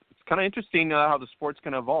 So it's kind of interesting how the sport's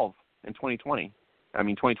going to evolve in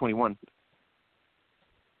 2021.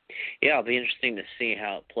 Yeah, it'll be interesting to see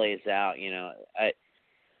how it plays out.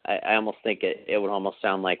 I almost think it would almost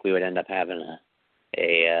sound like we would end up having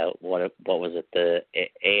a what was it, the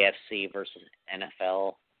AFC versus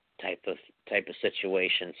NFL type of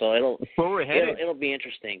situation. So it'll be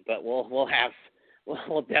interesting, but we'll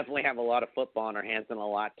definitely have a lot of football on our hands and a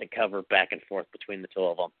lot to cover back and forth between the two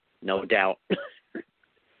of them, no doubt.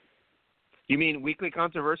 You mean weekly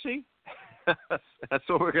controversy? That's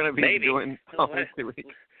what we're going to be Maybe. doing.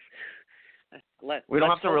 We don't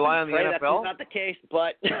have to hope rely and on the pray NFL. That's not the case,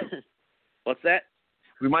 but what's that?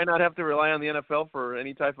 We might not have to rely on the NFL for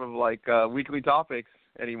any type of weekly topics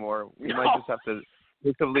anymore. We might just have to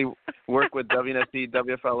exclusively work with WNFC,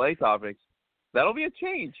 WFLA topics. That'll be a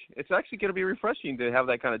change. It's actually going to be refreshing to have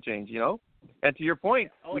that kind of change, And to your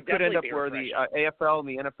point, we could end up where the AFL and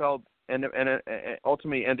the NFL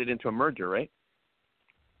ultimately ended into a merger, right?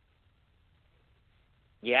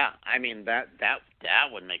 Yeah, I mean that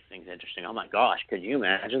would make things interesting. Oh my gosh, could you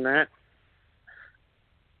imagine that?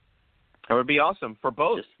 That would be awesome for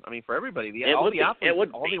both. For everybody. All the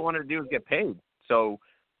athletes, all they wanted to do is get paid. So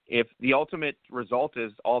if the ultimate result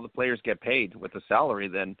is all the players get paid with a salary,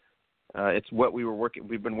 then it's what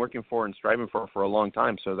we've been working for and striving for a long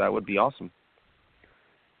time. So that would be awesome.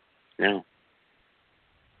 Yeah.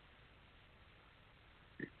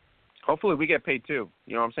 Hopefully we get paid too.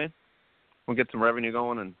 You know what I'm saying? We'll get some revenue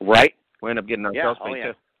going and right. We'll end up getting ourselves paid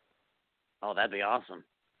too. Oh, that'd be awesome.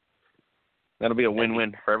 That'll be a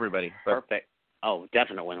win-win for everybody. Perfect. Oh,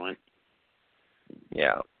 definite win-win.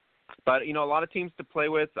 Yeah. But, a lot of teams to play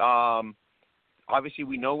with. Obviously,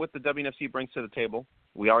 we know what the WNFC brings to the table.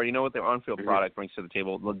 We already know what their on-field product brings to the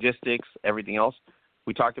table, logistics, everything else.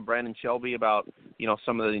 We talked to Brandon Shelby about,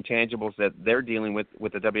 some of the intangibles that they're dealing with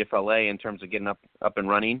the WFLA in terms of getting up and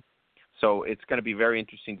running. So it's going to be very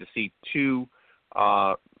interesting to see two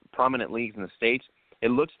prominent leagues in the States.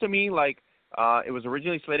 It looks to me like it was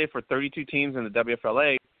originally slated for 32 teams in the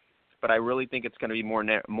WFLA, but I really think it's going to be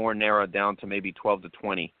more narrowed down to maybe 12 to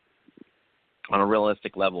 20 on a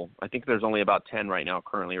realistic level. I think there's only about 10 right now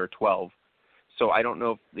currently, or 12. So I don't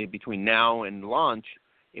know if between now and launch,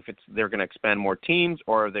 if they're going to expand more teams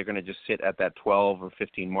or they're going to just sit at that 12 or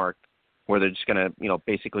 15 mark, where they're just going to,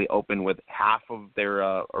 basically open with half of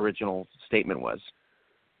their original statement was.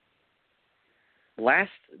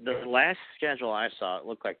 The last schedule I saw, it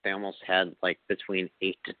looked like they almost had between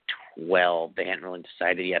 8 to 12. They hadn't really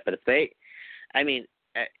decided yet. But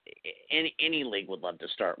any league would love to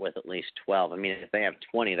start with at least 12. If they have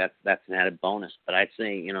 20, that's an added bonus. But I'd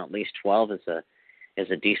say at least 12 is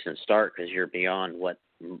a decent start, because you're beyond what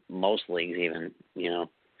most leagues even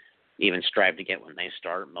strive to get when they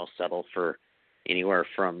start. Most settle for anywhere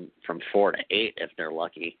from 4 to 8 if they're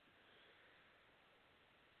lucky.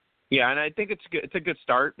 Yeah, and I think it's a good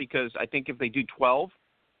start, because I think if they do 12,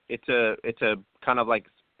 it's a kind of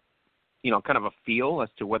kind of a feel as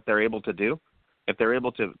to what they're able to do. If they're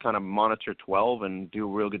able to kind of monitor 12 and do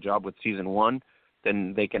a real good job with season 1,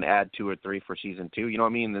 then they can add 2 or 3 for season 2. You know what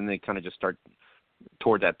I mean? Then they kind of just start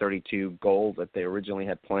toward that 32 goal that they originally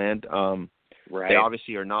had planned. Right. They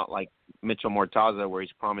obviously are not like Mitchell Mortaza, where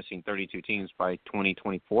he's promising 32 teams by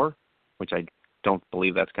 2024, which I don't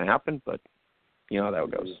believe that's going to happen, but you know how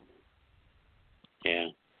that goes. Yeah.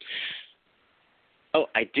 Oh,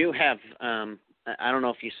 I do have, I don't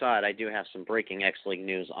know if you saw it, I do have some breaking X-League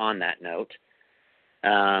news on that note.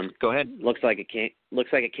 Go ahead. Looks like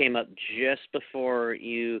it came up just before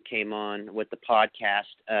you came on with the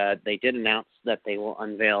podcast. They did announce that they will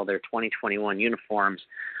unveil their 2021 uniforms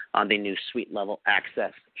on the new Suite Level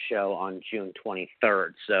Access show on June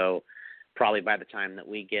 23rd. So probably by the time that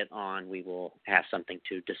we get on, we will have something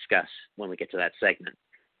to discuss when we get to that segment.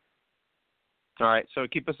 All right. So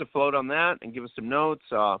keep us afloat on that and give us some notes.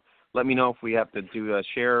 Let me know if we have to do a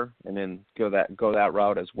share and then go that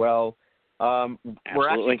route as well. We're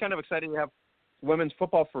actually kind of excited to have women's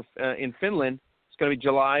football in Finland. It's going to be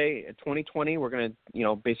July 2020. We're going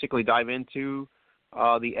to, basically dive into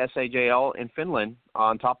the SAJL in Finland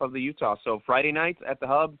on top of the Utah. So Friday nights at the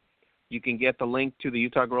Hub, you can get the link to the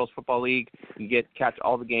Utah Girls Football League. You catch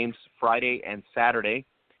all the games Friday and Saturday.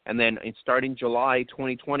 And then starting July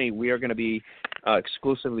 2020, we are going to be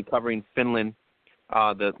exclusively covering Finland,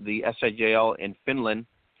 the SAJL in Finland,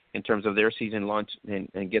 in terms of their season launch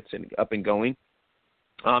and gets it up and going.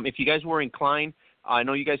 If you guys were inclined, I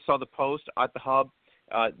know you guys saw the post at the Hub.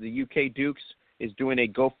 The UK Dukes is doing a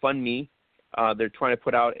GoFundMe. They're trying to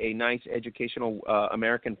put out a nice educational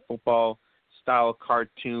American football style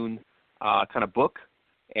cartoon kind of book,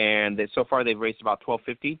 and so far they've raised about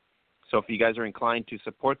 $1,250. So if you guys are inclined to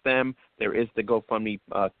support them, there is the GoFundMe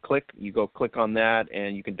click. You go click on that,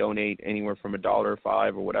 and you can donate anywhere from $1 or $5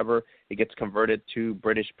 or whatever. It gets converted to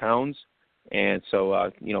British pounds. And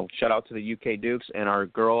so, shout out to the UK Dukes and our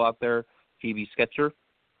girl out there, Phoebe Sketcher,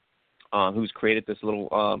 who's created this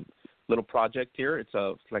little project here. It's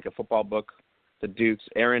like a football book, The Dukes,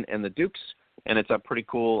 Aaron and the Dukes, and it's a pretty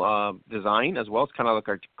cool design as well. It's kind of like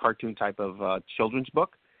a cartoon type of children's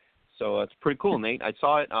book. So it's pretty cool, Nate. I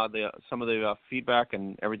saw it, some of the feedback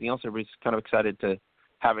and everything else. Everybody's kind of excited to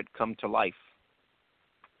have it come to life.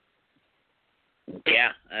 Yeah,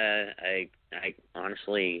 I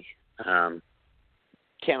honestly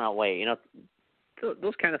cannot wait.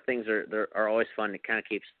 Those kind of things are always fun. It kind of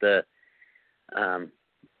keeps the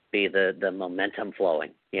momentum flowing.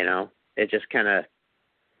 It just kind of,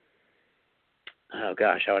 oh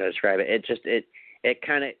gosh, how would I describe it? It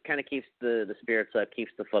kind of keeps the spirits up,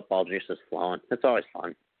 keeps the football juices flowing. It's always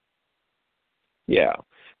fun. Yeah,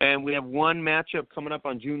 and we have one matchup coming up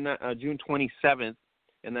on June 27th,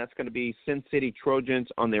 and that's going to be Sin City Trojans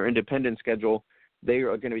on their independent schedule. They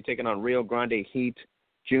are going to be taking on Rio Grande Heat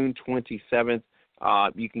June 27th.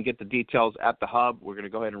 You can get the details at the Hub. We're going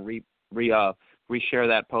to go ahead and reshare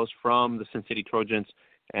that post from the Sin City Trojans.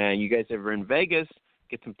 And you guys that are in Vegas,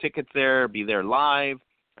 get some tickets there, be there live.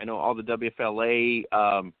 I know all the WFLA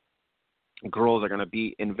girls are going to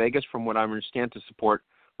be in Vegas, from what I understand, to support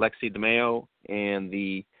Lexi DeMeo and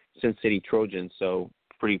the Sin City Trojans. So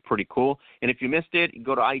pretty cool. And if you missed it,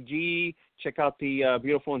 go to IG, check out the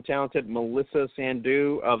beautiful and talented Melissa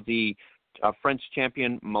Sandu of the French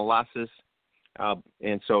champion Molasses.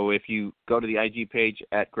 And so if you go to the IG page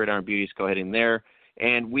at Gridiron Beauties, go ahead in there.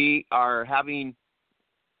 And we are having,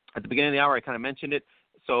 at the beginning of the hour, I kind of mentioned it.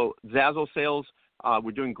 So Zazzle sales,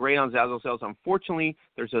 we're doing great on Zazzle sales. Unfortunately,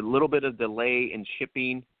 there's a little bit of delay in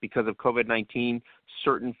shipping because of COVID-19.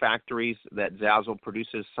 Certain factories that Zazzle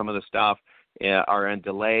produces some of the stuff are in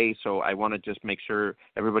delay, so I want to just make sure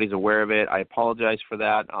everybody's aware of it. I apologize for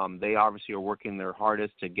that. They obviously are working their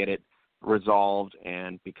hardest to get it resolved,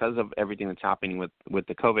 and because of everything that's happening with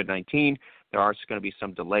the COVID-19, there are going to be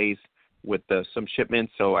some delays with some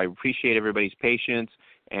shipments, so I appreciate everybody's patience.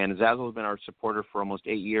 And Zazzle has been our supporter for almost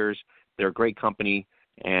 8 years. They're a great company,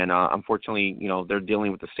 and unfortunately, they're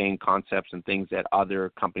dealing with the same concepts and things that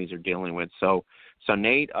other companies are dealing with. So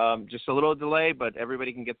Nate, just a little delay, but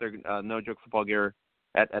everybody can get their No Joke Football gear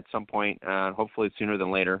at some point, hopefully sooner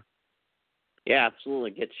than later. Yeah,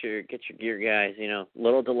 absolutely. Get your gear, guys.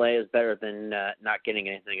 Little delay is better than not getting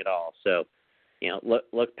anything at all. So,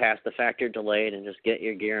 look past the factor delayed and just get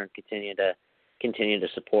your gear and continue to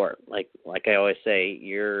support. Like I always say,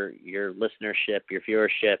 your listenership, your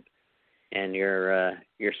viewership, and your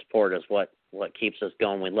support is what keeps us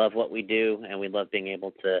going. We love what we do, and we love being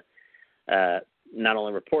able to not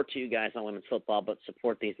only report to you guys on women's football, but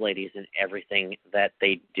support these ladies in everything that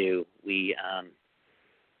they do.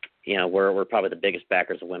 We're probably the biggest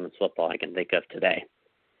backers of women's football I can think of today.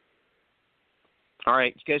 All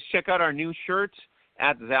right, guys, check out our new shirts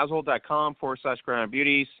at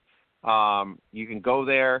Zazzle.com/GrindBeauties. You can go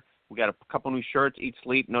there. We got a couple new shirts. Eat,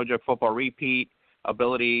 sleep, No Joke Football repeat.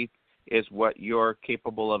 Ability is what you're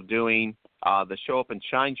capable of doing. The Show Up and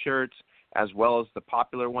Shine shirts, as well as the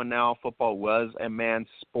popular one now, Football Was a Man's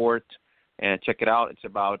Sport. And check it out. It's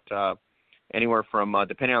about anywhere from,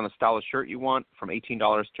 depending on the style of shirt you want, from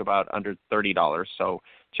 $18 to about under $30. So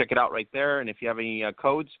check it out right there. And if you have any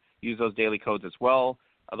codes, use those daily codes as well.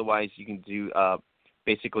 Otherwise, you can do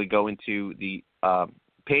basically go into the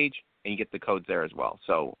page and you get the codes there as well.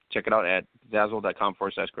 So check it out at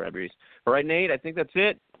Zazzle.com/GrindBeauties. All right, Nate, I think that's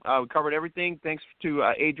it. We covered everything. Thanks to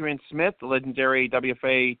Adrian Smith, the legendary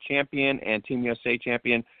WFA champion and Team USA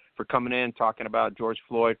champion, for coming in, talking about George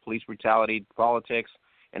Floyd, police brutality, politics,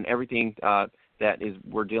 and everything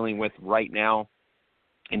we're dealing with right now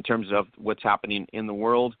in terms of what's happening in the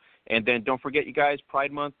world. And then don't forget, you guys,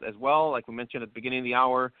 Pride Month as well, like we mentioned at the beginning of the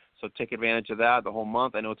hour. So take advantage of that the whole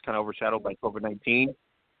month. I know it's kind of overshadowed by COVID-19.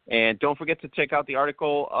 And don't forget to check out the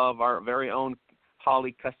article of our very own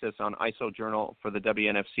Holly Custis on ISO Journal for the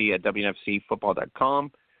WNFC at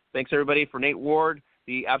WNFCfootball.com. Thanks, everybody. For Nate Ward,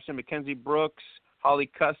 the absent Mackenzie Brooks, Holly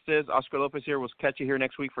Custis, Oscar Lopez here. We'll catch you here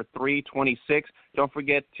next week for 326. Don't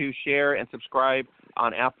forget to share and subscribe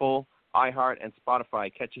on Apple, iHeart, and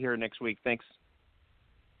Spotify. Catch you here next week. Thanks.